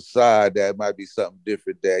shit on the side that might be something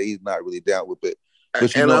different that he's not really down with it.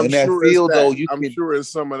 But you know, in that field though, I'm sure it's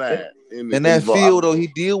some of that. In that field though, he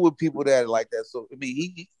deal with people that are like that. So I mean,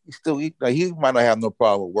 he might not have no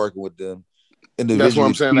problem working with them. That's what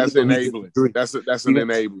I'm saying. That's enabling. That's an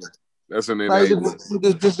enabler. That's an enabler. We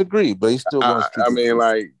just disagree, but he still wants to. I mean,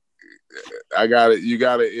 like, you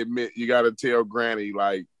gotta admit, you gotta tell Granny,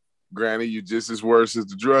 like, Granny, you just as worse as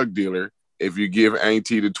the drug dealer if you give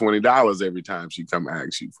Auntie the $20 every time she come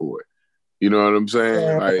ask you for it. You know what I'm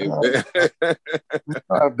saying? Like,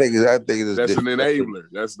 I think it's that's an enabler.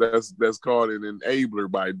 That's called an enabler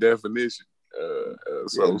by definition. I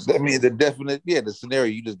mean, the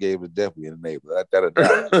scenario you just gave is definitely an enabler.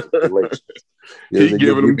 He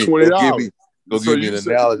giving them $20. Go give me an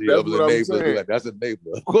analogy of an enabler. Like, that's an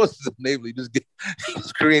enabler. Of course, it's an enabler.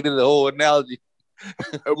 He's created a whole analogy.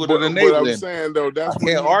 But I'm saying though, that's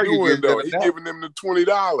what he's doing though. He's giving them the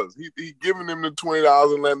 $20. He giving them the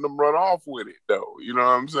 $20 and letting them run off with it though. You know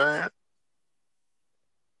what I'm saying?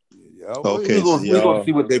 Yeah, we're gonna see what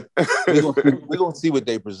we're gonna see what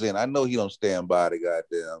they present. I know he don't stand by the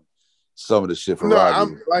goddamn some of the shit for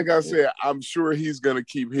Robbie. Like I said, I'm sure he's gonna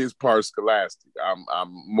keep his part scholastic. I'm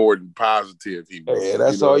more than positive he will. Yeah,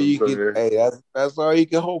 that's all you can. Hey, that's all you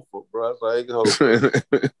can hope for, bro. That's all you can hope for.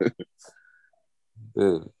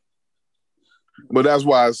 Yeah. But that's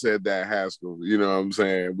why I said that Haskell. You know what I'm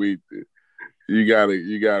saying? You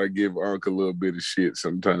gotta give Uncle a little bit of shit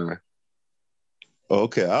sometime.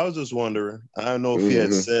 Okay, I was just wondering. I don't know if he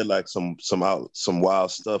had said like some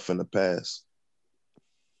wild stuff in the past.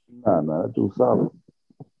 Nah, do solid.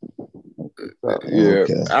 Yeah,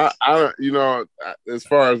 okay. I as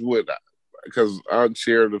far as because Unc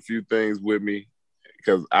shared a few things with me.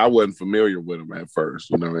 Because I wasn't familiar with him at first,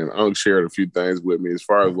 you know what I mean? Unc shared a few things with me as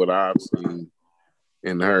far as what I've seen.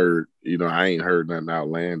 and heard. I ain't heard nothing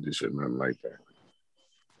outlandish or nothing like that.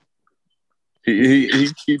 He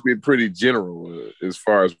keep it pretty general as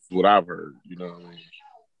far as what I've heard. You know what I mean?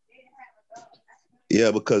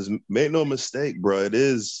 Yeah, because make no mistake, bro, it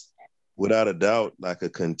is without a doubt like a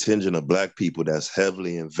contingent of Black people that's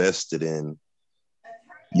heavily invested in,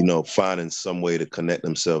 finding some way to connect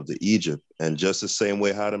themselves to Egypt. And just the same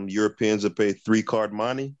way how them Europeans will pay 3-card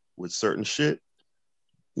money with certain shit,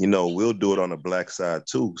 we'll do it on the Black side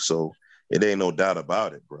too. So it ain't no doubt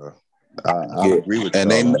about it, bro. I agree with you on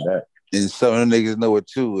that. And some of the niggas know it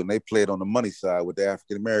too, and they play it on the money side with the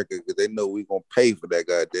African Americans because they know we gonna pay for that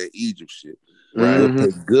goddamn Egypt shit. Right. We'll pay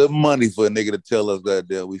good money for a nigga to tell us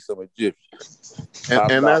goddamn we some Egyptians.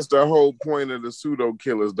 And that's the whole point of the pseudo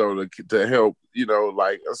killers, though, to help.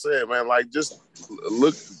 Like I said, man, like just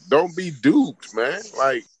look, don't be duped, man.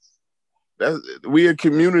 Like we a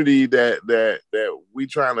community that we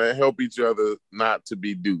trying to help each other not to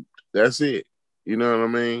be duped. That's it. You know what I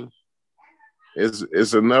mean?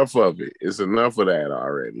 It's enough of it. It's enough of that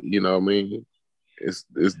already. You know what I mean? It's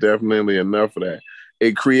definitely enough of that.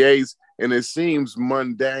 It creates, and it seems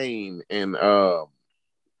mundane and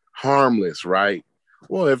harmless, right?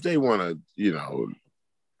 Well, if they want to,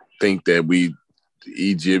 think that we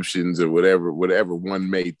Egyptians or whatever one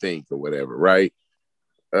may think or whatever, right?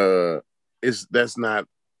 That's not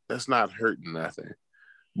hurting nothing.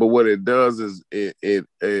 But what it does is it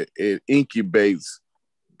incubates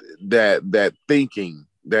that thinking,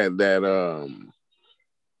 that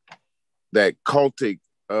cultic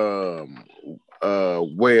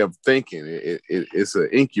way of thinking. It's an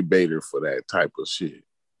incubator for that type of shit,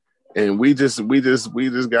 and we just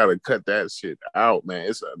gotta cut that shit out, man.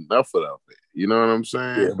 It's enough of it. You know what I'm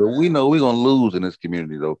saying? Yeah, but we know we're gonna lose in this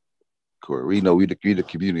community, though, Corey. We know we the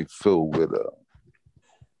community filled with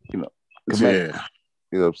command. Yeah.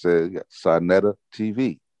 You know what I'm saying? You got Sonetta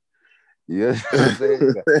TV. Yeah, you know what I'm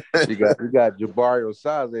saying? You got Jabari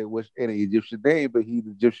Osaze, which ain't an Egyptian name, but he's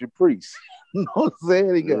an Egyptian priest. You know what I'm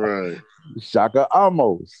saying? He got Shaka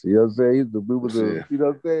Amos. You know what I'm saying? He's the you know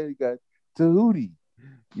what I'm saying? You got Tahuti.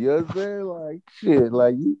 You know what I'm saying? Like shit,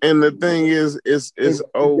 like. And the thing is, it's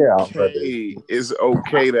okay. It's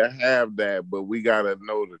okay to have that, but we gotta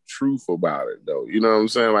know the truth about it, though. You know what I'm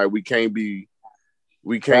saying? Like we can't fall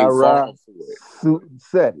for it. Suit and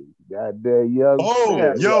setting. Goddamn young.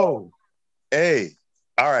 Oh, yo. Hey,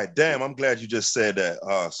 all right, damn, I'm glad you just said that,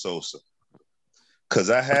 Sosa. Because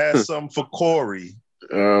I had something for Corey.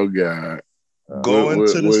 Oh, God. Going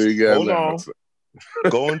to this,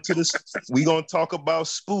 we're going to talk about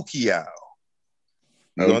Spooky Owl.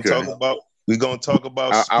 We're going to talk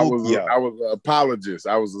about Spooky Owl. I was an apologist.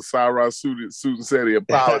 I was a Cyrus Suit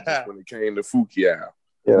apologist when it came to Spooky Owl.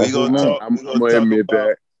 Yeah, we're going to talk. I'm going to admit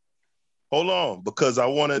that. Hold on, because I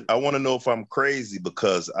want to know if I'm crazy,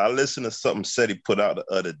 because I listened to something Seti put out the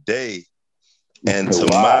other day, and to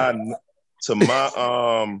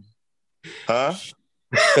my I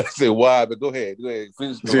said why, but go ahead. Yeah,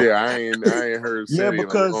 I ain't heard Seti in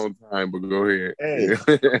a long time, but go ahead. Hey,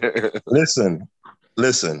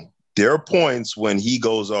 listen. There are points when he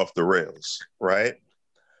goes off the rails, right?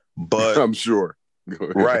 But I'm sure.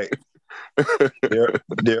 Right. There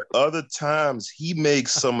are other times he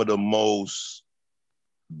makes some of the most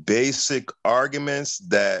basic arguments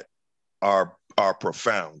that are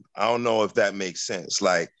profound. I don't know if that makes sense.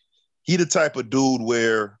 Like, he the type of dude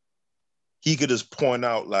where he could just point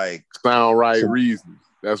out like sound right reasons.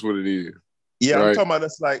 That's what it is. Yeah, right? I'm talking about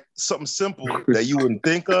that's like something simple that you wouldn't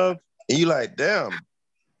think of, and you like, damn,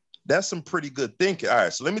 that's some pretty good thinking. All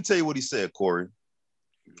right, so let me tell you what he said, Corey,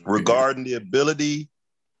 regarding the ability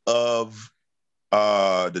of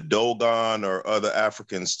the Dogon or other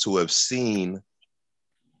Africans to have seen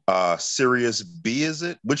Sirius B. Is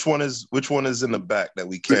it? Which one is in the back that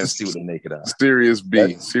we can't see with the naked eye? Sirius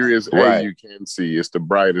B. Sirius A you can see. It's the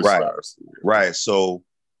brightest star. Right. So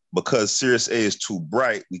because Sirius A is too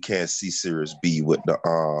bright, we can't see Sirius B with the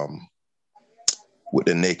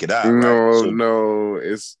naked eye. No,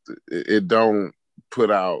 it don't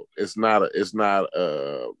put out. It's not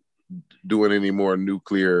doing any more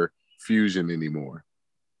nuclear fusion anymore.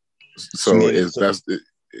 So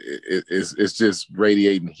it's just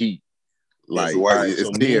radiating heat. Like it's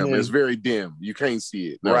dim. It's very dim. You can't see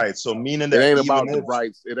it. No. Right. So meaning that it ain't about the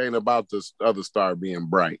bright. It ain't about the other star being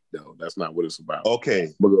bright though. That's not what it's about.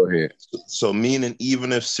 Okay. But go ahead. So meaning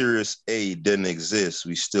even if Sirius A didn't exist,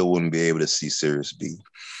 we still wouldn't be able to see Sirius B.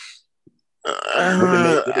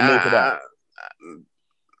 I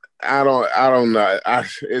don't know.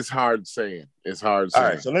 It's hard saying. It's hard saying.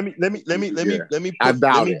 All right, so let me. I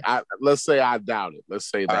doubt it. Let's say I doubt it.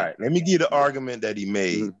 Let's say that. All right, let me give the argument that he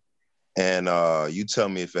made and you tell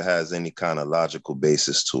me if it has any kind of logical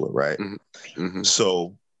basis to it, right? Mm-hmm. Mm-hmm.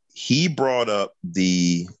 So he brought up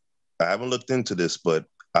I haven't looked into this, but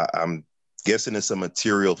I'm guessing it's a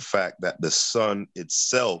material fact that the sun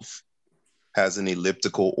itself has an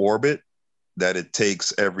elliptical orbit that it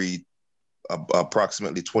takes every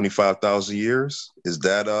approximately 25,000 years. Is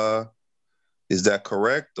that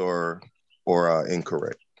correct or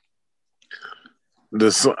incorrect?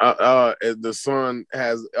 The sun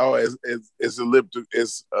has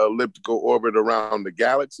it's elliptical orbit around the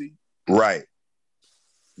galaxy. Right.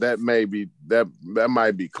 That may be that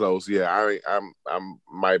might be close. Yeah, I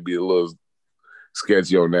might be a little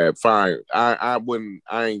sketchy on that. Fine. I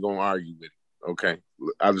ain't gonna argue with it. Okay.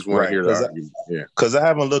 I just want to hear the argument. Yeah. Because I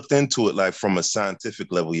haven't looked into it like from a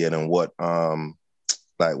scientific level yet and what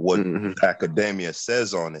academia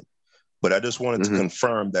says on it. But I just wanted to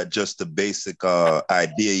confirm that just the basic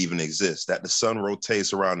idea even exists, that the sun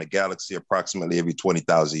rotates around the galaxy approximately every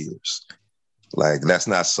 20,000 years. Like, that's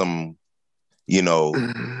not some,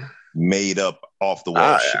 made up off the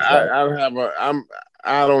wall shit. Right?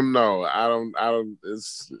 I don't know.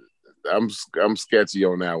 I'm sketchy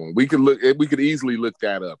on that one. We could easily look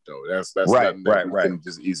that up though. That's right.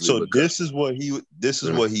 Just easily. So this is what he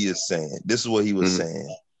is saying. This is what he was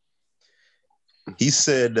saying. He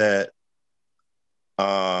said that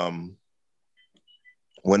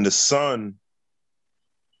when the sun,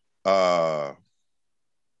 how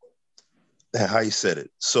you said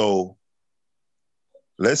it. So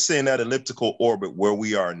let's say in that elliptical orbit where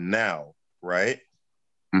we are now, right?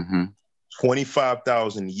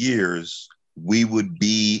 25,000 years, we would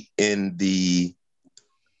be in the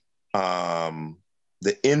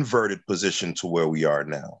inverted position to where we are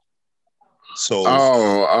now. So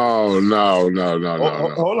no.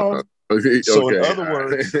 Hold on. So in other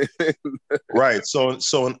words, right. So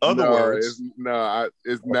in other words,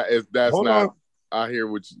 that's not. I hear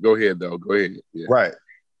what you go ahead though. Go ahead. Yeah. Right.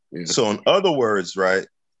 Yeah. So in other words, right,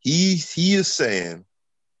 he is saying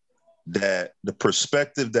that the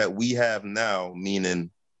perspective that we have now,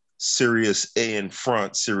 meaning Sirius A in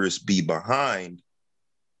front, Sirius B behind,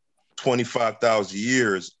 25,000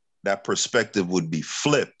 years, that perspective would be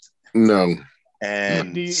flipped. No.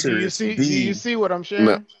 And do you see what I'm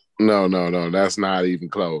sharing? No, that's not even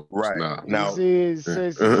close. Right. No. Now it's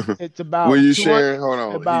about Will you share? Hold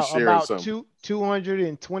on. About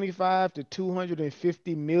 225 to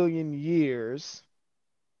 250 million years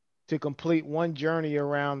to complete one journey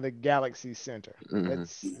around the galaxy center.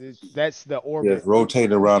 That's the orbit. Yes,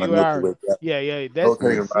 rotating around the Milky Way galaxy. Yeah. That's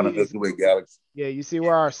rotating around the Milky Way galaxy. Yeah, you see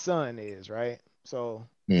where our sun is, right? So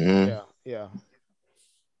yeah.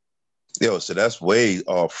 Yo, so that's way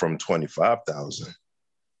off from 25,000.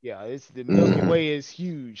 Yeah, it's the Milky Way is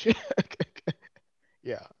huge.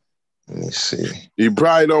 Yeah. Let me see. You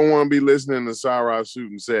probably don't want to be listening to Sarah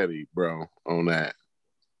shooting SETI, bro, on that.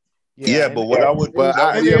 Yeah, but what I would, but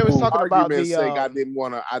I was talking about the sake, I didn't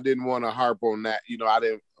want to harp on that. I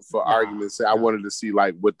didn't for argument's sake. I wanted to see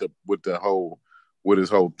like what his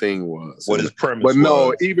whole thing was, what his premise. But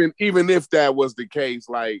no, even if that was the case,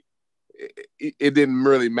 like it didn't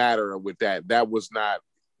really matter with that. That was not.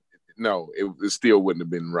 No, it still wouldn't have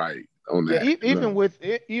been right on that. Yeah, even with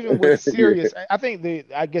Sirius, I think the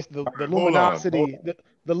luminosity,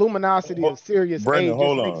 the luminosity of Sirius Brandon,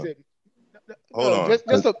 A just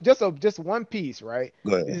makes it. Just one piece, right?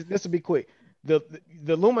 Go ahead. This will be quick. The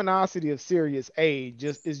luminosity of Sirius A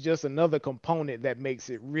is just another component that makes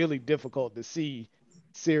it really difficult to see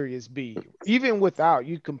Sirius B. Even without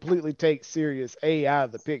you completely take Sirius A out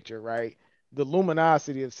of the picture, right? The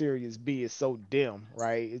luminosity of Sirius B is so dim,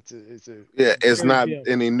 right? It's not dim.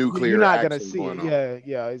 Any nuclear. You're not gonna see it.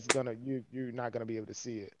 Yeah. It's gonna you're not gonna be able to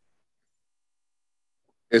see it.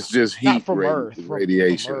 It's just heat from Earth,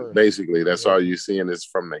 radiation. From Earth. Basically, that's all you're seeing is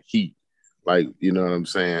from the heat. Like, you know what I'm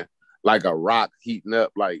saying? Like a rock heating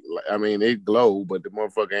up. Like I mean, it glow, but the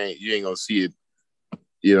motherfucker you ain't gonna see it.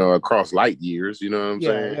 Across light years. You know what I'm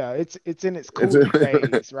saying? Yeah. It's in its cooling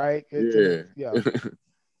phase, right? Yeah.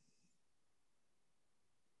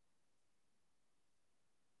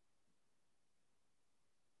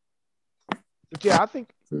 But yeah, I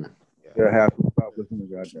think. Yeah, have to stop listening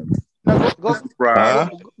to goddamn.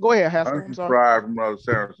 Go ahead, Haskell. I'm sorry. From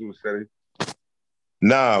Sarah Sue SETI.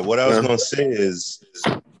 Nah, what I was gonna say is,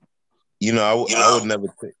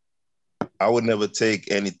 I would never take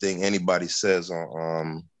anything anybody says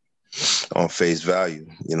on face value.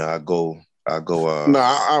 I go. No,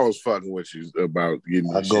 I was fucking with you about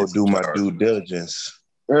getting. I go do my due diligence,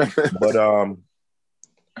 but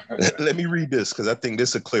let me read this because I think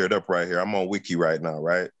this will clear it up right here. I'm on Wiki right now,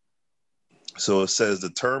 right? So it says the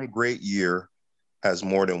term great year has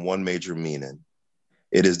more than one major meaning.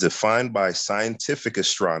 It is defined by scientific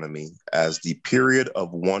astronomy as the period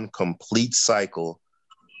of one complete cycle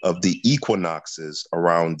of the equinoxes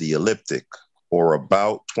around the ecliptic, or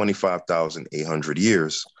about 25,800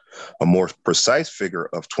 years. A more precise figure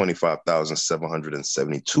of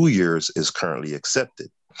 25,772 years is currently accepted.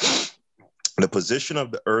 The position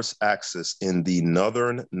of the Earth's axis in the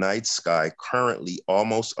northern night sky currently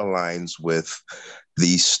almost aligns with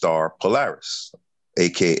the star Polaris,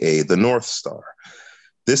 aka the North Star.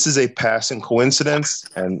 This is a passing coincidence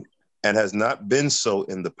and has not been so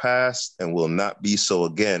in the past and will not be so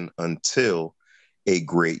again until a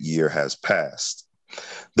great year has passed.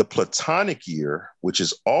 The Platonic year, which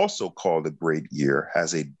is also called a great year,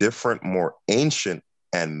 has a different, more ancient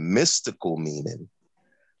and mystical meaning.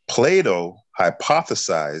 Plato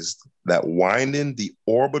hypothesized that winding the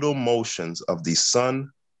orbital motions of the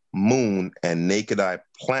sun, moon, and naked eye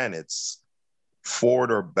planets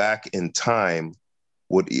forward or back in time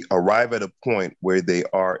would arrive at a point where they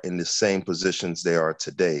are in the same positions they are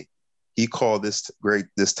today. He called this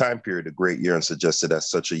time period a great year and suggested that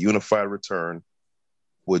such a unified return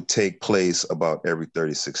would take place about every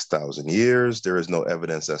 36,000 years. There is no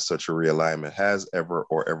evidence that such a realignment has ever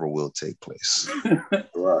or ever will take place.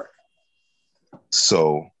 Right.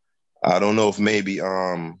 So I don't know if maybe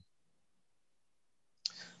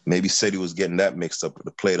said he was getting that mixed up with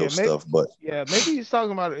the Plato stuff, but maybe he's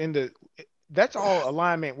talking about that's all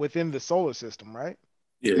alignment within the solar system, right?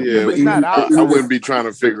 Yeah, but I wouldn't be trying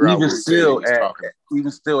to figure out. Even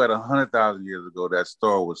still, at 100,000 years ago, that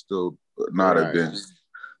star would still not have been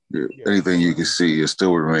anything you can see. It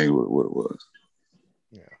still would remain what it was.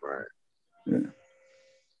 Yeah. Right. Yeah.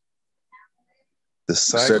 The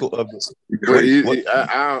cycle of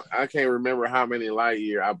I can't remember how many light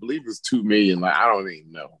year. I believe it's 2 million. Like, I don't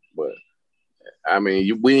even know, but I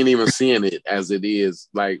mean, we ain't even seeing it as it is.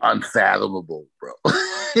 Like, unfathomable, bro.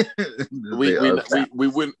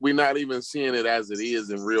 We're not even seeing it as it is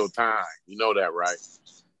in real time. You know that, right?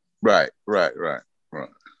 Right.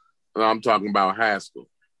 I'm talking about Haskell.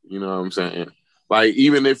 You know what I'm saying? Like,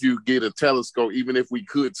 even if you get a telescope, even if we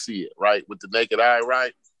could see it, right, with the naked eye,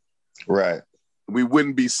 right, we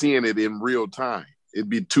wouldn't be seeing it in real time. It'd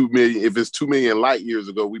be 2 million. If it's 2 million light years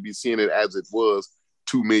ago, we'd be seeing it as it was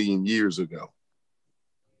 2 million years ago.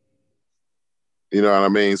 You know what I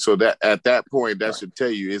mean? So that at that point, that should tell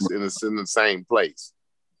you it's in the same place.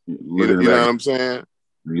 You know what I'm saying?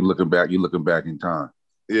 You're looking back in time.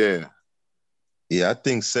 Yeah. Yeah, I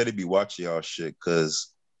think Seti be watching y'all shit because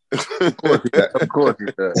of course he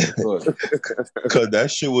does. Because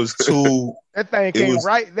that shit was too. That thing came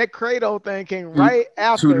right. That Credo thing came right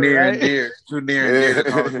after. Too near right? and dear. Too near and dear to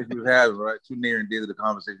the conversation we was having, right? Too near and dear to the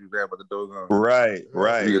conversation we was having about the Dogon. Right.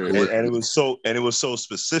 And it was so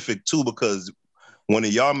specific too, because one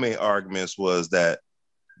of y'all main arguments was that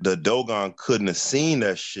the Dogon couldn't have seen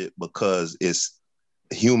that shit because it's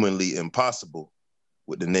humanly impossible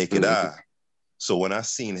with the naked eye. So when I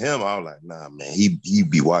seen him, I was like, nah, man, he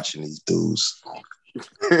be watching these dudes.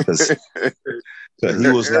 Because he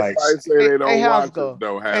was like, hey, Haskell,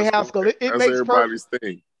 it makes everybody's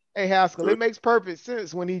thing. Hey, Haskell, it makes perfect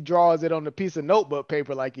sense when he draws it on a piece of notebook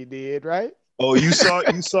paper like he did, right? Oh, you saw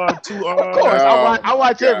it too. Of course, I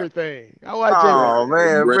watch everything. I watch everything.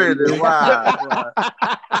 Man, Brandon, wow.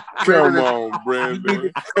 Come on,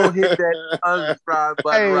 Brandon. Go hit that unsubscribe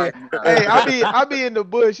button right now. Hey, I be in the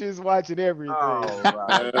bushes watching everything. Oh,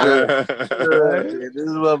 right. This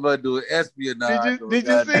is what I'm gonna do. Espionage. Did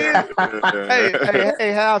you see it?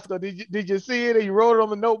 Hey, Haskell, did you see it? And you wrote it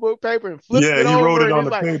on the notebook paper and flipped it over. Yeah, he wrote it on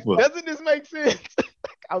the paper. Doesn't this make sense?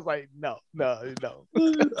 I was like, no. Yeah,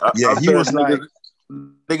 he was like,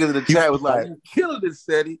 niggas in the chat was like, "You killing this,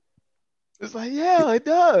 Seti." It's like, yeah, it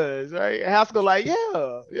does, right? Haskell, like,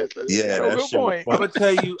 yeah, that's good point. I'm gonna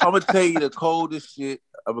tell you the coldest shit.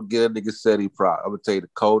 I'm gonna get a nigga Seti prop. I'm gonna tell you the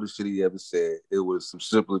coldest shit he ever said. It was some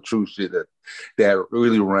simple true shit that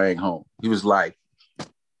really rang home. He was like,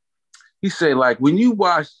 he said, like, when you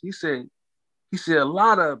watch, he said a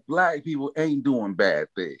lot of black people ain't doing bad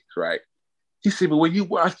things, right? He said, but when you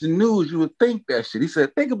watch the news, you would think that shit. He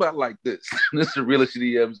said, think about it like this. This is the realest shit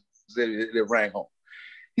he ever said. It rang home.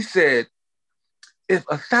 He said, if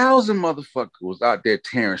 1,000 motherfuckers was out there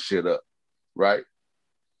tearing shit up, right?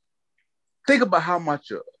 Think about how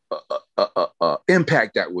much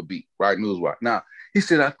impact that would be, right? News-wise. Now, he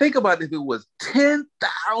said, I think about if it was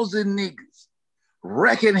 10,000 niggas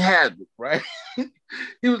wrecking havoc, right?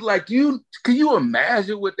 He was like, can you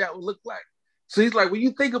imagine what that would look like? So he's like, when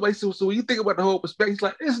you think about it, so when you think about the whole perspective, he's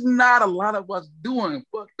like, there's not a lot of us doing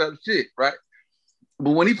fucked up shit, right?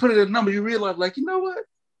 But when he put it in a number, you realize, like, you know what?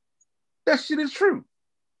 That shit is true.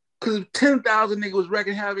 Because if 10,000 niggas was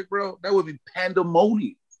wrecking havoc, bro, that would be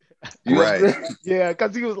pandemonium. You know Right. Yeah,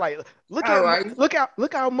 because he was like, look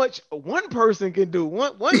how much one person can do.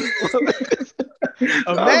 One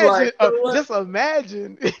imagine, just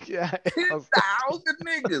imagine. Yeah, 10,000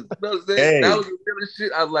 niggas. You know what I'm saying? Hey. That was the real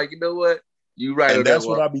shit. I was like, you know what? You right. And that's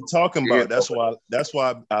what I be talking about. That's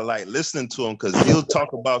why I like listening to him, because he'll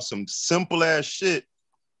talk about some simple ass shit,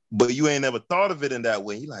 but you ain't never thought of it in that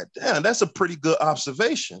way. You're like, damn, that's a pretty good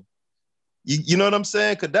observation. You know what I'm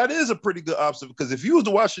saying? Because that is a pretty good observation. Because if you was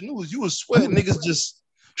to watch the news, you would swear niggas just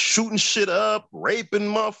shooting shit up, raping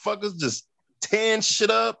motherfuckers, just tearing shit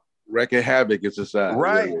up. Wrecking havoc in society.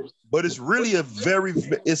 Right. Yeah. But it's really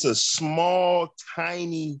it's a small,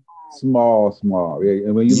 tiny. Small. Yeah.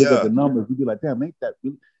 And when you look at the numbers, you be like, damn, it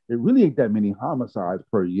really ain't that many homicides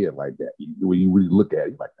per year like that. When you really look at it,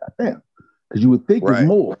 you're like, God damn. Because you would think it's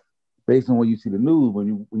more based on when you see the news. When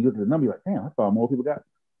you look at the number, you're like, damn, I thought more people got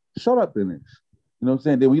shut up in this. You know what I'm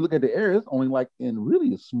saying? Then when you look at the area, it's only like in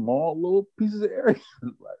really small little pieces of area.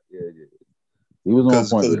 Like, yeah. He was on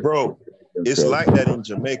point. Because, bro, it's like that in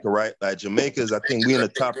Jamaica, right? Like Jamaica is, I think we in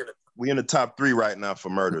the top 3 right now for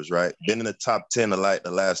murders, right? Been in the top 10 of like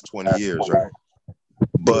the last 20 years, right?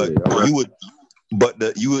 But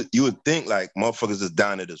you would think like motherfuckers is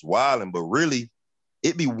down there just wilding, but really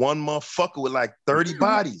it be one motherfucker with like 30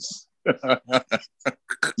 bodies.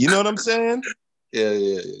 You know what I'm saying?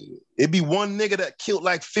 Yeah. It'd be one nigga that killed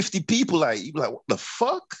like 50 people. Like, you be like, what the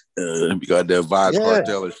fuck? You got that Vibes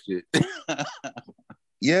Cartel and shit.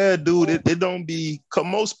 Yeah, dude, it don't be, cause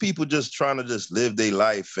most people just trying to just live their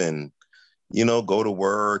life and, you know, go to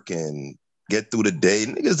work and get through the day.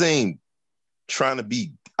 Niggas ain't trying to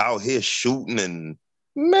be out here shooting and,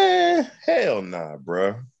 man, hell nah,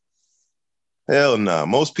 bro. Hell nah.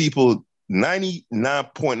 Most people,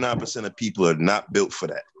 99.9% of people are not built for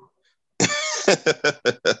that.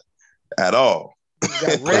 At all.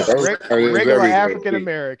 Regular African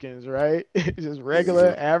Americans, right? Just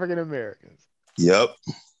regular African Americans. Yep.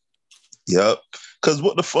 Because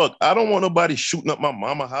what the fuck? I don't want nobody shooting up my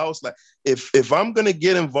mama house. Like, if I'm gonna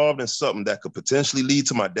get involved in something that could potentially lead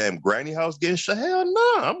to my damn granny house getting shot, hell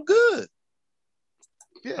no, I'm good.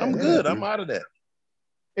 I'm good. I'm out of that.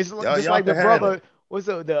 It's just like the brother. What's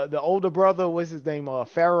the older brother? What's his name?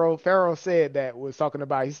 Pharaoh. Pharaoh said that, was talking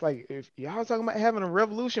about. He's like, if y'all talking about having a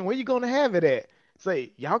revolution, where you gonna have it at?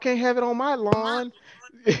 Say, y'all can't have it on my lawn.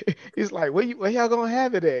 He's like, where y'all gonna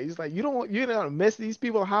have it at? He's like, you're gonna mess these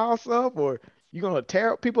people's house up, or you gonna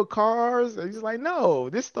tear up people's cars? And he's like, no,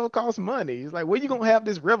 this stuff costs money. He's like, where you gonna have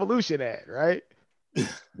this revolution at, right? He's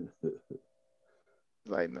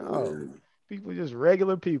like, no, people just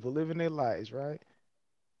regular people living their lives, right?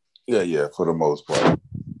 Yeah, for the most part.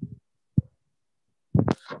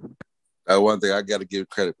 That one thing I got to give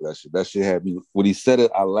credit for that shit. That shit had me, when he said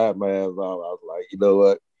it, I laughed my ass off. I was like, you know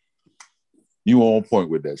what? You on point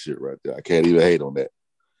with that shit right there. I can't even hate on that.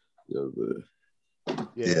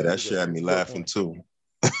 Yeah, that shit had me laughing too.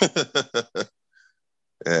 Yeah,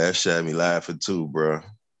 that shit had me laughing too, bro.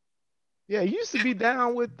 Yeah, he used to be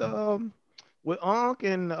down with Unc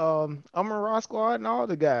and Amon Squad and all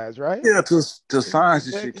the guys, right? Yeah, till science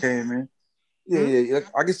and shit came in. Yeah.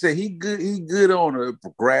 Like I said, he good on a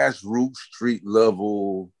grassroots street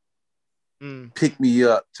level, pick me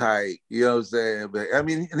up type. You know what I'm saying? But I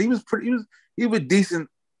mean, he was decent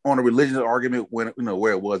on a religious argument when, you know,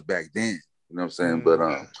 where it was back then. You know what I'm saying? But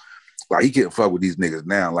like, he can't fuck with these niggas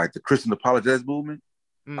now. Like the Christian apologetics movement.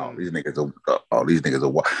 Oh, these niggas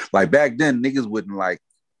are like, back then niggas wouldn't like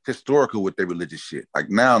historical with their religious shit. Like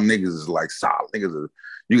now niggas is like solid.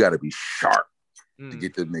 You gotta be sharp to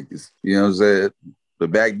get them niggas. You know what I'm saying?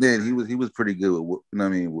 But back then he was pretty good with, you know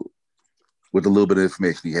what I mean, with a little bit of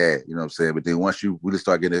information he had, you know what I'm saying? But then once you really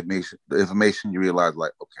start getting the information, you realize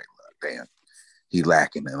like, okay, damn, he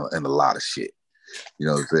lacking in a lot of shit. You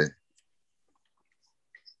know what I'm saying?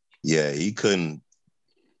 Yeah, he couldn't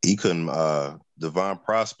Divine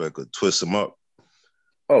Prospect could twist him up.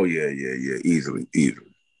 Oh yeah, easily.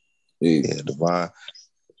 Yeah, Divine.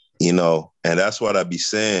 You know, and that's what I be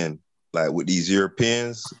saying, like with these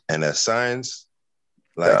Europeans and that science,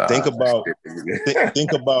 like think about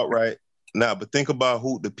right now, but think about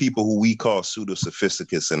who the people who we call pseudo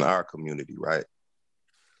sophisticates in our community, right?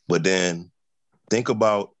 But then think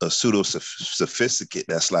about a pseudo sophisticate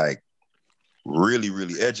that's like really,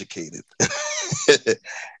 really educated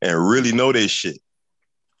and really know their shit.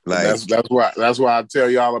 Like that's why I tell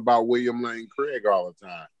y'all about William Lane Craig all the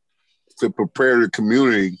time, to prepare the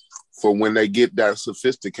community for when they get that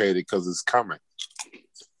sophisticated, because it's coming.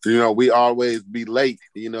 You know, we always be late,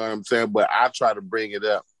 you know what I'm saying? But I try to bring it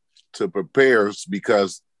up to prepare us,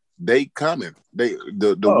 because they coming.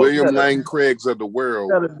 The William Lane Craigs of the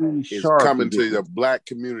world is coming to the black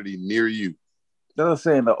community near you. That's what I'm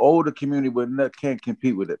saying. The older community can't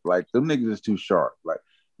compete with it. Like them niggas is too sharp.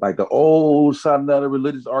 Like the old side of the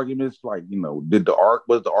religious arguments, like, you know,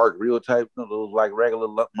 was the ark real type? You know, those like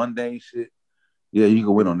regular mundane shit. Yeah, you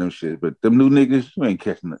can win on them shit. But them new niggas, you ain't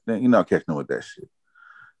catching it. You're not catching them with that shit.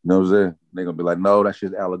 You know what I'm saying? They're gonna be like, no, that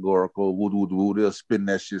shit's allegorical. Woo. They'll spin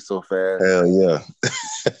that shit so fast. Hell yeah.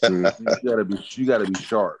 you gotta be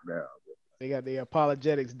sharp now. They got the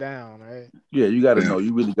apologetics down, right? Yeah, you gotta know.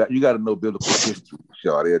 You gotta know biblical history.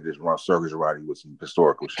 Sure, they'll just run circles around you with some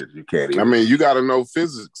historical shit. You can't even. I mean, you gotta know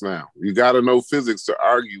physics now. You gotta know physics to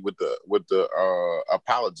argue with the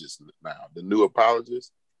apologists now, the new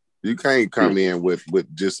apologists. You can't come in with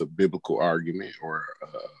just a biblical argument or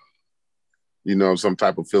you know, some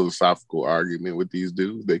type of philosophical argument with these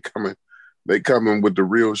dudes. They coming with the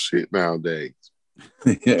real shit nowadays.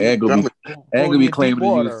 Ain't gonna be claiming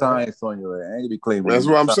to use science on you. Ain't gonna be claiming. That's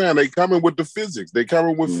what I'm saying. They coming with the physics. They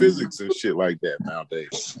coming with physics and shit like that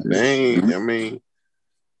nowadays. They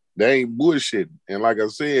ain't bullshitting. And like I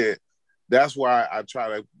said, that's why I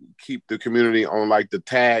try to keep the community on like the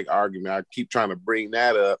tag argument. I keep trying to bring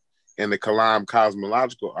that up in the Kalam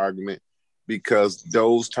cosmological argument, because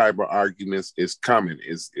those type of arguments is coming.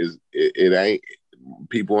 It ain't,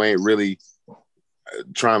 people ain't really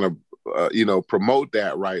trying to promote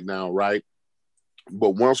that right now, right?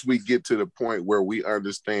 But once we get to the point where we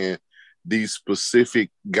understand these specific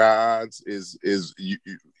gods, is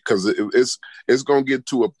because it's gonna get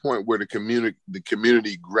to a point where the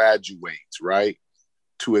community graduates, right,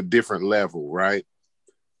 to a different level, right?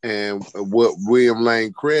 And what William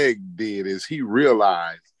Lane Craig did is he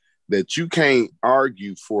realized that you can't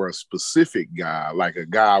argue for a specific God, like a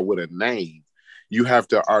God with a name. You have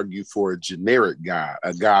to argue for a generic God,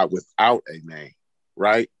 a God without a name,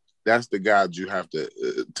 right? That's the God you have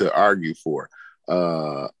to argue for.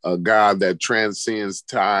 A God that transcends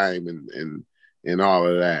time and all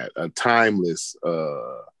of that, a timeless,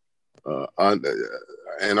 and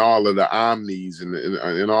all of the omnis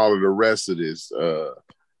and all of the rest of this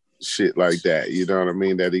shit like that. You know what I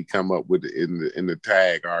mean? That he come up with in the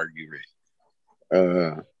tag argument.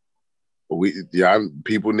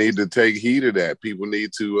 People need to take heed of that. People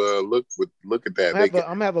need to look at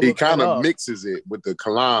that. He kind of mixes it with the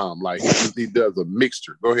kalam, like he does a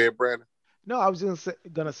mixture. Go ahead, Brandon. No, I was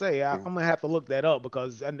gonna say I'm gonna have to look that up,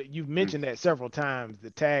 because you've mentioned that several times, the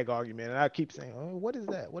tag argument, and I keep saying, "Oh, what is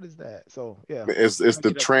that? What is that?" So yeah, it's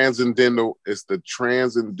the transcendental. It's the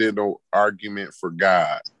transcendental argument for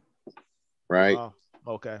God, right?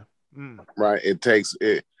 Okay. Right. It takes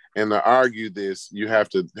it. And to argue this, you have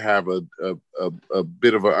to have a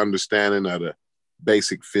bit of an understanding of the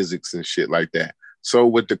basic physics and shit like that. So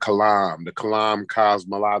with the Kalam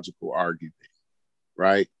cosmological argument,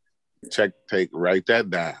 right? Write that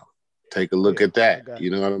down. Take a look at that. You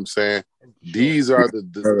know what I'm saying? Sure. These are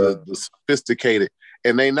the sophisticated,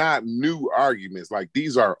 and they're not new arguments. Like,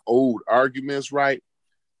 these are old arguments, right?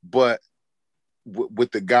 But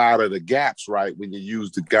with the God of the gaps, right? When you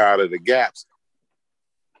use the God of the gaps,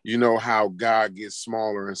 you know how God gets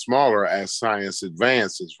smaller and smaller as science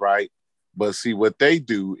advances, right? But see, what they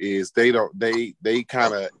do is they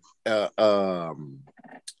kind of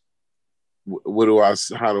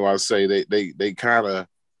how do I say, they kind of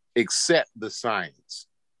accept the science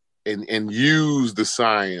and use the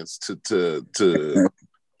science to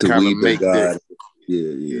kind of make God,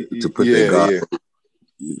 to put their God.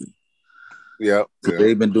 Yeah. So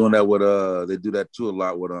they've been doing that with they do that too a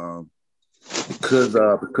lot with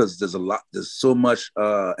because there's so much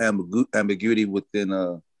ambiguity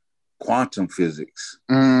within quantum physics.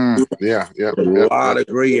 A lot of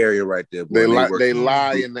gray area right there. Boy. They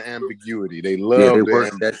lie in the ambiguity. They love they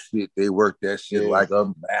work that shit. They work that shit like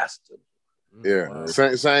a master. Yeah. Wow.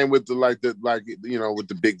 Same with with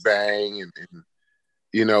the Big Bang and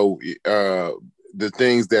the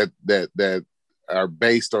things that are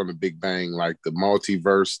based on the Big Bang, like the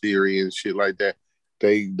multiverse theory and shit like that.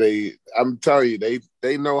 I'm telling you,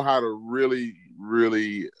 they know how to really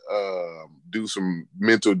do some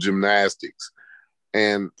mental gymnastics,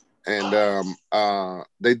 and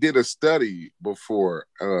they did a study before.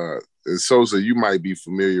 Sosa, you might be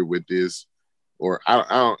familiar with this, or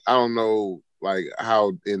I don't know like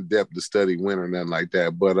how in depth the study went or nothing like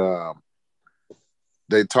that, but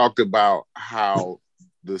they talked about how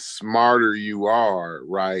the smarter you are,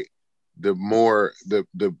 right, the more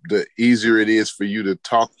the easier it is for you to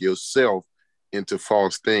talk yourself into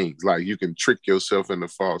false things. Like, you can trick yourself into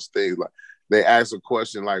false things. they ask a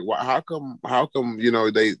question like, "Why? How come? You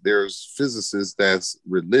know, there's physicists that's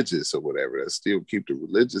religious or whatever that still keep the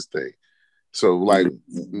religious thing. So like,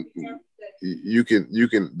 you can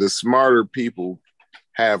the smarter people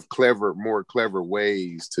have more clever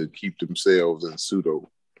ways to keep themselves in pseudo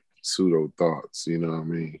thoughts. You know what I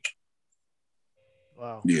mean?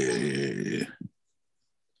 Wow. Yeah.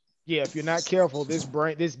 Yeah, if you're not careful, this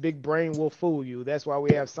big brain will fool you. That's why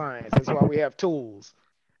we have science. That's why we have tools,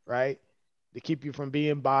 right? To keep you from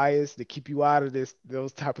being biased, to keep you out of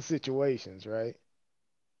those type of situations, right?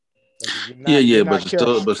 But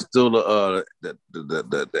still,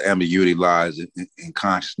 the ambiguity lies in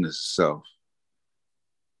consciousness itself,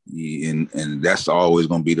 and that's always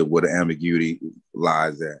going to be where the ambiguity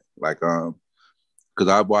lies at. Like, because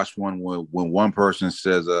I watched one when one person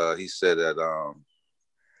says, he said that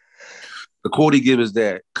the quote he gives is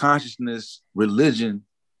that religion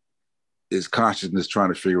is consciousness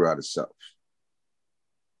trying to figure out itself.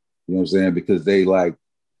 You know what I'm saying? Because they like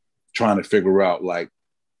trying to figure out like,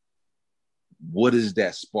 what is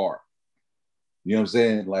that spark? You know what I'm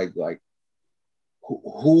saying? Like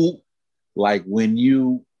who like when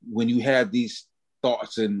you have these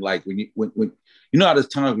thoughts and like when you know how there's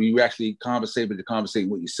times when you actually conversate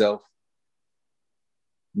with yourself.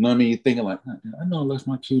 You know what I mean? You're thinking like, I know I left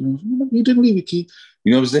my key. You didn't leave your key.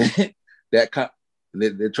 You know what I'm saying?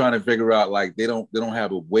 They're trying to figure out like they don't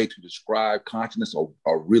have a way to describe consciousness or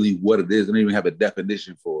really what it is. They don't even have a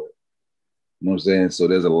definition for it. You know what I'm saying? So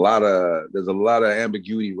there's a lot of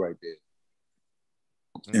ambiguity right there.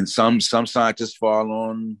 And some scientists fall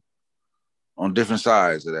on different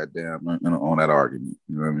sides of that on that argument.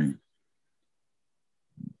 You know what I mean?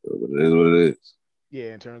 So it is what it is.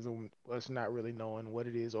 Yeah, in terms of us not really knowing what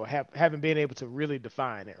it is or haven't been able to really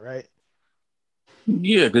define it, right?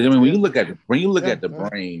 Yeah, because I mean, when you look at the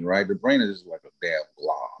brain, right? The brain is just like a damn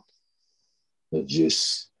blob. It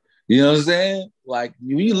just, you know what I'm saying? Like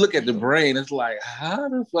when you look at the brain, it's like, how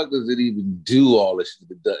the fuck does it even do all this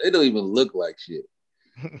shit? It don't even look like shit.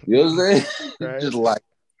 You know what I'm saying? Right. Just like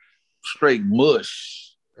straight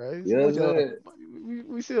mush. Right. You know what I'm saying?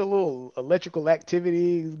 We see a little electrical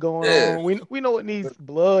activity going on. We know it needs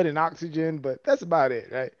blood and oxygen, but that's about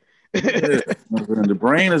it, right? The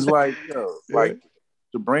brain is like,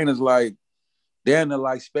 the brain is like damn near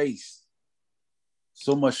like space.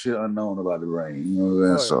 So much shit unknown about the brain. You know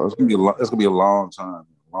what I'm saying? So it's gonna be a long time.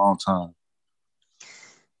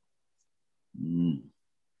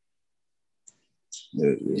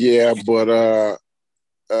 Yeah, but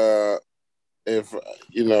if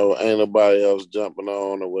ain't nobody else jumping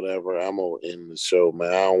on or whatever, I'm gonna end the show, man.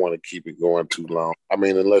 I don't want to keep it going too long. I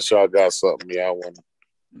mean, unless y'all got something y'all want.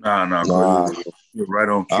 Nah. You're right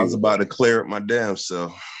on cue. I was about to clear up my damn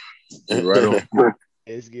self. You're right on cue.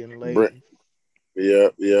 It's getting late.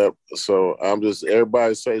 Yep. So I'm just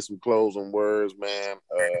everybody say some closing words, man.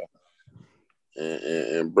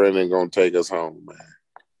 And Brendan gonna take us home,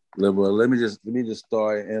 man. Well, let me just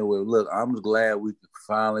start and end with. Look, I'm glad we could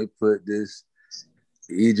finally put this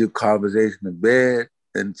Egypt conversation to bed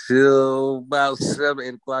until about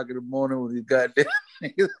 7-8 o'clock in the morning when you got there.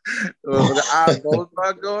 The eyes gonna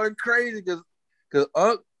start going crazy because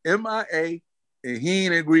Unc MIA and he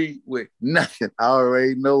ain't agree with nothing. I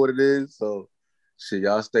already know what it is. So shit,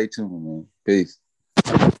 y'all stay tuned, man. Peace.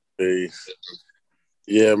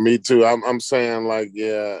 Yeah, me too. I'm saying like,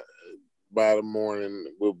 yeah, by the morning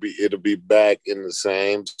it'll be back in the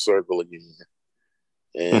same circle again.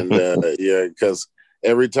 And because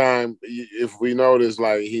every time, if we notice,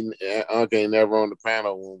 like Unc ain't never on the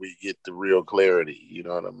panel when we get the real clarity. You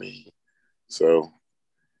know what I mean? So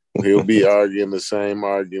he'll be arguing the same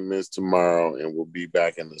arguments tomorrow, and we'll be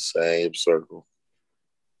back in the same circle.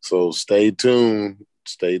 So stay tuned.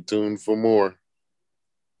 Stay tuned for more.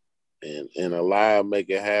 And Allah make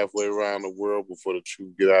it halfway around the world before the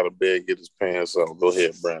truth get out of bed, get his pants on. Go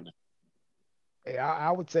ahead, Brandon. Hey, I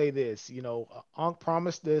would say this, Unc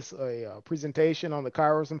promised this a presentation on the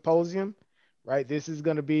Cairo Symposium, right? This is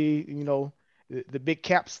going to be, the big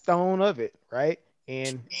capstone of it, right?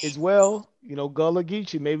 And as well, Gullah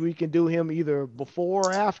Geechee, maybe we can do him either before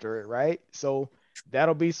or after it, right? So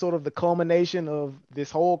that'll be sort of the culmination of this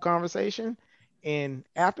whole conversation. And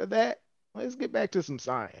after that, let's get back to some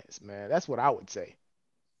science, man. That's what I would say.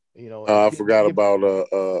 I forgot about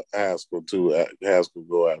Haskell too. Haskell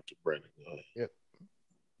go after Brendan. Yep.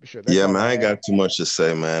 Sure. Yeah, man, I ain't got too much to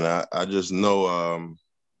say, man. I just know,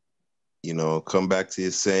 come back to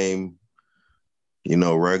your same,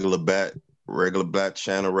 regular bat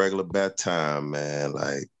channel, regular bat time, man.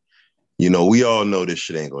 Like, we all know this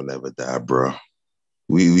shit ain't gonna never die, bro.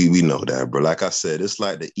 We know that, bro. Like I said, it's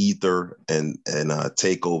like the Ether and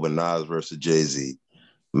Takeover Nas versus Jay-Z.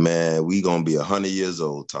 Man, we gonna be 100 years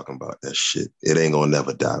old talking about that shit. It ain't gonna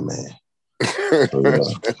never die, man.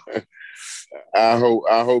 I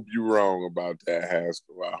hope you wrong about that,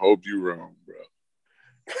 Haskell. I hope you wrong, bro.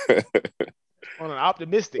 On an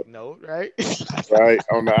optimistic note, right? Right.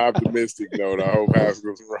 On the optimistic note, I hope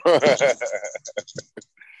Haskell's wrong.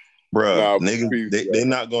 Bro, niggas, they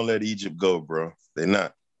not gonna let Egypt go, bro. They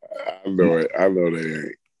not. I know it. I know they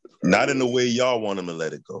ain't. Not in the way y'all want them to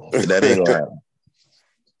let it go. That ain't gonna happen.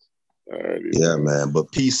 Yeah, man.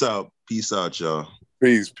 But peace out, y'all.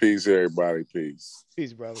 Peace, everybody.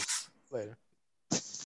 Peace, brother. Later.